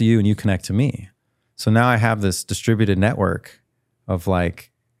connect to you and you connect to me. So now I have this distributed network of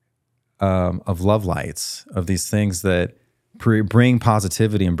of love lights, of these things that bring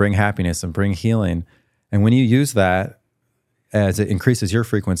positivity and bring happiness and bring healing. And when you use that, as it increases your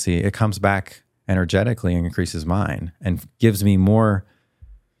frequency, it comes back energetically and increases mine and gives me more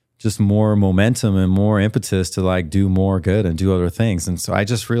momentum and more impetus to like do more good and do other things. And so I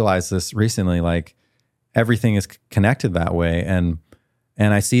just realized this recently, like everything is connected that way. And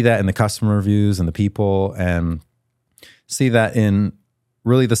And I see that in the customer reviews and the people, and see that in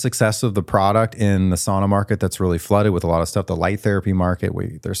really the success of the product in the sauna market that's really flooded with a lot of stuff. The light therapy market,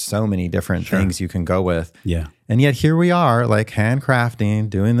 there's so many different things you can go with. Yeah. And yet here we are, like handcrafting,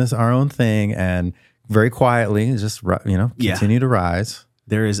 doing this our own thing, and very quietly just, continue to rise.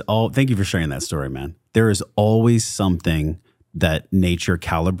 Thank you for sharing that story, man. There is always something that nature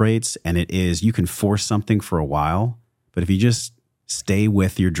calibrates, and it is, you can force something for a while, but if you just stay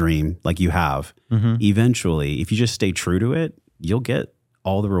with your dream like you have, eventually, if you just stay true to it, you'll get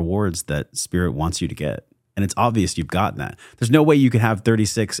all the rewards that Spirit wants you to get. And it's obvious you've gotten that. There's no way you could have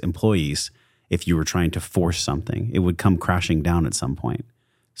 36 employees if you were trying to force something. It would come crashing down at some point.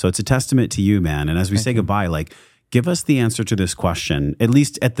 So it's a testament to you, man. And as we say goodbye, like, give us the answer to this question, at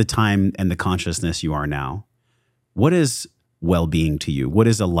least at the time and the consciousness you are now. What is well-being to you? What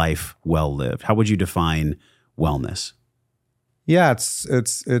is a life well lived? How would you define wellness? Yeah,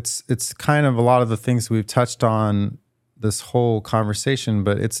 it's kind of a lot of the things we've touched on this whole conversation,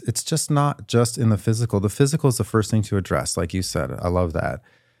 but it's just not just in the physical. The physical is the first thing to address, like you said. I love that.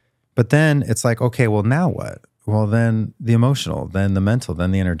 But then it's like, okay, well, now what? Well, then the emotional, then the mental,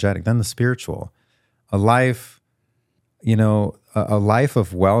 then the energetic, then the spiritual. A life, a life of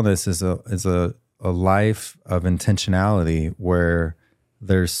wellness is a life of intentionality where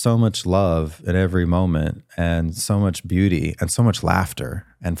there's so much love at every moment and so much beauty and so much laughter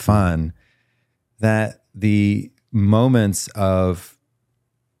and fun that the moments of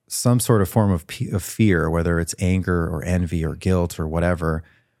some sort of form of fear, whether it's anger or envy or guilt or whatever,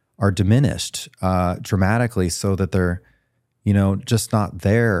 are diminished dramatically so that they're, just not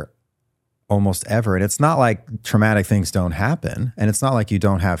there almost ever. And it's not like traumatic things don't happen, and it's not like you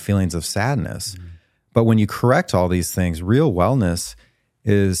don't have feelings of sadness. Mm-hmm. But when you correct all these things, real wellness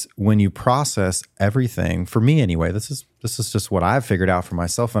is when you process everything. For me anyway, this is just what I've figured out for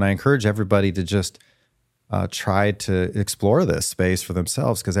myself, and I encourage everybody to just try to explore this space for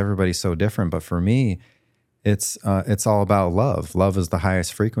themselves, because everybody's so different. But for me, it's all about love. Love is the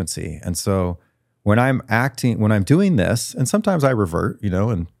highest frequency. And so when I'm doing this, and sometimes I revert,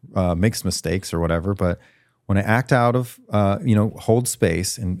 and makes mistakes or whatever, but when I act out of, hold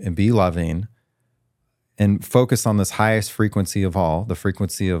space and be loving and focus on this highest frequency of all, the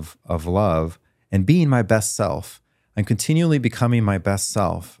frequency of love, and being my best self, I'm continually becoming my best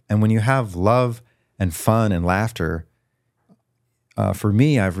self. And when you have love and fun and laughter, for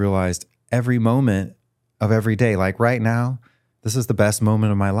me, I've realized every moment of every day, like right now, this is the best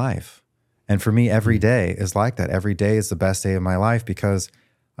moment of my life. And for me, every day is like that. Every day is the best day of my life because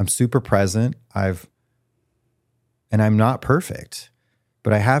I'm super present. And I'm not perfect,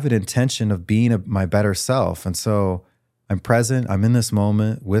 but I have an intention of being my better self. And so I'm present. I'm in this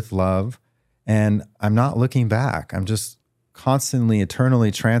moment with love, and I'm not looking back. I'm just constantly,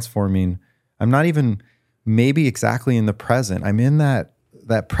 eternally transforming. I'm not even maybe exactly in the present. I'm in that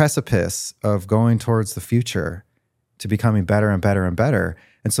precipice of going towards the future to becoming better and better and better.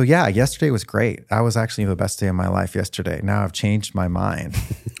 And so, yeah, yesterday was great. That was actually the best day of my life yesterday. Now I've changed my mind.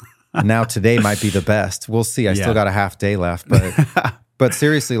 Now today might be the best. We'll see. I still got a half day left, but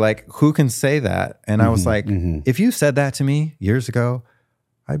seriously, like, who can say that? And I was like, if you said that to me years ago,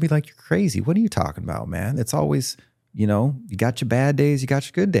 I'd be like, you're crazy. What are you talking about, man? It's always, you got your bad days, you got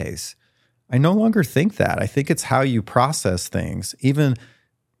your good days. I no longer think that. I think it's how you process things, even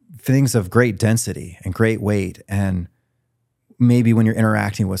things of great density and great weight. And maybe when you're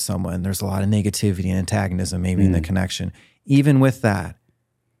interacting with someone, there's a lot of negativity and antagonism, maybe in the connection. Even with that,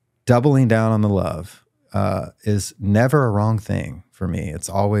 doubling down on the love is never a wrong thing for me. It's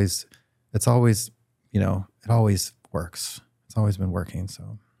always, it always works. It's always been working.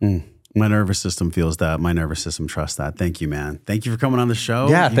 So. My nervous system feels that. My nervous system trusts that. Thank you, man. Thank you for coming on the show.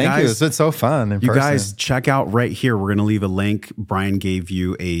 Yeah, thank you. It's been so fun in person. Guys, check out right here. We're going to leave a link. Brian gave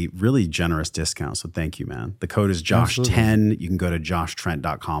you a really generous discount, so thank you, man. The code is Josh10. Absolutely. You can go to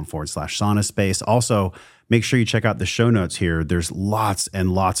joshtrent.com/sauna space. Also, make sure you check out the show notes here. There's lots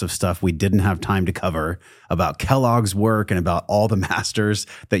and lots of stuff we didn't have time to cover about Kellogg's work and about all the masters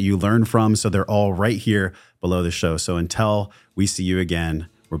that you learn from. So they're all right here below the show. So until we see you again,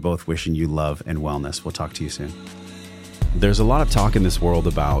 we're both wishing you love and wellness. We'll talk to you soon. There's a lot of talk in this world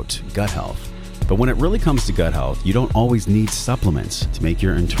about gut health, but when it really comes to gut health, you don't always need supplements to make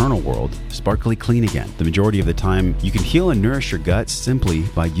your internal world sparkly clean again. The majority of the time, you can heal and nourish your gut simply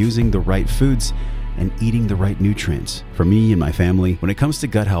by using the right foods and eating the right nutrients. For me and my family, when it comes to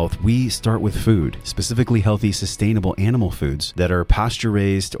gut health, we start with food, specifically healthy, sustainable animal foods that are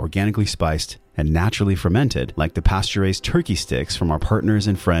pasture-raised, organically spiced, and naturally fermented, like the pasture-raised turkey sticks from our partners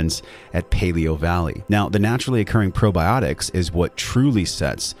and friends at Paleo Valley. Now, the naturally occurring probiotics is what truly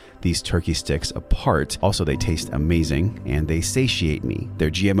sets these turkey sticks apart. Also, they taste amazing and they satiate me. They're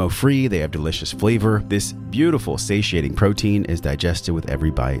GMO-free, they have delicious flavor. This beautiful satiating protein is digested with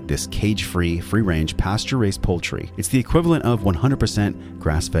every bite. This cage-free, free-range, pasture-raised poultry. It's the equivalent of 100%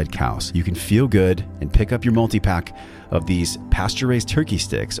 grass-fed cows. You can feel good and pick up your multi-pack of these pasture-raised turkey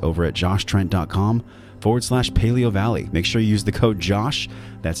sticks over at joshtrent.com/Paleo Valley. Make sure you use the code JOSH,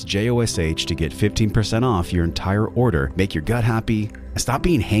 that's JOSH, to get 15% off your entire order. Make your gut happy and stop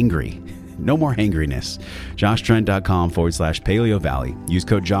being hangry. No more hangriness. joshtrent.com/Paleo Valley. Use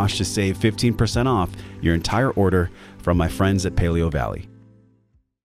code JOSH to save 15% off your entire order from my friends at Paleo Valley.